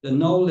 The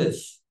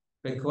knowledge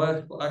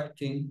required for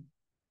acting.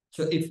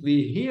 So if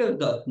we hear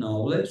that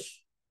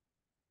knowledge,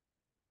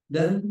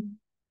 then,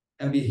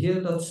 and we hear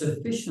that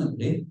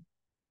sufficiently,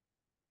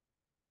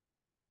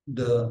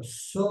 the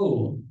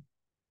soul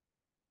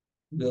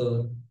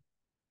will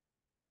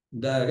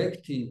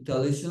direct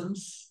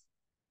intelligence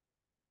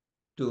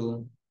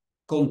to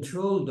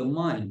control the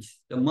mind.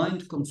 The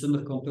mind comes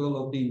under control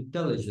of the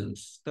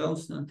intelligence,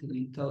 transcendental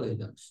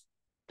intelligence,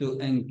 to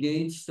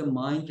engage the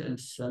mind and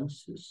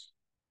senses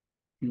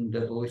in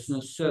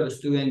devotional service,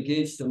 to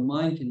engage the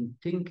mind in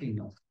thinking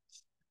of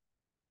it,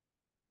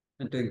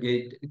 and to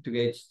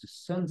engage the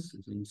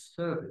senses in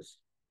service.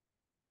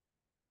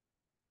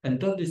 And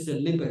that is the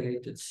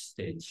liberated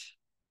stage.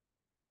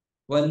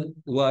 One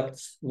who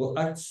acts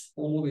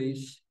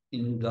always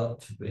in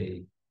that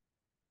way.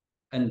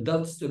 And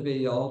that's the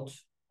way out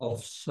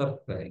of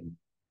suffering.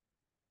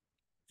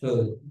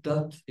 So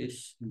that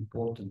is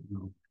important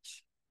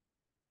knowledge.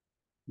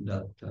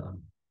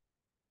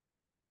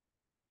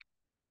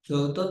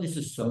 So that is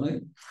a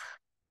summary.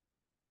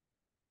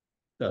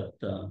 That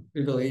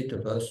we will read the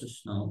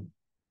verses now.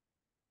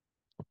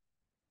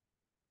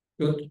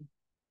 Good.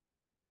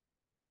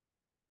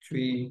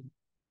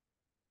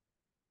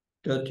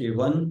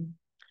 3:31.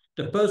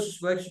 The persons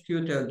who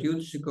execute their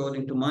duties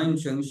according to my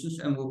injunctions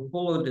and will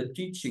follow the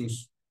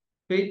teachings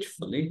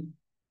faithfully,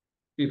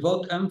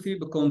 without envy,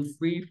 become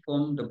free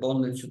from the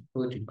bondage of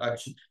furtive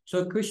action.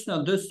 So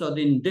Krishna does that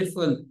in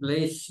different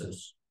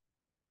places.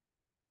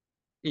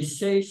 He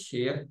says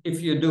here,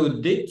 if you do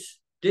this,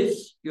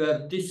 you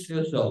have this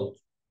result.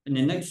 In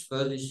the next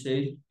verse, he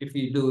says, if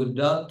you do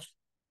that,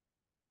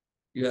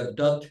 you have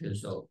that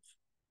result.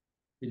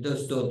 He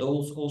does that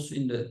also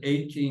in the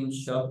 18th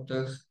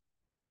chapter.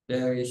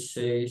 There he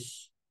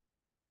says,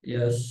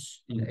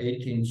 yes, in the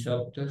 18th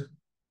chapter,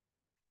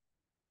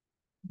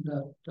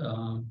 that,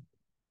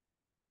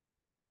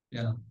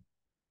 yeah,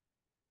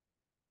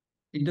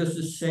 he does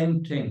the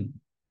same thing.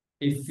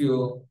 If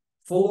you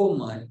follow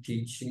my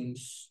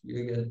teachings,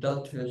 you get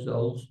that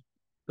result.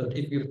 But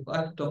if you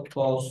act of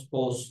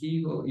false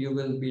ego, you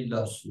will be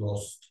thus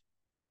lost.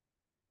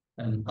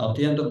 And at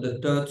the end of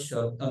the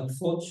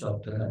fourth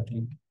chapter, I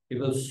think, he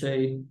will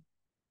say,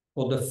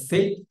 for the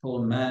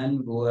faithful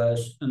man who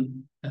has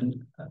who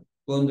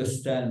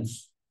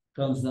understands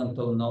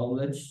transcendental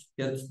knowledge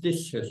gets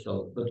this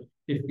result. But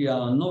if you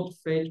are not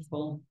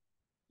faithful,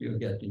 you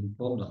get in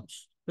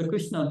problems. So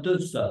Krishna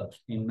does that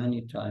in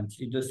many times.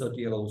 He does that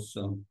here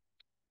also.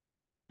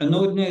 An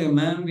ordinary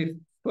man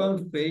with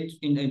firm faith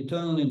in the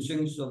eternal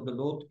injunctions of the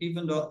Lord,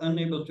 even though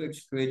unable to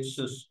execute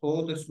such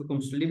orders,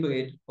 becomes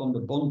liberated from the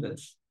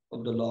bondage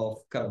of the law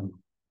of karma.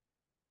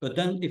 But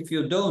then if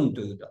you don't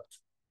do that,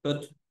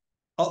 but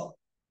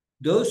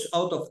those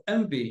out of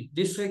envy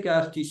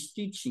disregard these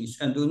teachings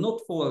and do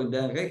not follow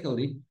them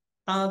regularly,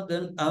 are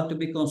to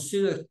be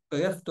considered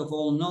bereft of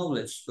all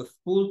knowledge,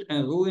 befooled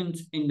and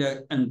ruined in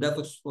their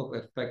endeavors for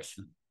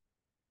perfection.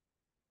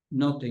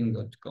 Nothing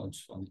good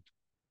comes from it.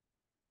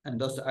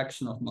 And that's the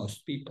action of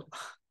most people.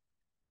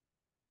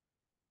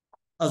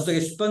 As there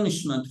is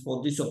punishment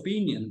for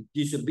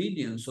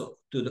disobedience to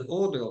the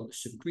order of the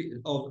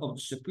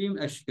Supreme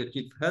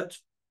Executive Head,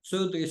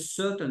 so there is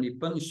certainly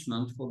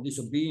punishment for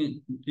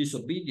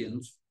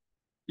disobedience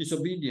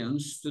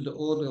to the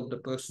order of the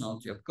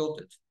personality of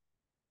Godhead.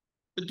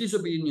 A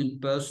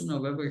disobedient person,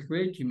 however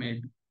great he may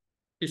be,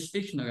 is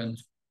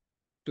ignorant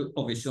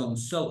of his own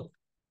self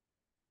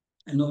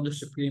and of the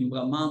Supreme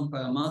Brahman,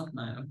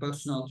 Paramatma, and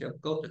personality of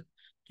Godhead.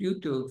 due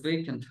to a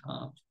vacant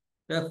heart.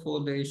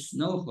 Therefore, there is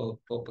no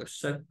hope for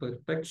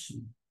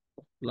perfection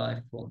of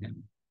life for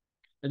him.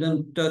 And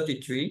then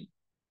 33,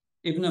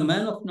 even a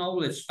man of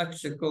knowledge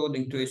acts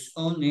according to his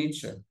own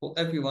nature, for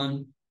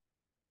everyone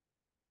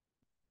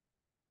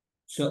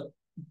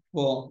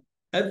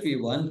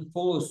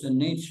follows the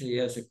nature he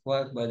has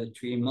acquired by the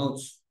three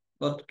modes.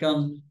 What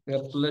can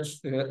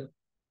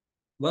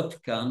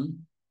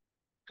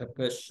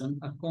repression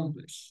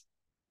accomplish?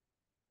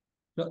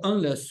 So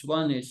unless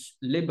one is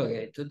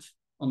liberated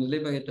on a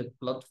liberated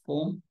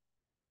platform,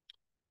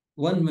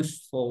 one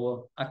must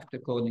act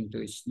according to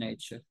his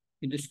nature.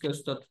 We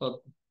discussed that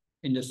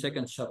in the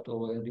second chapter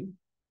already,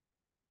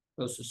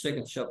 because the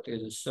second chapter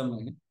is a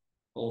summary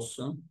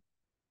also.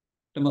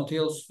 The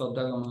material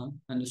svadharma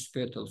and the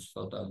spiritual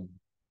svadharma.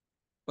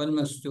 One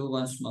must do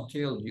one's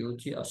material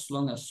duty as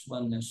long as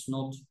one has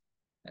not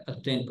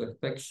attained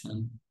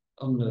perfection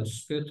on the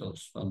spiritual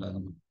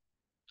svadharma.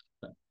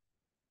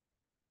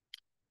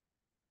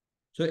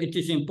 So it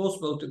is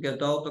impossible to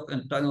get out of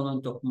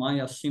entanglement of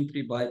Maya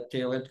simply by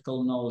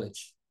theoretical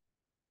knowledge.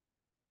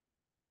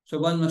 So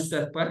one must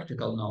have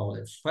practical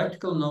knowledge.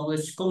 Practical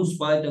knowledge comes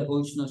by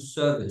devotional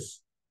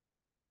service.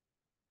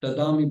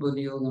 Tadami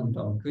Buddhi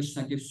Yogantam.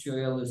 Krishna gives you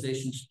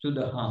realizations to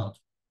the heart.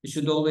 You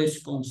should always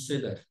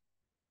consider.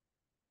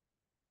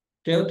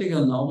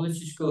 Theoretical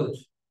knowledge is good.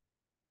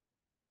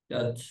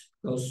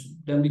 Because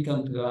then we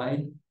can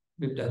try,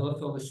 with the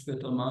help of a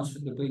spiritual master,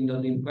 to bring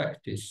that in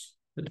practice.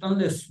 But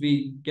unless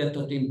we get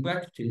that in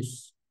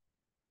practice,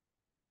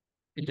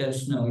 it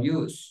has no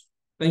use.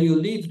 When you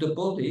leave the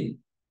body,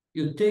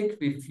 you take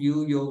with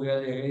you your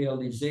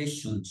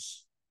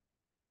realizations,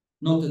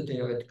 not the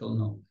theoretical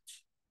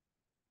knowledge.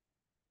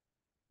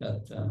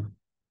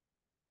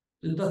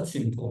 That's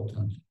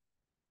important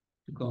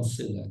to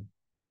consider.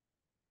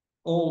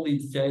 All the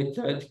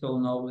theoretical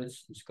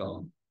knowledge is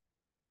gone.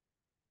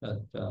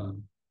 But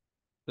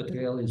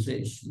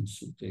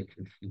realizations you take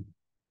with you.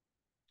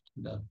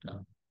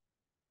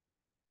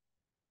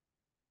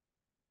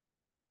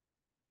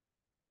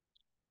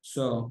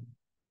 So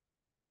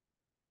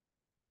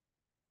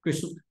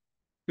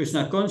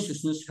Krishna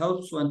consciousness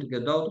helps one to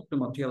get out of the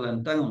material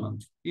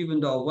entanglement, even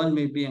though one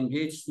may be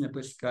engaged in the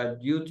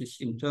prescribed duties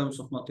in terms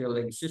of material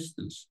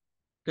existence.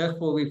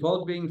 Therefore,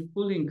 without being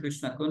fully in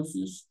Krishna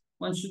consciousness,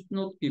 one should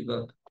not give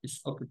up his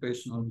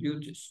occupational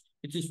duties.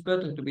 It is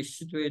better to be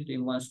situated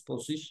in one's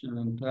position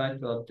and try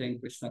to attain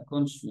Krishna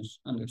consciousness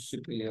under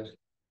superior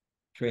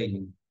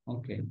training.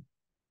 Okay.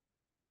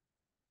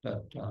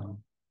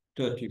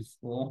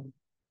 34.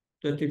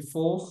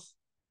 34.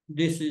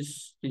 This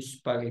is this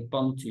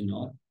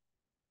paripantino.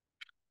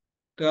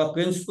 There are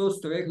principles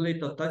to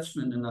regulate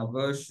attachment and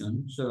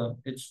aversion. So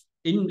it's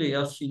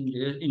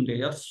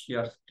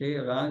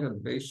Indriyasyarte raga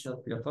vesha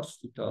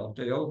vyavastita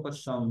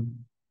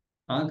tayopasam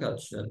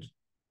agachat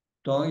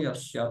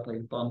toyasya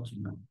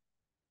paripantino.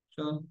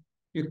 So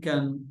you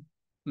can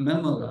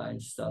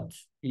memorize that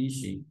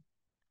easy.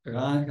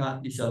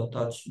 Raga is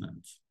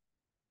attachment.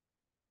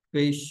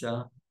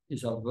 Vesha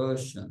is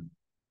aversion.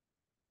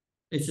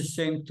 It's the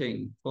same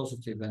thing,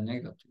 positive and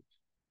negative.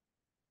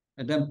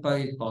 And then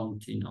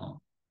paripantino.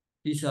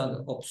 These are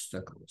the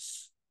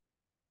obstacles.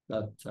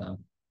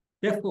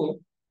 Therefore,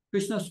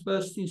 Krishna's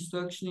first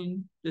instruction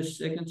in the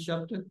second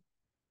chapter,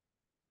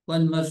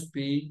 one must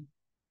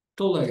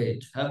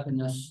tolerate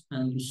happiness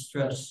and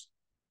distress.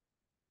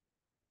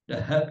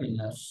 The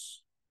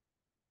happiness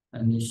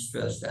and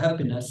distress. The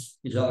happiness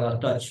is our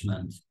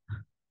attachment.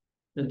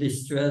 The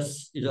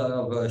distress is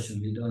our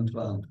aversion. We don't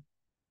want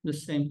the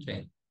same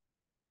thing.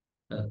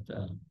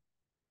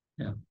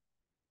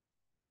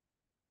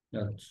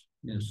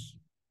 Yes.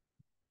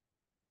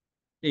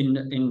 In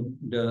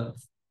the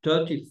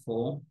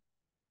 34,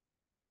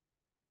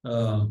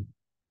 in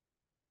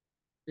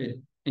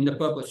the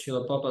purpose,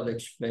 Srila Prabhupada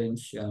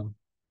explains,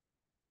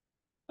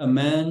 a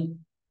man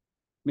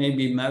may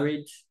be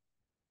married,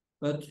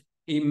 but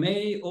he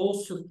may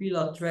also feel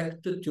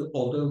attracted to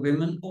other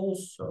women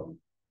also.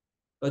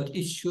 But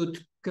he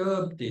should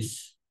curb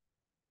this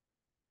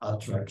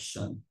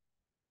attraction,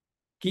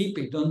 keep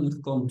it under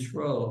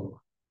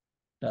control,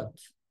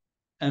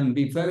 and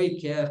be very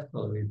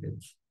careful with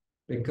it,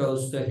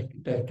 because there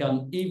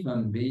can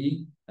even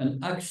be an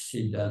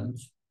accident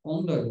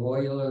on the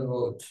royal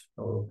road.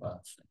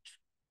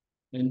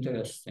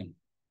 Interesting.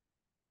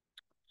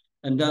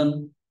 And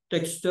then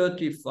text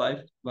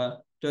 34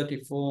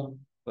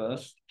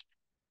 first.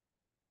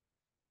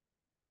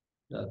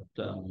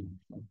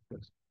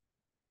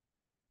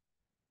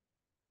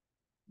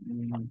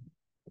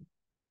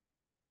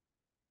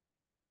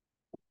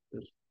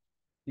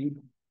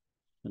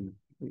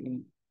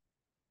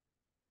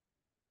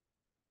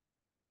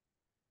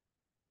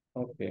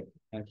 Okay,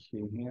 I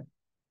see here.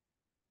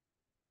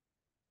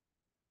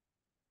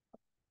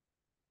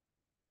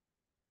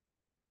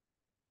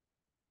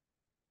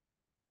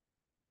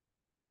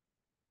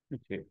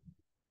 Okay.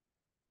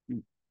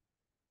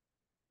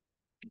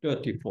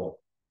 34.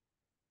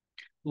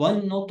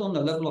 One not on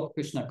the level of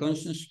Krishna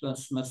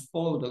consciousness must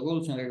follow the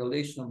rules and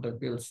regulations of the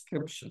revealed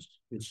scriptures,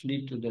 which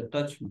lead to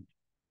detachment.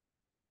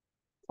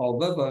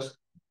 However,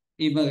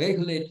 even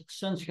regulated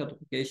sense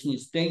gratification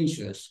is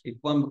dangerous if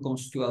one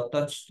becomes too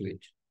attached to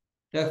it.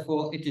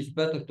 Therefore, it is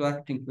better to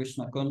act in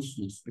Krishna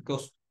consciousness,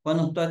 because when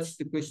attached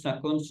to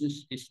Krishna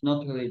consciousness is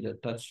not really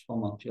attached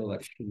from material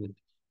activity.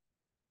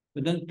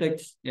 But then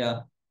text,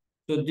 yeah.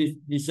 So this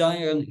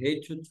desire and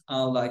hatred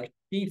are like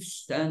thieves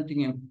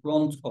standing in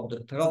front of the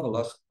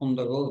traveler on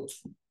the road.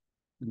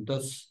 And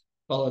that's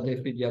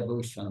Baladev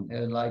Vidyabhushan.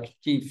 They're like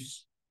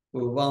thieves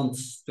who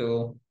wants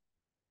to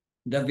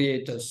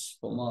deviate us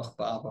from our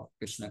path of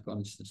Krishna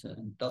consciousness.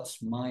 And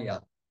that's Maya.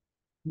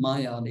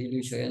 Maya, the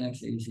illusory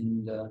energy, is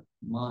in the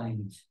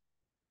mind.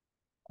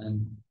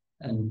 And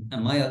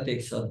Maya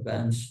takes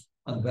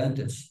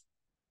advantage,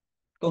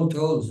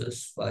 controls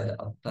us by the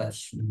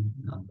attachment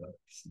and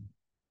aversion.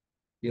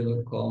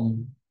 You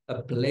become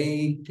a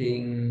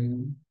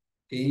plaything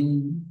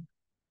in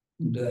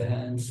the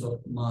hands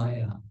of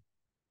Maya.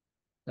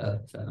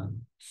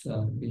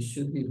 So we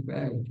should be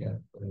very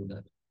careful with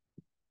that.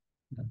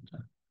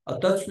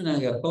 Attachment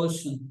and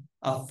repulsion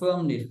are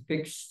firmly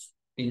fixed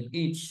in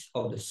each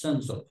of the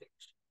sense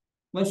objects.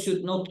 One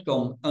should not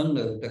come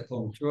under the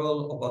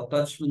control of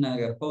attachment and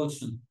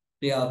repulsion.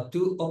 They are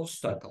two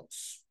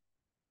obstacles.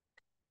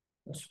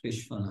 That's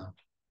Vishwanath.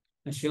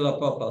 And Srila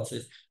Prabhupada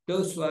says,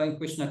 those who are in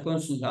Krishna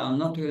consciousness are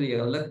not really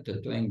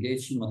elected to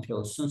engage in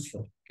material sense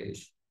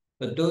gratification.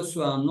 But those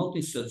who are not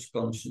in such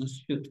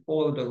consciousness should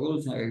follow the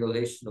rules and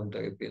regulations of the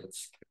revealed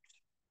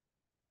scripture.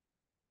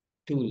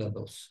 Two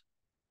levels.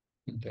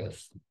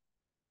 Interesting.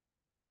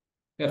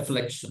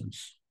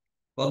 Reflections.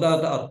 What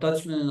are the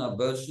attachment and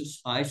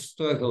aversions I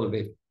struggle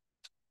with?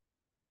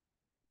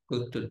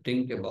 Good to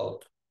think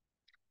about.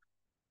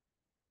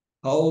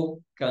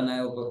 How can I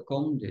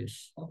overcome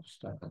these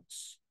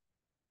obstacles?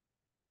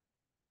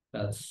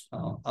 That's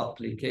our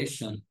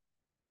application.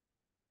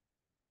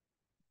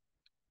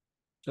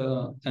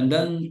 So, and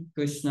then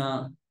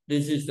Krishna,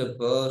 this is the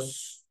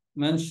verse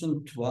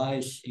mentioned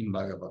twice in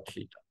Bhagavad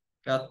Gita.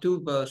 There are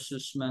two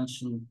verses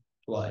mentioned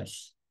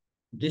twice.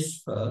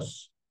 This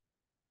verse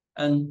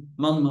and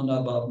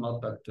Manmana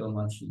Bhavmat Bhakti,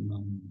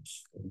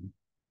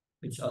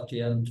 which at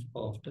the end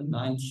of the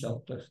 9th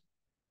chapter,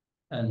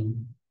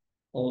 and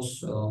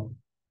also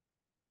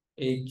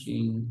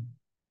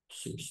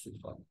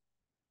 1865.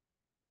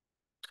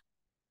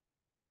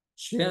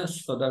 Shreya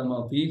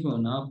Swadharma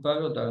Vihuna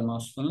Paradharma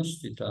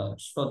Svanustita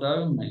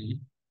Swadharme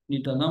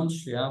Nidanam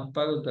Shreya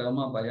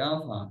Paradharma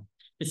Bhayava.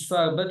 It's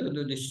far better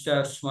to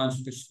discharge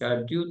one's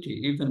prescribed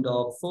duty, even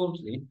though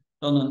faultily,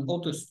 than an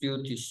other's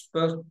duties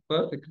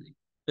perfectly.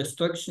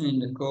 Destruction in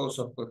the course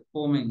of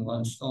performing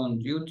one's own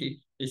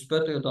duty is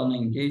better than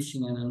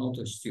engaging in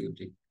another's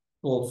duty.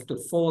 For to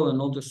follow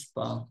another's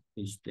path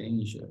is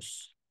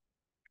dangerous.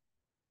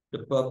 The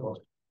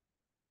purport.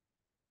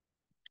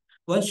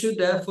 One should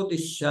therefore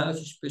discharge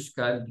his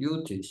prescribed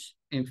duties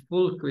in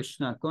full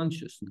Krishna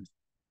consciousness,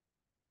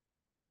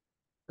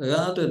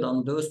 rather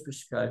than those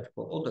prescribed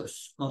for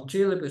others.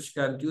 Materially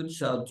prescribed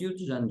duties are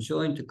duties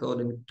enjoined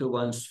according to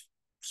one's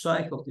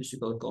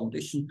psychophysical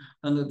condition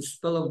under the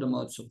spell of the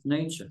modes of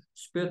nature.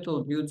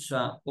 Spiritual duties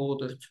are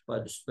ordered by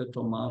the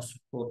spiritual master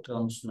for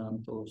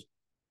transcendental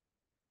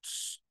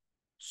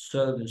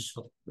service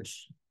of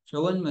Krishna.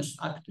 So one must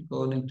act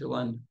according to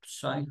one's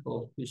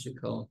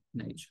psychophysical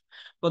nature.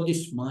 What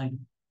is my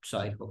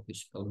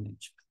psychophysical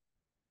nature?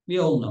 We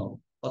all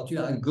know what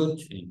you are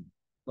good in,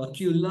 what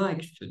you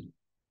like to do.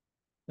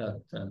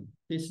 That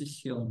this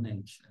is your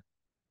nature.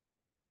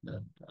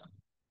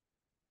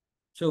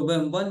 So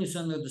when one is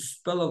under the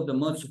spell of the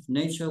modes of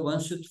nature,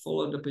 one should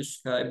follow the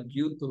prescribed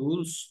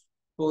rules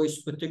for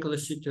his particular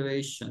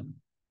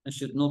situation and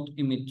should not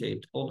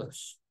imitate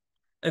others.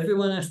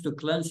 Everyone has to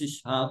cleanse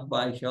his heart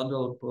by a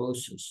gradual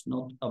process,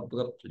 not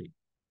abruptly.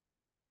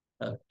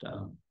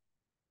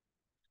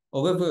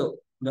 However,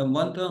 when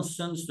one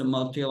transcends the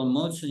material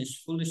modes and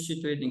is fully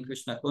situated in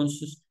Krishna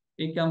consciousness,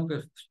 he can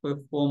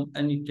perform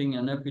anything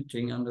and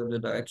everything under the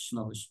direction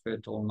of a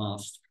spiritual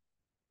master,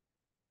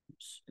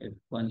 if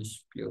one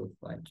is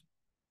purified.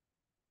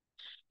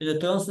 In the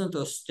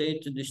transcendental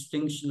state, the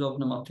distinctions of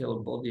the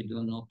material body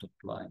do not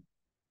apply.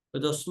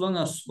 But as long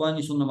as one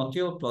is on the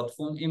material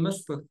platform, he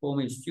must perform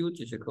his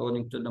duties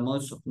according to the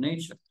modes of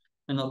nature,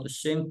 and at the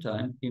same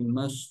time, he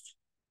must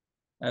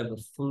have a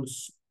full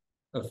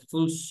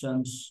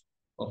sense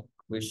of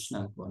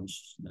Krishna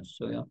consciousness.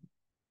 So yeah,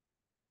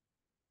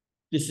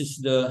 this is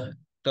the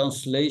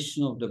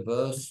translation of the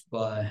verse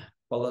by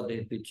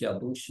Baladev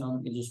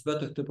Vidyabhushan. It is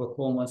better to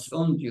perform one's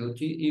own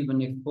duty, even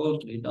if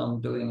faultily,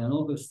 than doing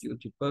another's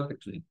duty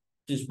perfectly.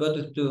 It is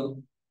better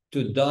to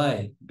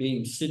die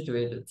being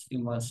situated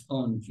in one's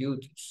own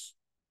duties.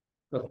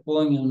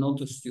 Performing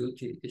another's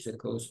duty is a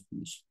cause of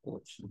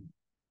misfortune.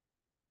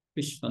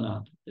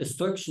 Vishwanath.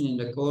 Destruction in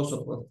the course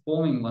of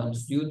performing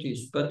one's duty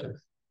is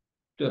better.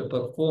 To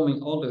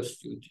performing others'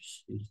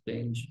 duties is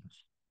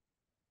dangerous.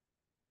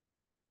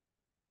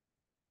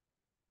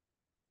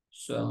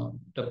 So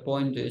the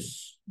point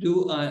is,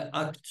 do I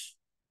act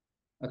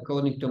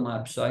according to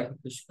my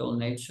psychophysical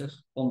nature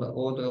on the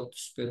order of the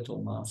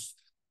spiritual master?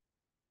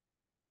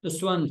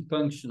 That's one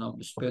function of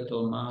the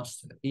spiritual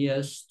master. He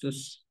has to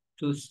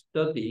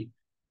study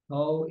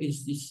how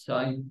is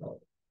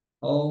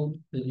how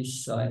the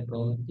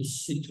disciple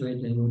is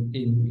situated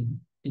in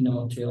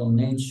material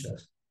nature,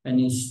 and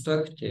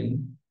instruct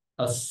him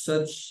as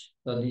such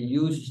that he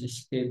uses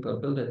his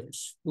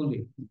capabilities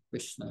fully in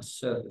Krishna's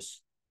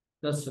service.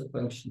 That's the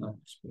function of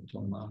the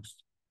spiritual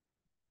master.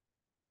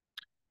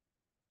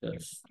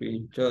 That's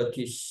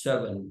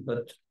 337,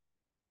 but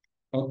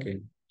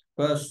okay.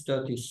 Verse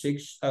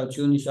 36,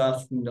 Arjuna is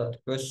asking that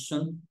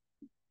question.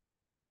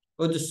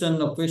 O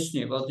descendant of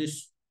Vishnu,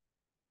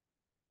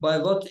 by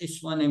what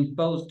is one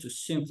impelled to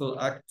sinful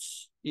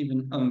acts,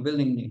 even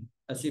unwillingly,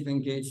 as if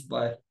engaged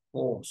by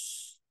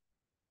force?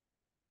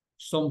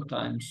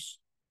 Sometimes,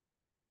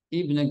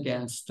 even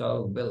against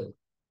our will.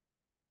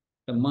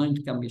 The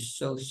mind can be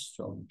so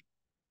strong.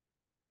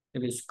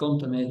 If it's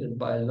contaminated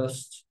by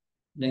lust,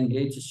 it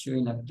engages you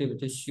in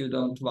activities you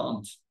don't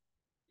want.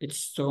 It's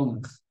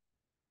strong.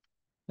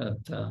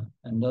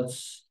 And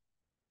that's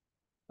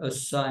a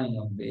sign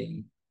of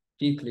being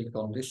deeply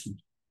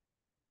conditioned.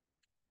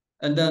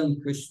 And then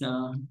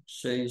Krishna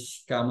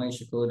says,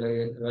 Kamesha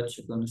Kodaya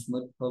Ratchagunas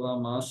Mutpava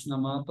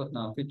Masnama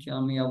Patna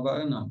Vityami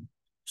Avarnam.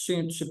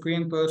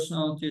 Supreme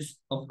Personalities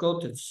of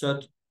Godhead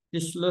said,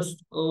 this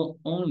lust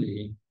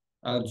only,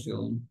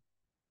 Arjuna,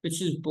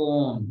 which is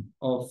born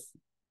of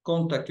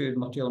contact with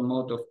material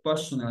mode of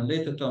passion and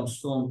later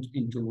transformed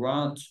into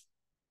wrath,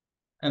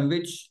 and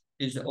which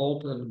is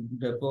also the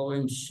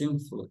devouring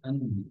sinful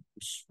enemy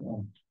is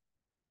formed.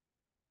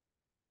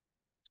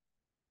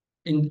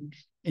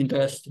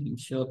 Interesting,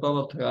 Srila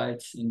Prabhupada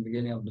writes in the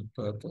beginning of the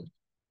purport.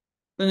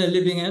 When a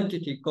living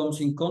entity comes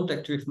in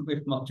contact with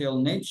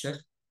material nature,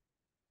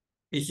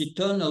 his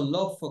eternal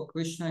love for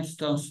Krishna is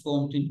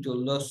transformed into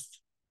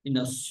lust in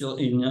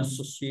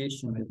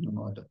association with the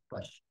mode of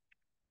passion.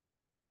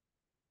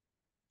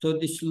 So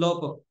this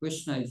love of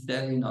Krishna is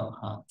there in our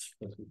hearts,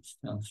 but it's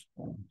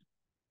transformed.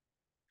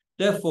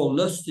 Therefore,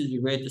 lust is the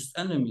greatest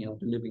enemy of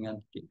the living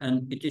entity,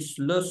 and it is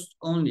lust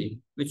only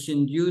which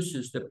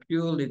induces the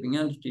pure living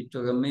entity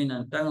to remain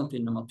entangled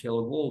in the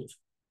material world.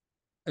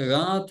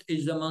 Wrath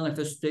is the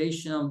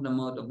manifestation of the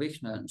mode of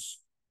ignorance.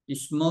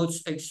 These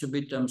modes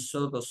exhibit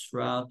themselves as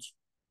wrath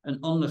and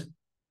other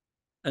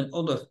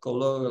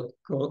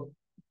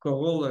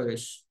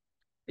corollaries.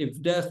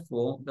 If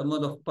therefore the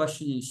mode of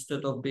passion,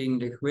 instead of being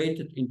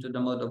degraded into the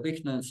mode of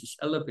ignorance, is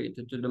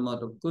elevated to the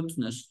mode of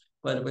goodness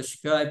by the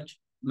prescribed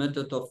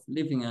method of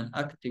living and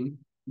acting,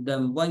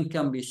 then one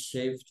can be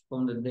saved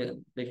from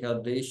the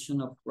degradation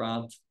of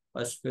wrath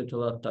by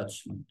spiritual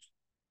attachment.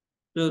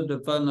 So the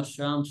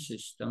Varnashram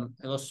system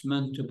was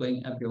meant to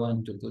bring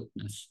everyone to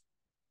goodness,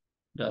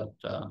 to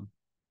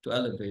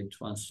elevate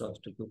oneself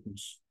to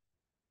goodness.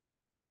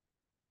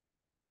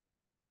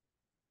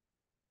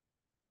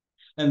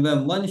 And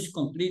when one is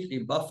completely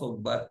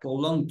baffled by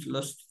prolonged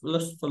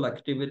lustful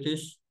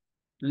activities,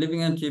 the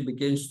living entity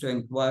begins to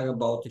inquire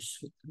about his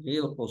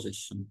real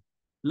position.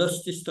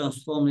 Lust is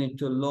transformed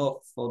into love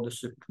for the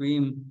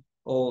Supreme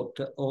or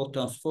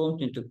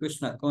transformed into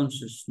Krishna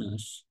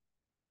consciousness.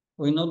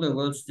 Or in other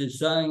words,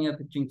 desiring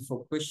everything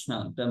for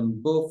Krishna,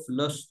 then both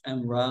lust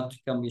and wrath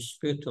can be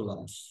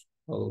spiritualized,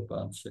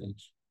 Prabhupada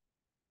says.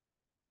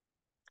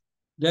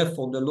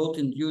 Therefore, the Lord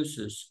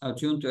induces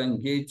Arjuna to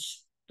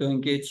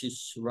engage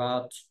his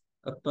wrath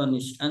upon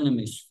his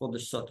enemies for the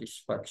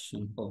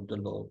satisfaction of the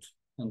Lord.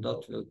 And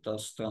that will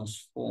thus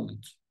transform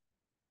it.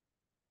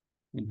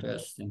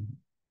 Interesting.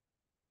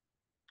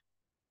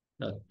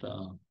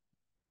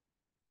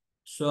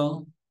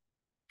 So,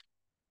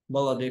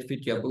 Baladev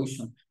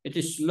Vidyabhushan, it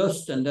is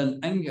lust and then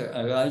anger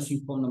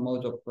arising from the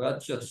mode of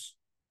rajas.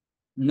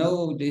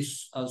 Know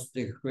this as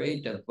the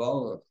great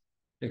devourer,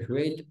 the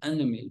great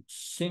enemy,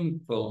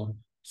 simple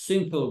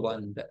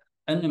one, the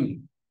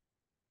enemy.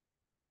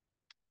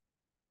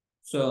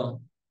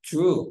 So,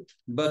 true,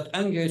 but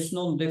anger is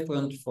not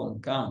different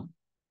from calm.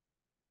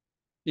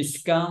 This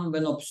calm,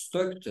 when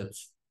obstructed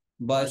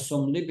by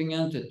some living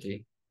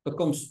entity,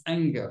 becomes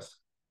anger,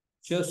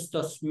 just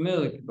as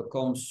milk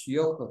becomes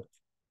yogurt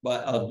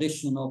by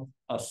addition of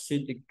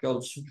acidic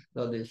culture.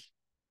 That is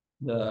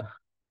the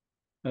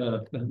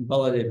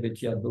Baladev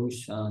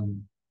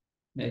Vidyabhushan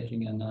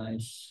making a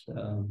nice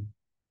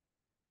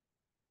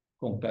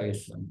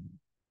comparison.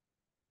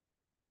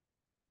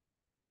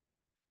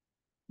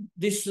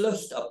 This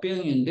lust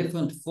appearing in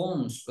different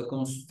forms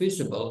becomes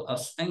visible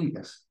as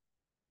anger.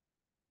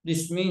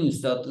 This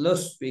means that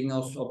lust being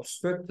also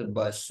obstructed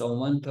by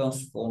someone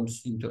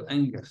transforms into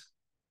anger.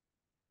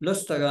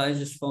 Lust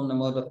arises from the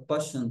mode of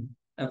passion,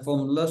 and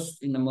from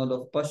lust in the mode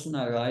of passion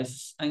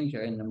arises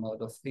anger in the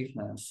mode of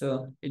ignorance.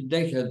 So it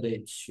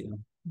degrades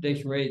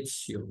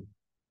you.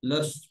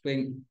 Lust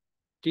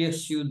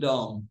tears you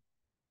down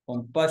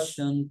from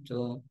passion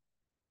to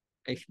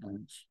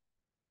ignorance.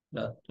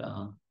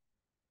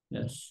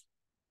 Yes.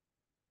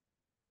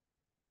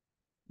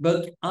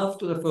 But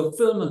after the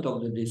fulfillment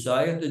of the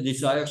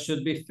desire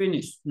should be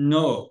finished.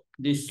 No,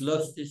 this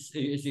lust is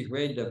a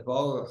great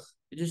devourer.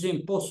 It is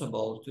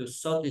impossible to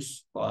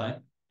satisfy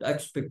the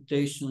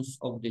expectations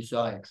of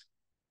desire.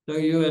 So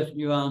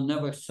you are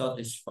never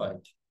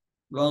satisfied.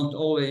 You want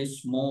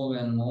always more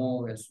and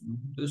more, as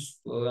dus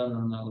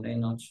en alleen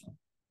not so.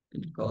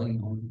 It's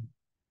going on,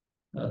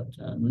 but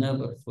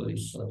never fully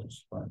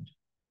satisfied.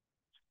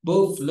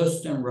 Both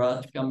lust and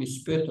wrath can be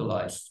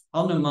spiritualized.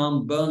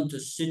 Hanuman burned the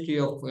city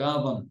of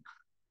Ravan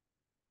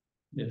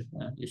with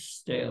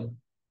his tail.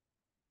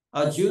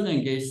 Arjuna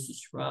engaged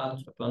his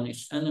wrath upon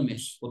his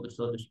enemies for the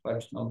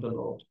satisfaction of the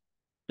Lord.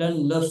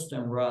 Then lust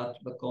and wrath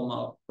become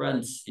our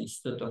friends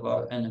instead of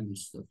our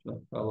enemies. That's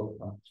what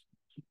Prabhupada.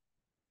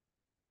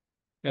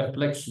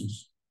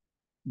 Reflections.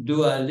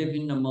 Do I live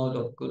in the mode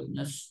of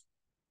goodness?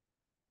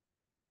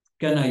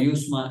 Can I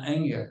use my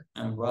anger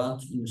and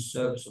wrath in the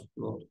service of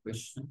Lord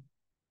Krishna?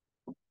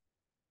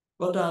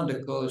 What are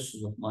the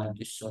causes of my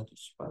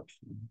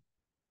dissatisfaction?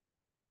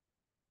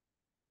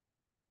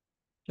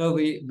 So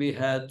we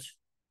had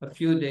a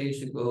few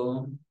days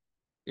ago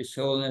His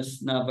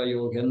Holiness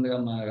Navayogendra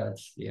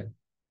Maharaj here,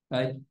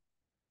 right?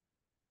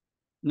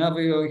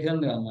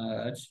 Navayogendra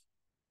Maharaj,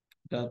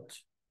 that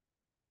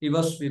he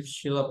was with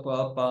Srila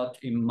Prabhupada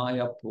in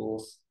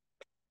Mayapur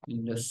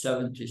in the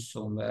 70s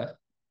somewhere.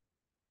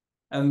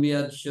 And we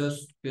had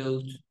just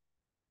built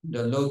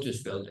the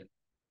Lotus building.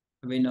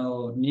 We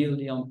know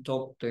nearly on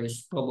top there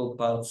is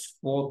Prabhupada's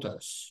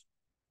quarters.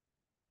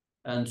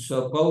 And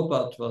so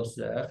Prabhupada was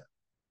there.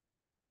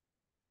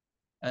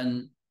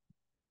 And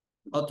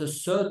at a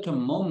certain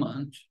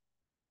moment,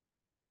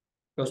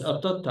 because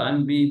at that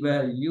time we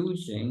were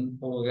using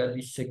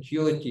already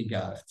security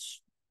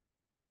guards.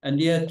 And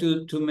they had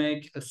to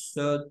make a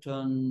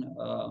certain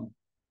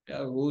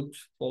route,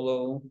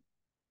 follow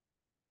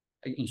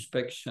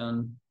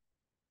inspection.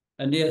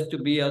 And they had to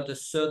be at a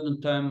certain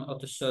time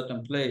at a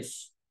certain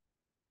place.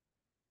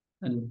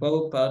 And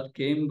Prabhupada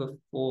came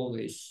before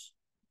his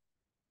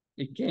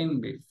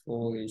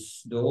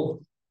door.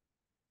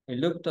 He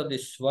looked at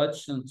his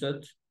watch and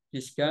said,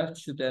 this guard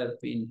should have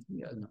been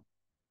here now.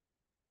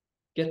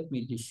 Get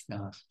me this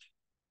guard.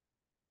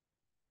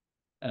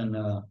 And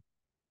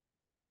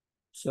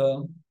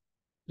so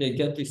they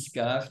get this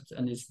guard,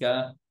 and this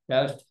guard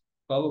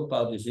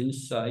Prabhupada is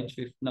inside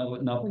with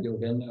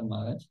Navayogendra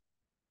Maharaj,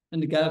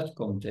 and the guard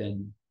comes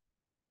in.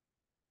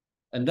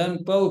 And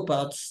then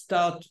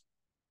Prabhupada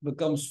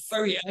becomes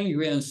very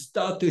angry and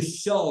starts to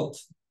shout,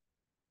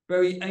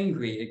 very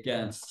angry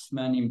against this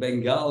man in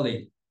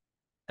Bengali.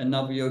 And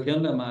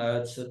Navayogendra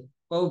Maharaj said,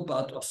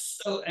 Prabhupada was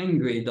so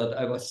angry that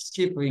I was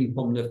shivering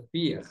from the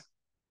fear.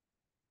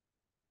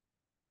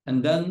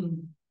 And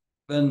then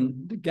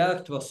when the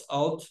guard was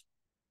out,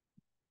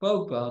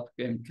 Prabhupada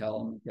became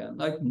calm again,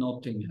 like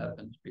nothing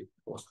happened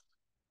before.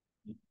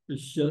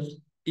 It's just,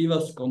 he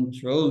was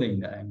controlling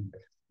the anger,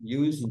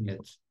 using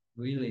it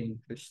really in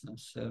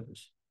Krishna's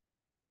service.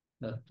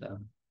 That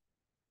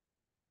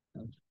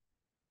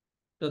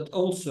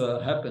also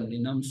happened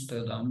in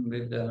Amsterdam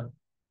with the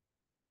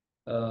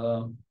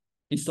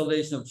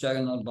installation of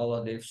Jagannath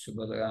Baladev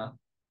Subhadra.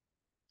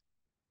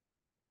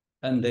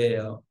 And they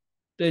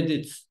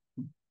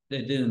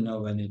didn't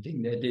know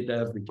anything. They did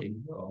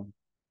everything wrong.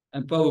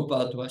 And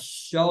Prabhupada was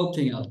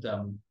shouting at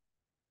them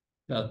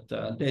that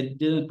they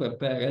didn't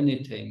prepare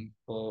anything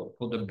for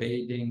the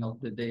bathing of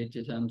the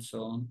deities and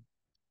so on.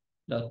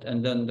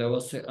 And then there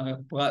was a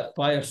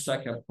fire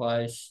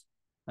sacrifice.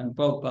 And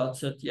Prabhupada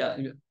said, yeah,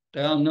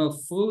 there are no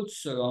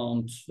fruits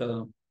around,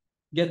 so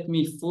get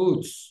me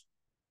fruits.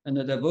 And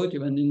the devotee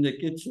went in the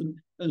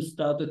kitchen and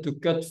started to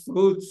cut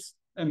fruits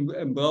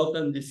and brought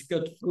them these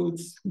cut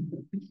fruits.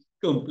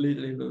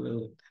 Completely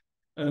bewildered.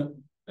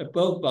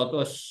 Prabhupada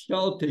was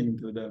shouting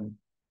to them.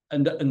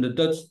 And the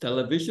Dutch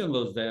television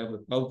was there,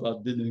 but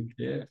Prabhupada didn't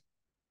care.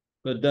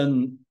 But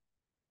then,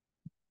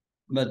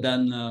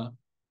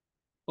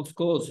 of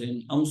course,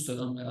 in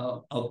Amsterdam,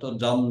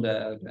 Rotterdam,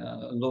 there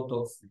are a lot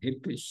of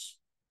hippies.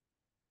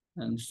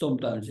 And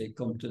sometimes they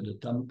come to the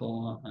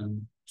temple,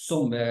 and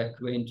some were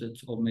acquainted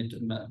or met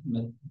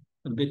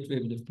a bit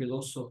with the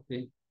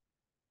philosophy.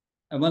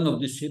 And one of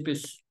these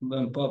hippies,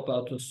 when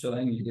Prabhupada was so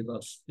angry,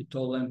 he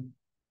told him,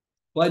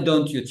 why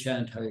don't you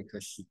chant Hare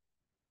Krishna?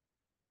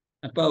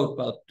 And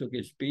Prabhupada took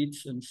his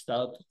beats and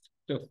started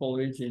to follow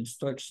his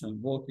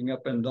instruction, walking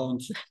up and down,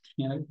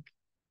 chanting.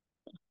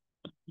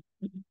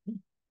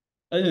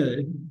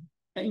 Anyway,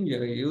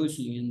 anger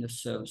using in the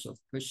service of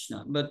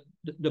Krishna. But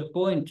the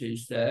point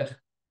is that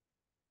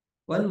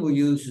one who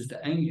uses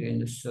the anger in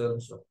the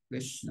service of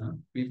Krishna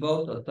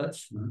without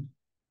attachment,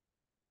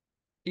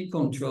 he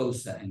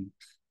controls the anger.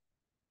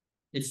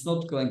 It's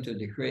not going to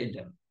degrade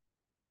them.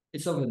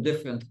 It's of a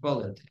different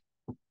quality.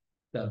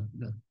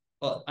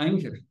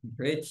 Anger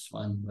degrades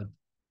one, but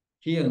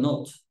here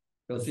not,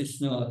 because it's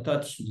no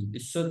attachment.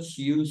 It's such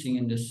using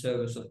in the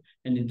service of,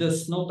 and it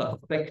does not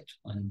affect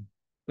one.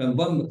 When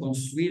one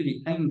becomes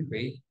really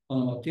angry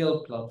on a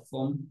material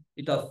platform,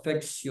 it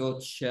affects your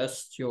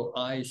chest, your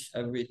eyes,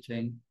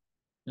 everything.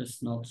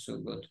 It's not so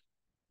good.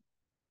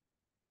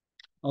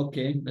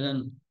 Okay,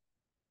 then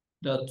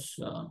that's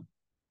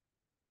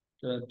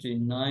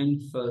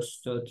 39,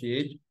 verse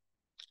 38.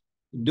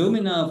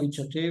 Domina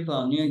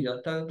vicateva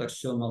nirjata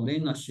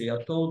taxomalina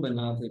shiatol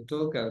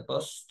benavito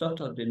garbas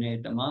tata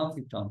deneta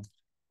mavitam.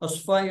 As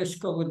fire is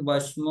covered by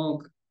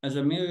smoke, as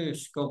a mirror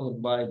is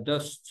covered by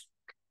dust,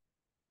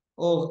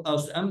 or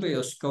as embryo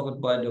is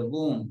covered by the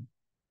womb,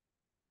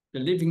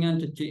 the living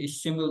entity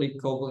is similarly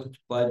covered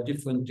by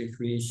different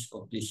degrees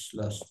of this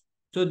lust.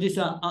 So these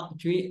are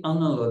three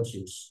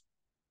analogies,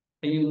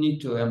 and you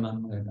need to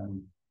remember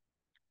them.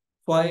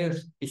 Fire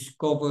is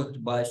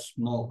covered by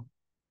smoke.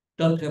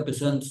 That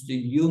represents the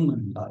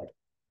human life.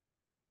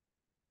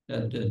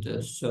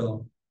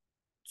 So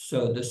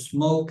the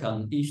smoke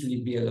can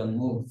easily be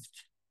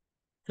removed.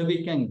 So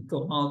we can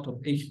come out of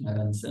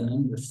ignorance and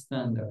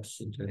understand our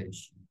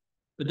situation.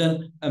 But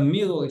then a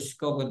mirror is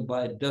covered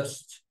by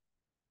dust.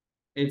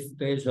 If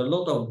there's a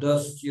lot of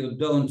dust, you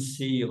don't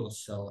see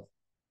yourself.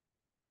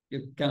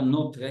 You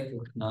cannot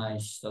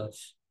recognize that,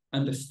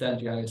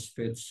 understand your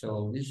spirit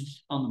soul. This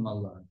is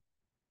animal life.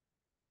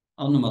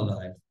 Animal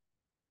life.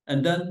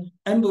 And then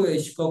embryo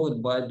is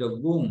covered by the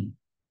womb.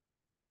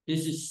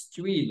 This is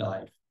tree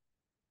life.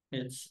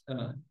 It's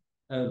a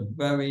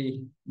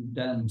very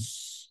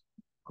dense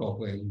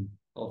covering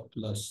of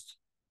lust.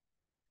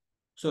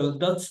 So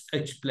that's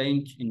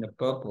explained in the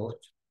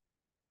purport.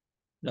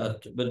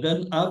 But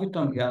then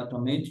avitam gata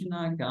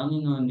metina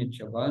ganino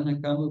nityavarna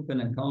kamu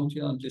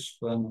penakantia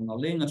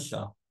dispermanalena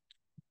sa.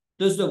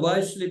 Thus the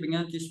wise living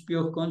entity's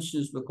pure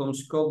consciousness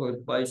becomes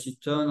covered by its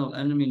eternal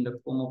enemy in the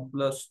form of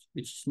lust,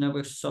 which is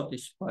never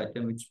satisfied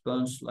and which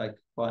burns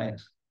like fire.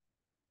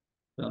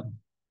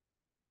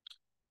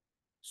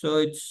 So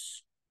it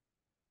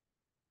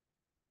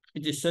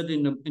is said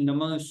in the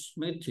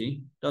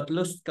Manusmriti that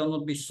lust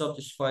cannot be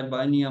satisfied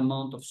by any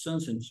amount of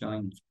sense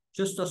enjoyment,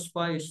 just as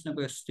fire is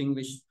never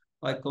extinguished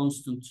by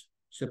constant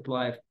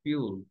supply of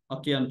fuel.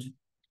 At the end,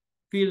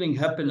 feeling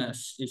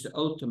happiness is the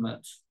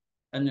ultimate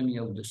enemy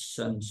of the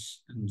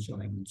sense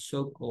enjoyment,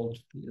 so-called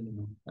feeling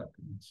of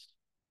happiness.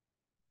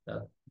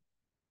 That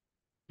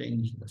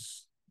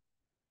dangerous.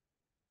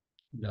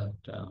 That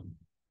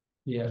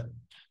yeah.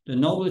 The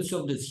knowledge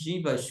of the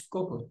jiva is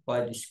covered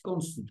by this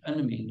constant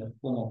enemy in the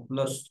form of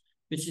lust,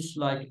 which is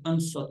like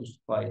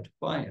unsatisfied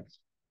fire.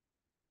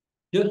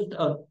 Just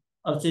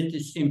as it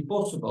is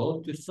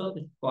impossible to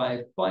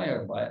satisfy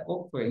fire by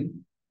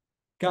offering,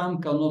 calm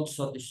cannot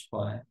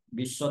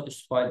be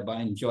satisfied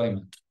by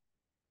enjoyment.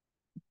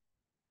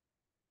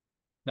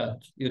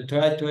 That you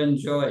try to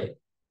enjoy.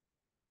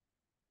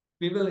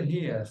 We will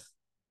hear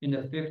in the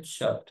 5th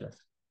chapter,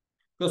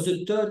 because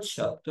the 3rd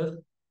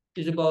chapter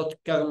is about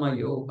karma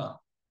yoga.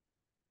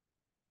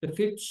 The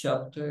 5th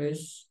chapter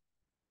is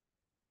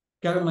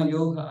karma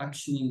yoga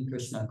action in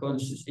Krishna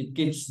consciousness. It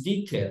gives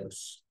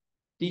details.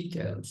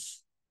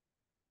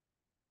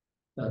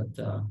 That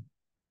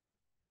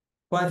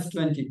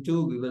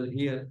 522 we will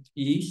hear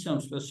Isham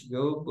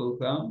Swasgo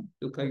Bogam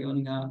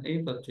Dukayoninga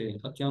Evate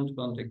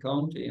Atyantpante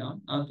Kaunteya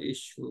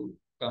Adishu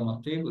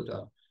Kamate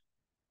Buddha.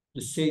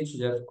 The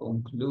sages have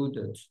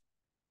concluded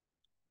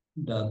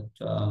that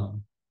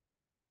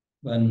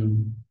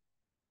when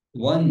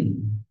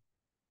one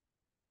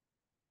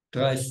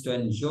tries to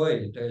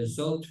enjoy, the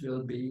result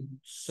will be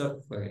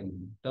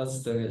suffering.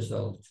 That's the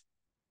result.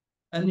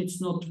 And it's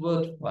not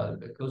worthwhile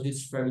because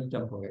it's very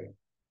temporary.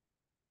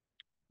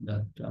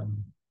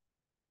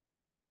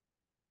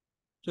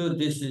 So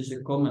this is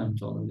a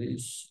comment on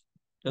this.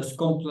 That's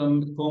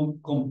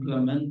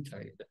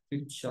complementary, the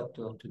 5th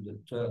chapter to the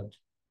 3rd.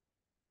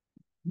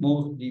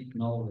 More deep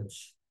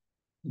knowledge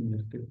in the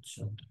 5th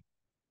chapter.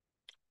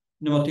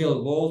 In the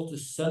material world, the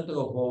center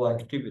of all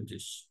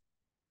activities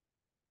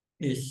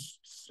is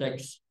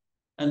sex.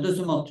 And thus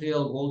the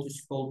material world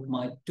is called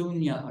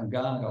Maitunya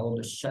Agara, or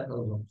the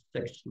shackles of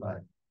sex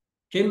life.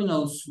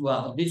 Criminals who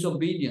are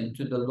disobedient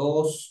to the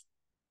laws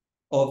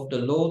of the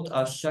Lord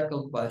are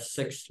shackled by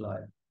sex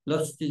life.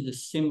 Lust is the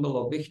symbol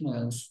of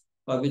ignorance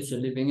by which the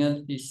living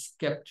entity is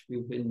kept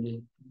within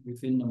the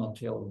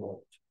material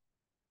world.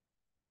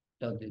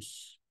 That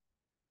is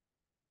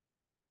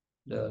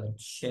the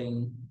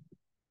chain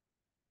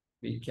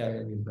we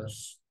carry with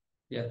us.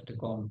 We have to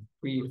come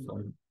free from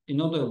it. In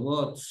other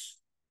words,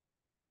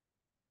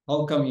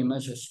 how can we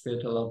measure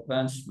spiritual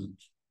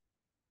advancement?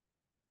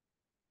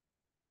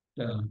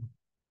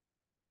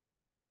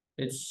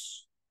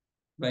 It's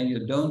when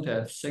you don't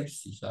have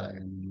sex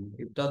desire,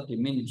 if that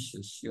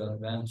diminishes, you're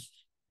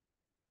advanced.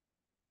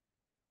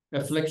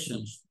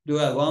 Reflections. Do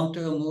I want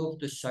to remove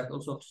the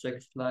shackles of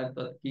sex life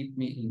that keep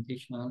me in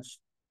ignorance?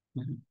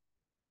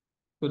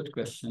 Good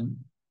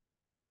question.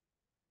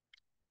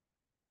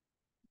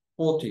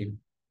 40.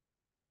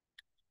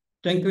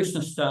 Then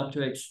Krishna started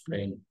to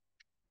explain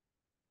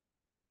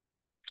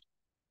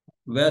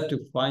where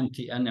to find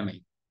the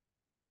enemy.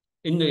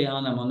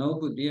 Indriyana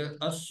manobuddhir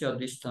asya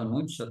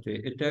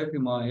distamuchate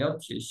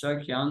etervimayatsi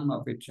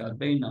sakyanma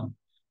vichadena.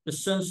 The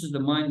senses, the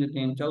mind, and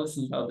the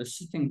intelligence are the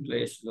sitting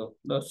places of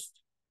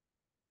lust.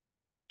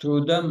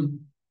 Through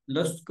them,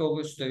 lust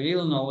covers the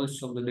real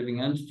knowledge of the living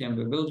entity and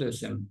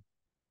bewilders him.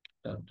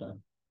 The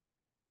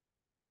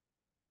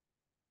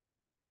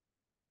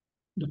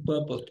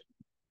purport.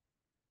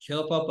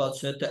 Srila Prabhupada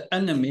said the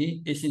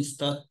enemy is in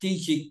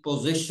strategic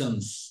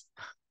positions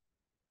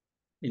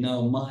in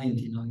our mind,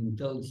 in our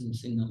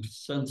intelligence, in our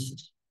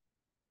senses.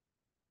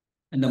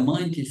 And the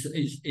mind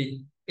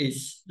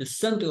is the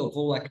center of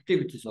all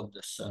activities of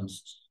the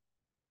senses.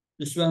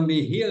 Dus when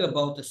we hear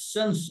about the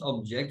sense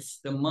objects,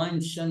 the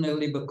mind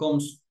generally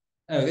becomes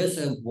a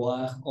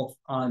reservoir of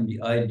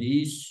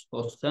ideas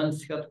for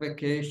sense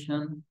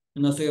gratification.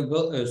 And as a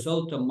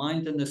result, the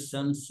mind and the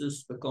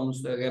senses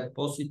becomes the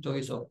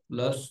repositories of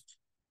lust.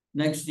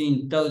 Next, the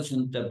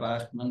intelligent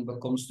department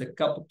becomes the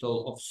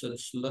capital of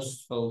such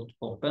lustful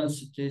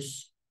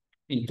propensities.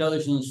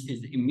 Intelligence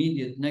is the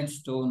immediate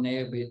next door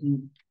neighbor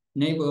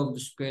of the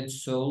spirit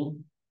soul.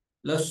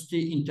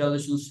 Lusty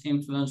intelligence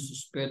influences the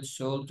spirit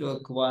soul to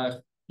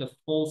acquire the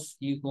false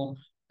ego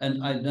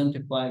and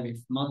identify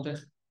with matter,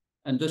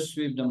 and thus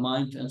with the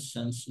mind and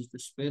senses, the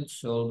spirit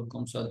soul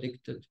becomes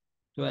addicted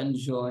to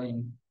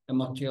enjoying the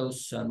material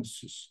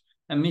senses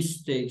and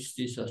mistakes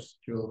this as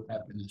true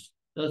happiness.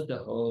 That's the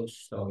whole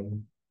story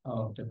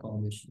of the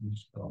conditioned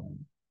story.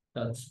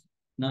 That's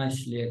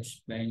nicely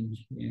explained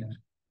here.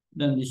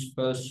 Then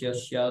disperse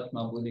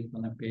Yashyatma Buddhi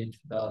Kanapet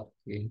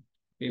Dhatri.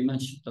 We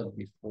mentioned that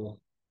before.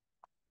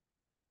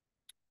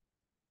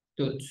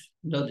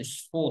 That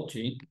is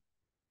 40.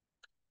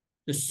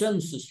 The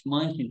senses,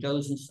 mind,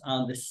 intelligence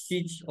are the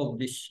seeds of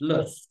this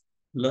lust.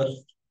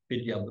 Lust,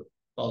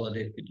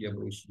 Baladev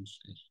Vidyabhushan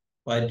says.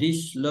 By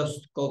this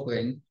lust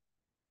covering,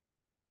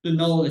 the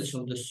knowledge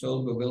of the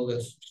soul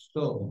bewilders the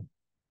soul.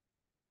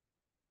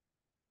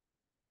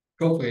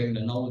 Covering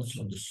the knowledge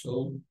of the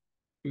soul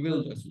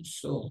bewilders the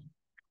soul.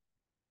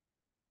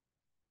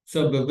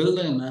 So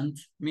bewilderment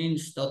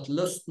means that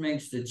lust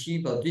makes the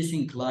jiva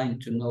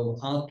disinclined to know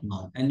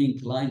Atma and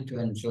inclined to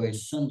enjoy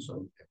sense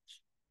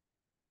objects.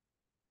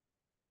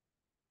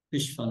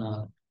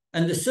 Vishvanath.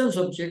 And the sense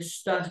objects,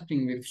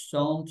 starting with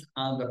sound,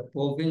 are the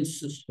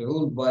provinces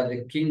ruled by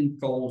the king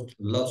called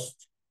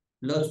lust.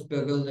 Lust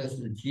bewilders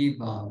the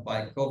jiva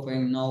by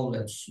covering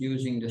knowledge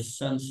using the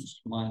senses,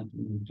 mind,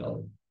 and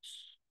intelligence.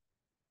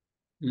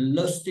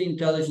 Lusty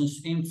intelligence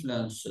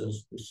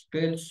influences the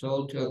spirit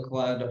soul to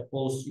acquire the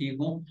false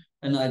ego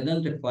and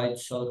identify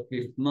itself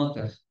with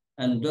matter,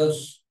 and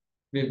thus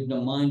with the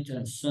mind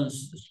and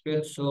sense. The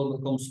spirit soul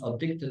becomes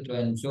addicted to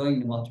enjoying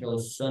the material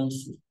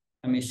senses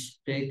and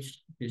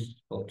mistakes this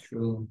for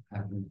true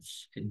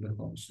happiness. It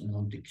becomes an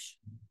addiction.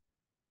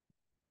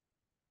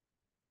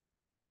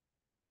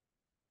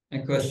 A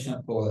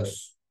question for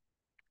us.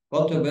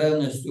 What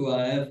awareness do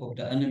I have of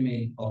the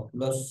enemy of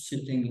lust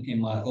sitting in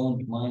my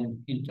own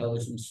mind,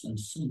 intelligence, and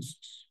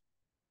senses?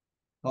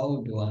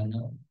 How do I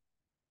know?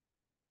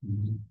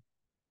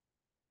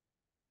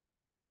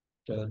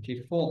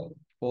 34,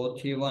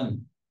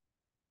 41.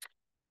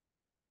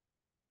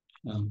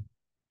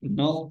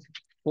 Now,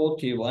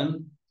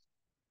 41,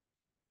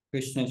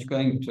 Krishna is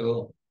going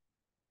to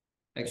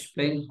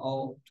explain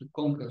how to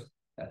conquer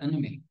the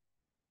enemy.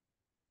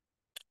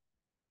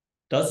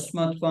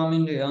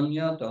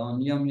 Tasmattvamindriyanya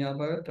dhanyam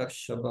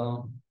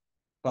yavartakshava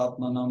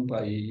papmanam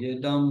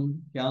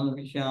payedam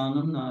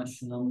jnana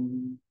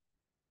nashanam.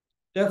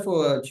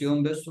 Therefore,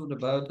 Arjuna, best of the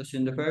Bharatas,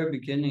 in the very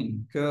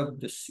beginning,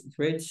 curbed the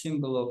great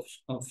symbol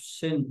of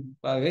sin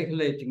by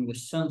regulating the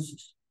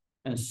senses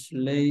and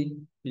slay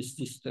this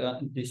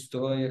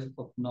destroyer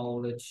of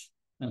knowledge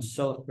and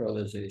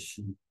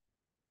self-realization.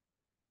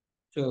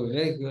 So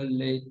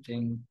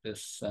regulating the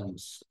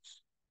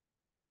senses,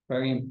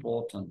 very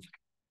important.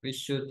 We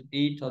should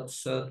eat at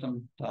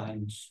certain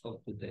times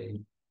of the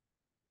day.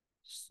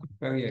 It's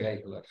very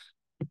regular.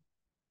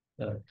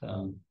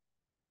 That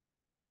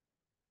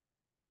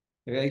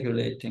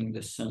regulating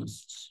the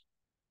senses.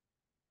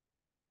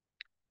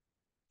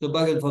 The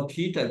Bhagavad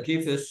Gita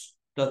gives us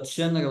that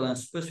general and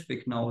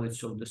specific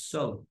knowledge of the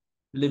self.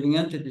 Living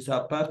entities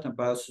are part and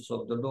parcels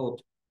of the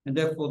Lord, and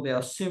therefore they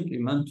are simply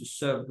meant to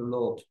serve the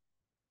Lord.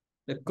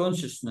 The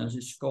consciousness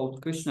is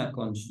called Krishna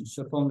consciousness.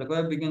 So from the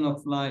very beginning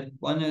of life,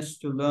 one has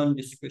to learn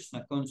this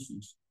Krishna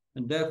consciousness,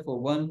 and therefore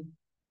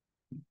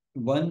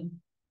one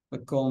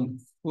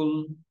becomes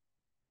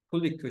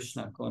fully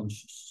Krishna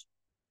conscious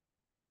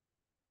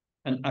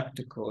and act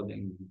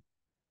accordingly.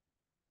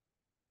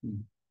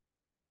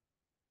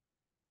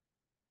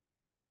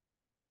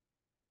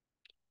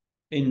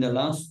 In the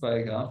last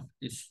paragraph,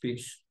 it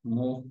speaks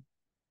more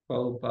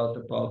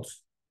about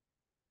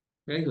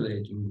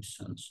regulating the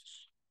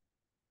senses.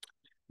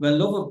 When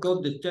love of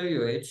God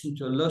deteriorates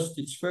into lust,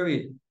 it's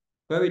very,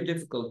 very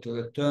difficult to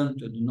return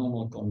to the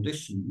normal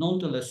condition.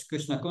 Nonetheless,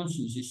 Krishna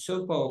consciousness is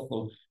so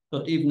powerful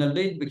that even a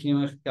late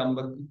beginner can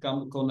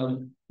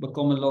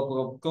become a lover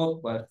of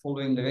God by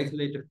following the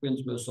regulative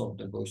principles of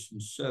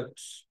devotional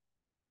service.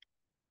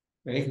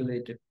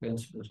 Regulative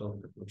principles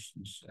of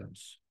devotional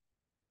service.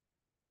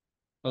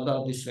 What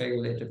are these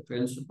regulative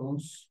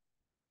principles?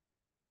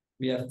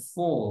 We have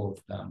 4 of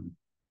them.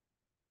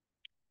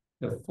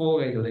 The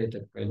 4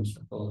 regulative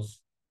principles.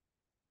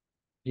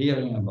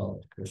 Hearing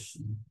about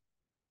Krishna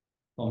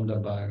from the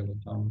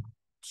Bhagavatam,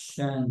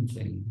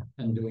 chanting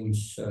and doing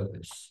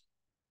service.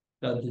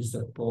 That is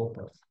the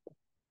proper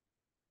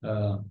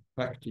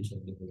practice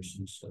of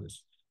devotional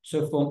service.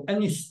 So from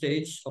any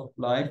stage of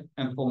life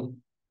and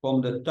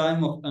from the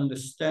time of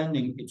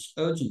understanding its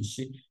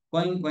urgency,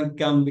 one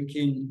can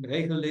begin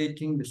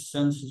regulating the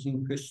senses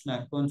in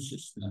Krishna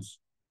consciousness,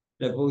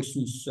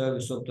 devotional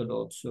service of the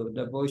Lord. So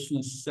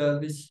devotional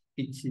service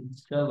is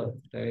itself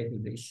the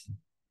regulation.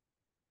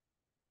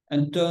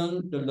 And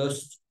turn the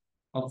lust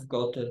of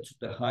God at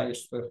the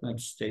highest perfect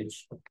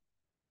stage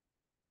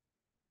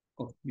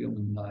of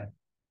human life.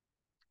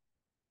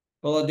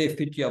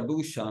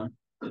 Bhushan.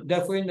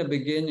 Therefore, in the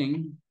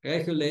beginning,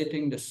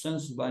 regulating the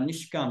senses by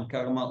Nishkam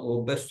karma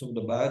or best of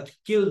the bad,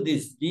 kill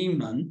this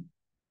demon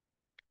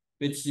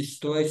which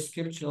destroys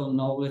scriptural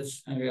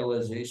knowledge and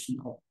realization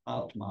of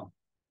Atma.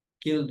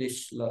 Kill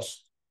this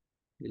lust,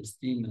 this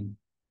demon.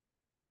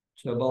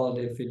 So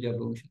Baladev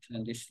Bhushan,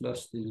 and this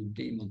lust is a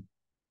demon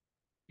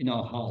in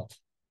our heart.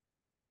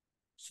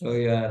 So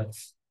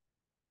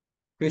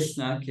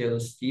Krishna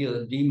kills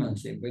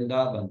demons in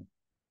Vrindavan,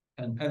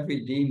 and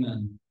every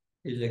demon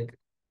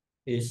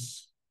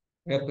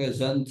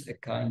represents a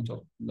kind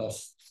of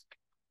lust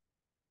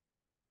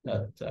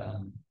that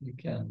you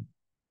can.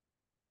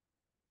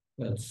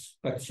 That's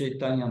Bhakti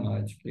Chaitanya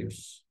Maharaj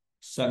gives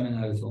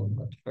seminars on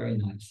that, very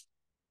nice.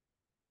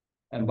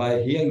 And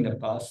by hearing the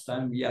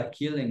pastime, we are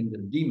killing the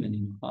demon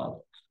in the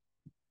heart.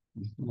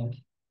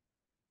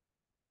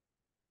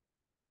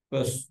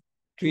 Verse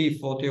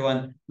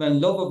 341, when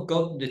love of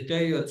God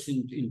deteriorates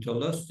into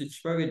lust,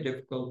 it's very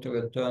difficult to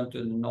return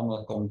to the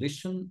normal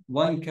condition.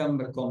 One can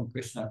become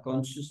Krishna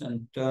conscious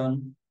and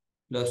turn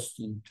lust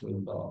into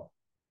love.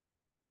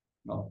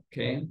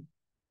 Okay.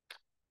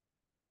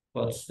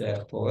 What's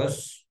there for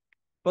us?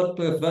 What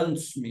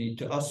prevents me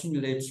to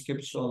assimilate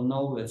scriptural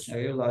knowledge and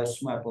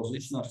realize my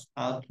position as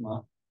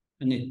Atma,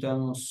 an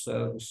eternal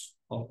servant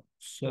of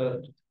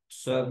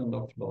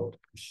Lord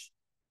Krishna?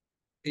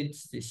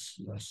 It's this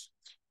lust.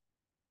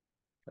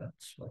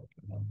 That's what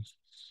prevents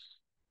us.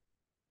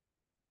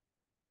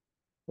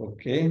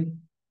 Okay.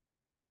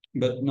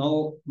 But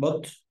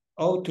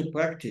how to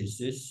practice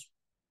this?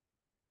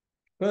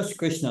 First,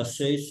 Krishna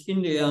says,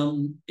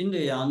 Indriyani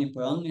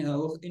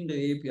pranihau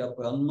indriyebhya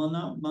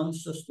pranmana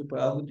mansastu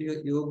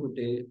pravudya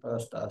yogude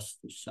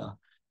parastastusa.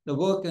 The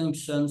working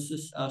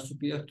senses are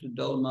superior to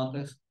dull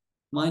matter.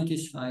 Mind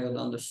is higher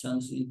than the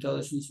sense.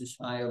 Intelligence is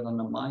higher than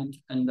the mind,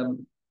 and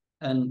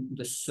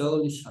the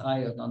soul is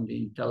higher than the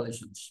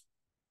intelligence.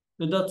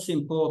 So that's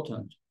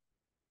important.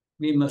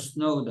 We must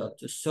know that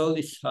the soul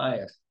is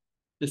higher.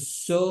 The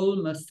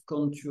soul must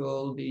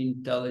control the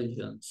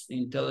intelligence. The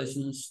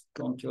intelligence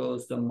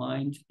controls the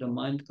mind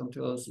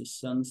controls the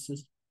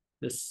senses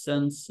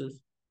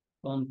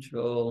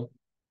control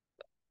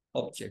the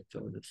object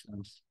of the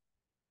sense.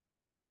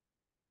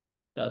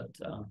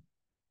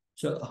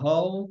 So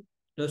how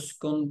does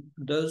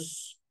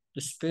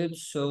the spirit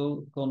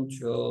soul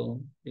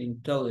control the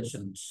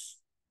intelligence?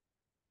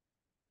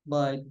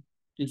 By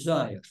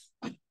desire.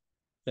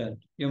 That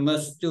you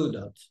must do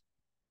that.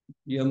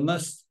 You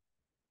must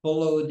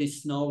follow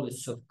this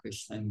knowledge of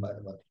Krishna in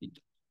Bhagavad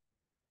Gita.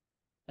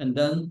 And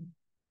then,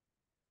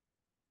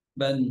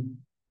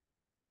 when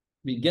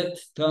we get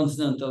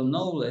transcendental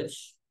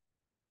knowledge,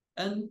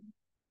 and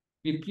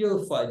we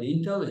purify the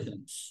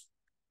intelligence,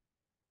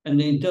 and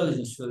the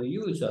intelligence will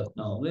use that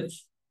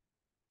knowledge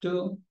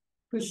to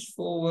push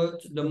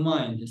forward the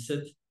mind. It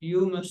said,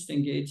 you must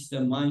engage the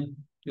mind,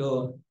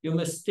 you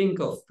must think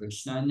of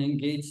Krishna and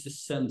engage the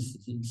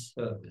senses in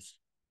service.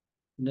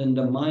 And then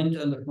the mind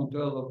under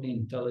control of the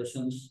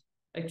intelligence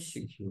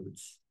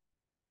executes.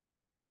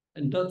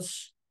 And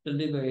that's the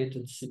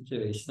liberated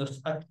situation.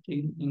 That's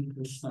acting in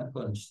Krishna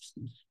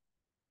consciousness.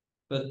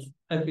 But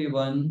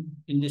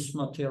everyone in this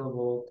material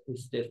world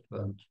is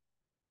different.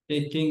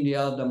 They think they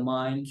are the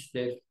mind,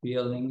 their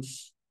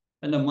feelings,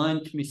 and the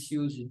mind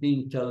misuses the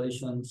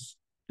intelligence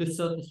to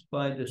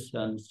satisfy the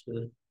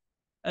senses.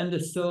 And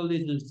the soul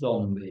is a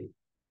zombie.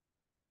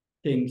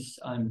 Thinks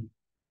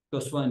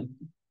because when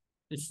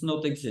it's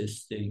not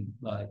existing,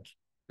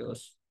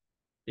 because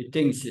it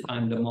thinks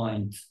I'm the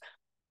mind.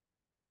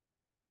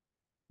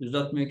 Does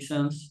that make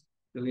sense?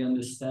 Do we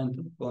understand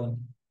the point?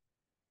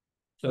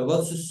 So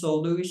what's the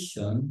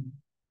solution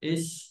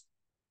is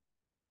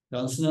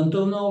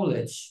transcendental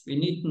knowledge. We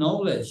need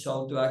knowledge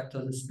how to act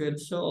as a spirit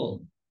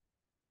soul.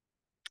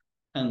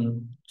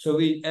 And so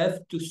we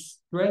have to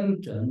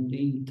strengthen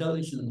the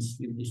intelligence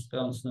with this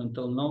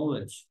transcendental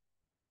knowledge.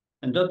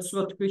 And that's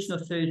what Krishna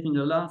says in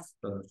the last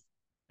verse.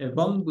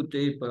 Evam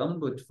bhute param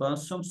bhutva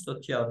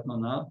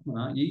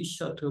samstatyatmanatmana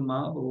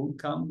yishatramavu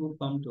kam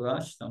rupam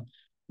durashtam.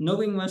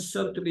 Knowing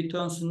myself to be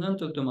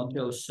transcendental to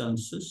material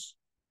senses,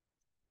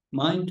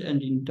 mind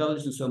and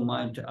intelligence of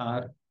mind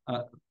are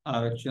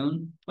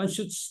Arjun. One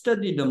should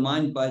study the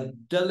mind by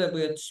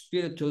deliberate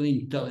spiritual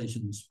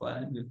intelligence,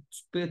 by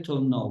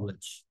spiritual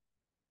knowledge.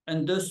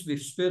 And thus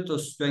with spiritual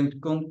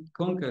strength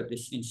conquer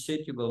this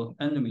insatiable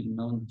enemy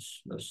known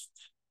as lust.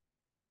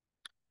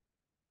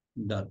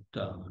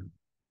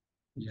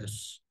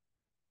 Yes.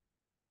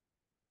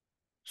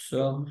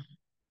 So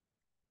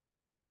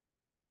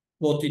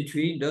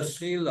 43, thus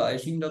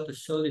realizing that the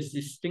soul is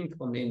distinct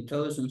from the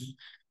intelligence,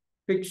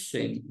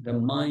 fixing the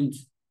mind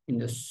in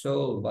the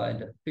soul by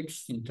the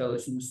fixed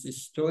intelligence,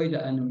 destroy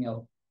the enemy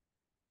of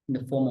in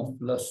the form of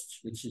lust,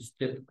 which is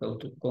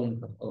difficult to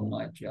conquer,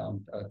 Almighty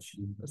Aunt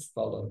Archie, as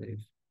Paula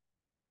is.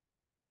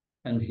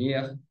 And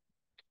here,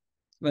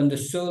 when the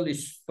soul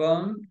is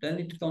firm, then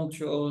it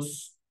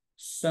controls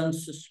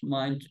senses,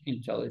 mind,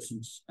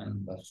 intelligence,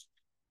 and lust.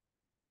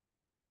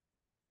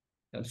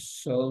 The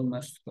soul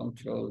must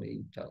control the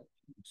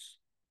intelligence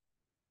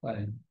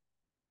by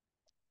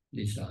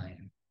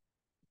desire.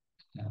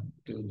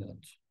 Do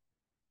that.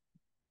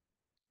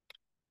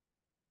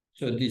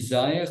 So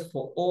desire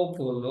for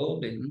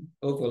overloading,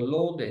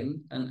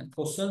 and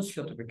for sense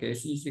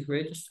gratification is the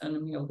greatest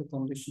enemy of the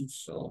conditioned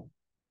soul.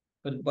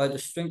 But by the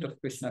strength of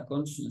Krishna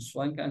consciousness,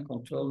 one can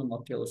control the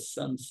material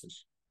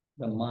senses,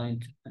 the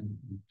mind and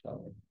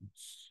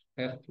intelligence.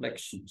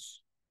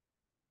 Reflections.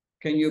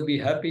 Can you be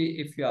happy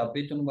if you are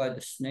bitten by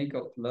the snake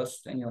of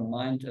lust and your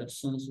mind and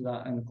senses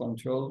are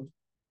uncontrolled?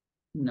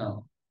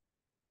 No,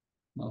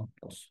 not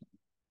possible.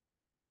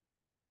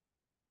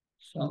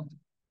 So,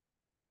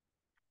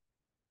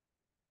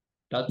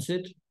 that's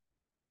it.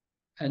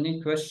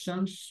 Any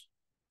questions?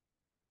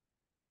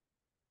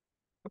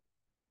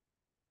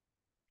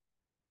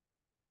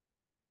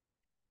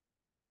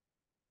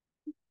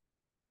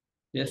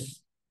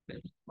 Yes.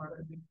 But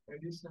I think in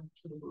addition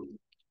to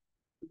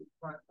the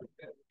fact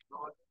that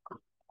not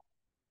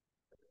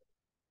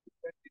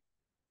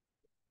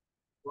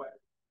well,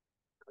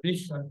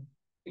 Please.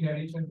 in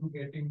addition to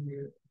getting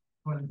the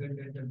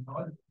fundamental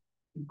knowledge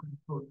to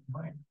control the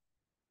mind,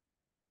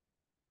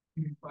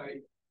 purify,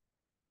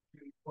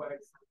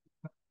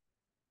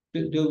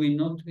 Do we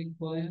not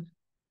require?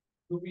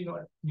 do we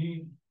not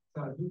need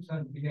sadhu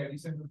in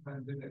addition to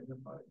transcendental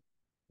knowledge?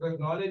 Because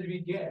knowledge we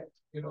get,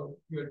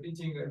 you're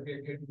teaching us,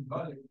 we're getting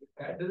knowledge.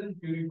 That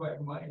doesn't purify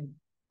mind.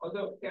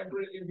 Although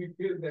temporarily we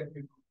feel that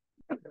the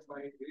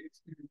mind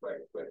is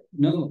purified, but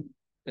no,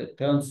 the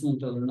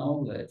transcendental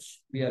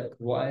knowledge we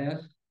acquire,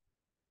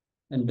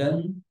 and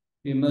then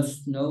we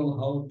must know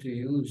how to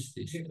use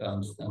this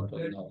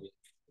transcendental knowledge.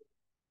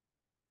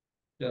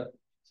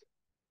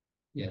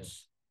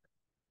 Yes.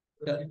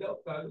 Without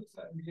sadhu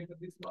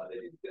this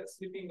knowledge is just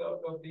slipping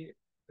out of the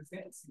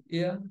sense.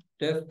 Yeah,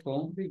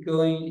 therefore we're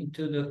going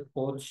into the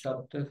 4th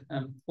chapter,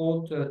 and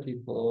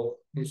 434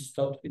 is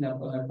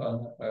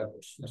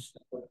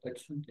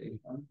protection.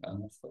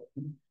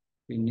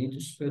 We need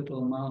a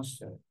spiritual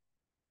master,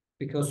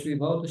 because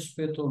without a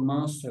spiritual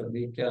master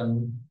we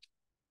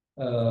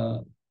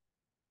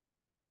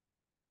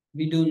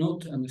do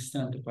not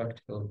understand the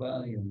practical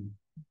value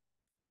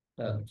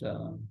that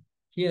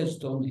he has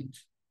done it.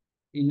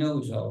 He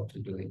knows how to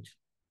do it.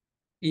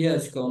 He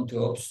has gone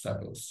to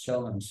obstacles,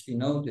 challenges. He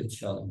knows the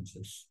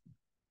challenges.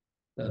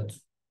 That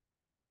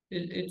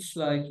it's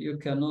like you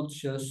cannot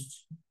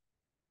just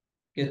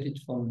get it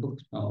from book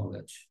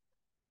knowledge.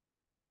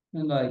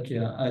 And like,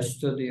 I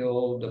study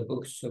all the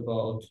books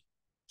about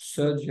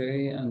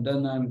surgery, and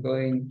then I'm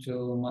going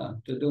to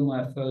do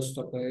my first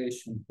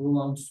operation. Who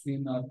wants to be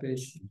my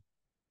patient?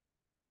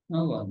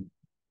 No one.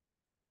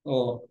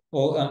 Or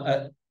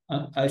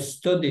I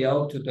study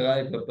how to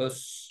drive a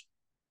bus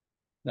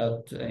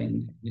that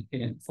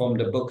from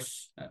the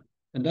books.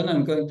 And then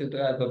I'm going to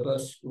drive a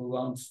bus. Who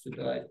wants to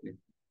drive it?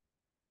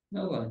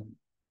 No one.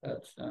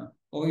 That's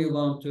or you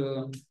want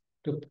to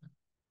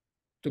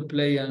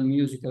play a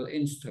musical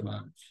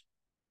instrument.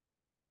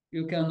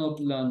 You cannot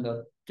learn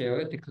that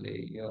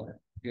theoretically.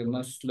 You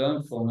must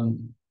learn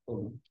from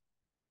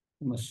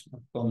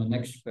an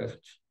expert.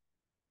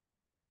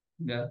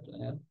 That.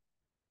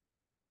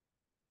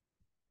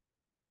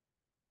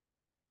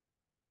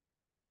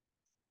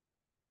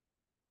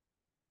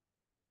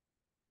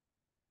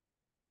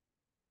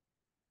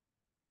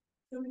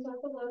 So we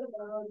talk a lot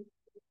about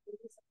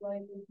this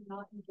life is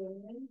not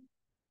enjoyment,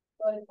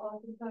 but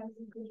oftentimes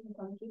in Krishna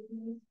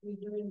consciousness we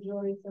do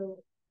enjoy.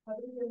 So how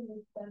do we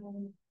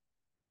understand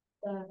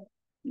that?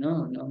 No,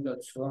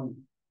 that's wrong.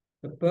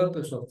 The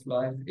purpose of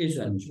life is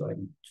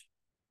enjoyment.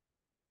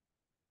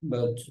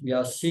 But we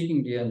are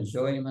seeking the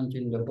enjoyment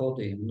in the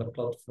body, on the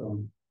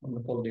platform, on the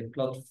body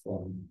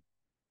platform.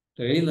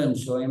 The real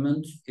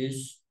enjoyment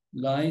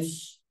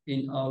lies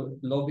in our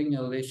loving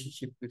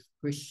relationship with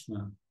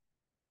Krishna.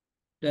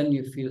 Then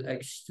you feel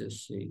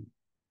ecstasy.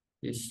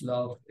 This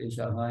love is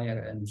a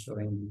higher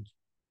enjoyment.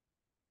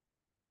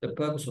 The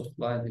purpose of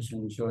life is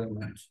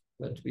enjoyment,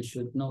 but we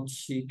should not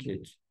seek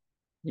it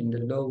in the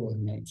lower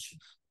nature.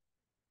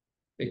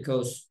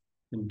 Because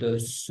the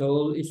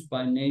soul is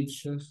by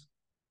nature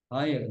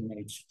higher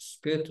nature,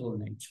 spiritual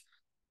nature.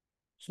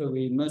 So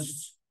we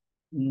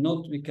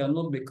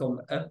cannot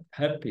become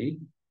happy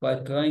by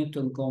trying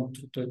to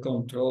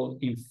control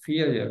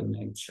inferior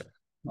nature,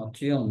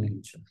 material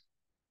nature.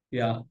 We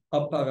are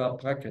apara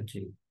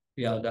prakriti.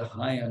 We are the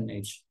higher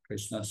nature.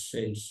 Krishna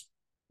says,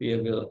 we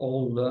will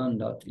all learn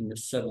that in the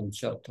 7th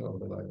chapter of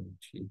the Bhagavad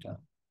Gita.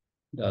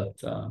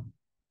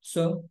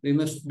 So we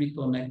must be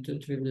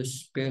connected with the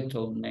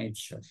spiritual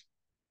nature.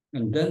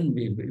 And then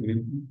we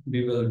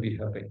will be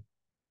happy.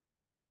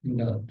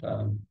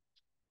 that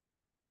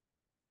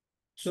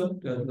so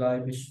the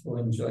life is for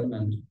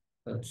enjoyment,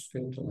 but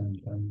spiritual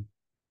enjoyment.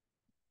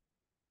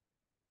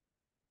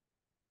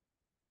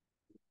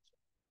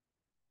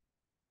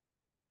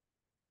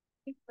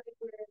 It's like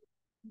we're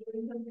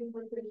doing something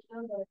for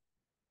Krishna, but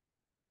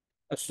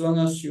As long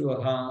as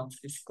your heart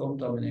is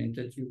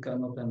contaminated, you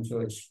cannot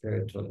enjoy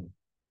spiritually.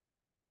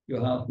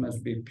 Your heart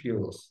must be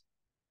pure.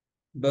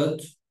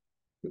 But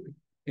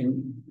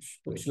in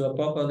Srila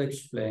Prabhupada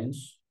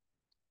explains,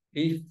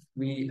 if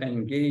we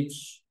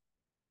engage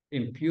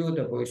in pure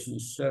devotional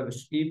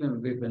service,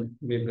 even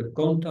with a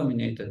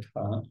contaminated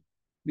heart,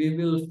 we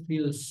will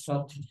feel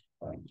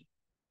satisfied.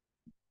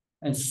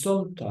 And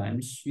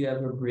sometimes we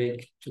have a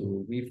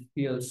breakthrough, we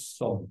feel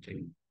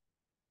something.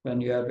 When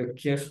you have a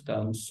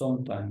kirtan,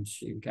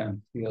 sometimes you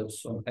can feel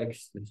some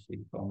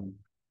ecstasy from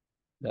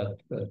that,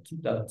 but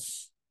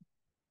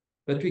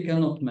we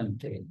cannot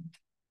maintain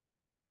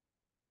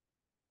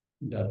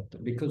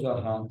that because our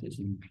heart is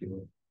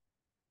impure.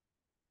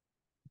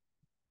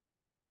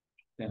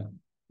 Yeah.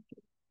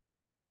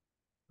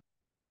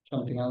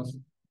 Something else?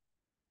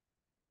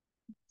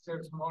 So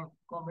a small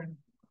comment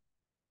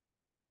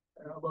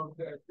about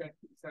the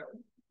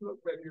 27. Look,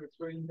 when you're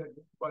showing that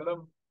the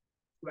Balam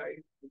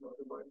slide, the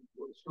one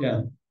who was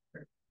showing.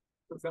 Yeah.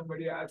 So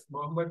somebody asked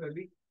Muhammad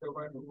Ali, the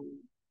one who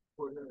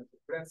was a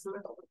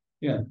wrestler.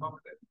 Yeah.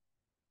 Muhammad Ali.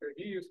 So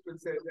he used to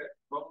say that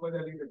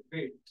Muhammad Ali the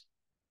Great.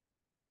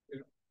 You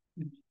know,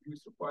 he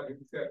used to call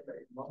himself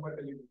like Muhammad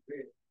Ali the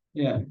Great.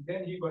 Yeah. And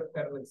then he got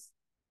paralyzed.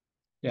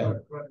 Yeah.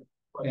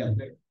 Yeah.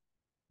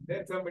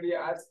 Then somebody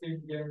asked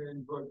him again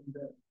and got in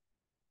the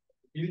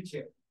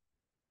wheelchair.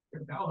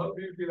 But now how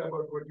do you feel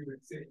about what you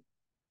would say?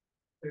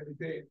 Then he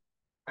said,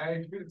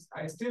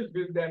 I still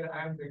feel that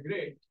I am the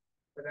great,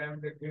 but I am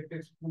the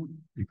greatest fool.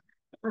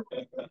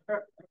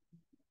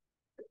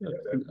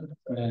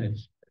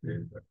 Nice.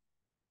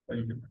 Thank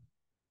you.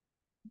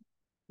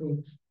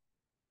 Good.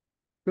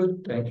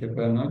 Good, thank you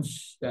very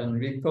much. Then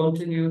we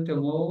continue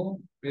tomorrow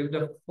with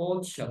the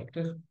 4th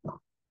chapter,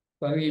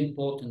 very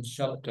important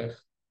chapter.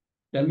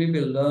 Then we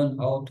will learn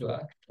how to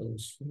act for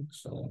this week.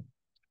 So,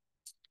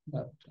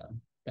 but,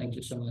 thank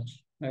you so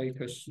much. Hare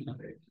Krishna.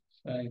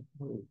 Thank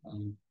you.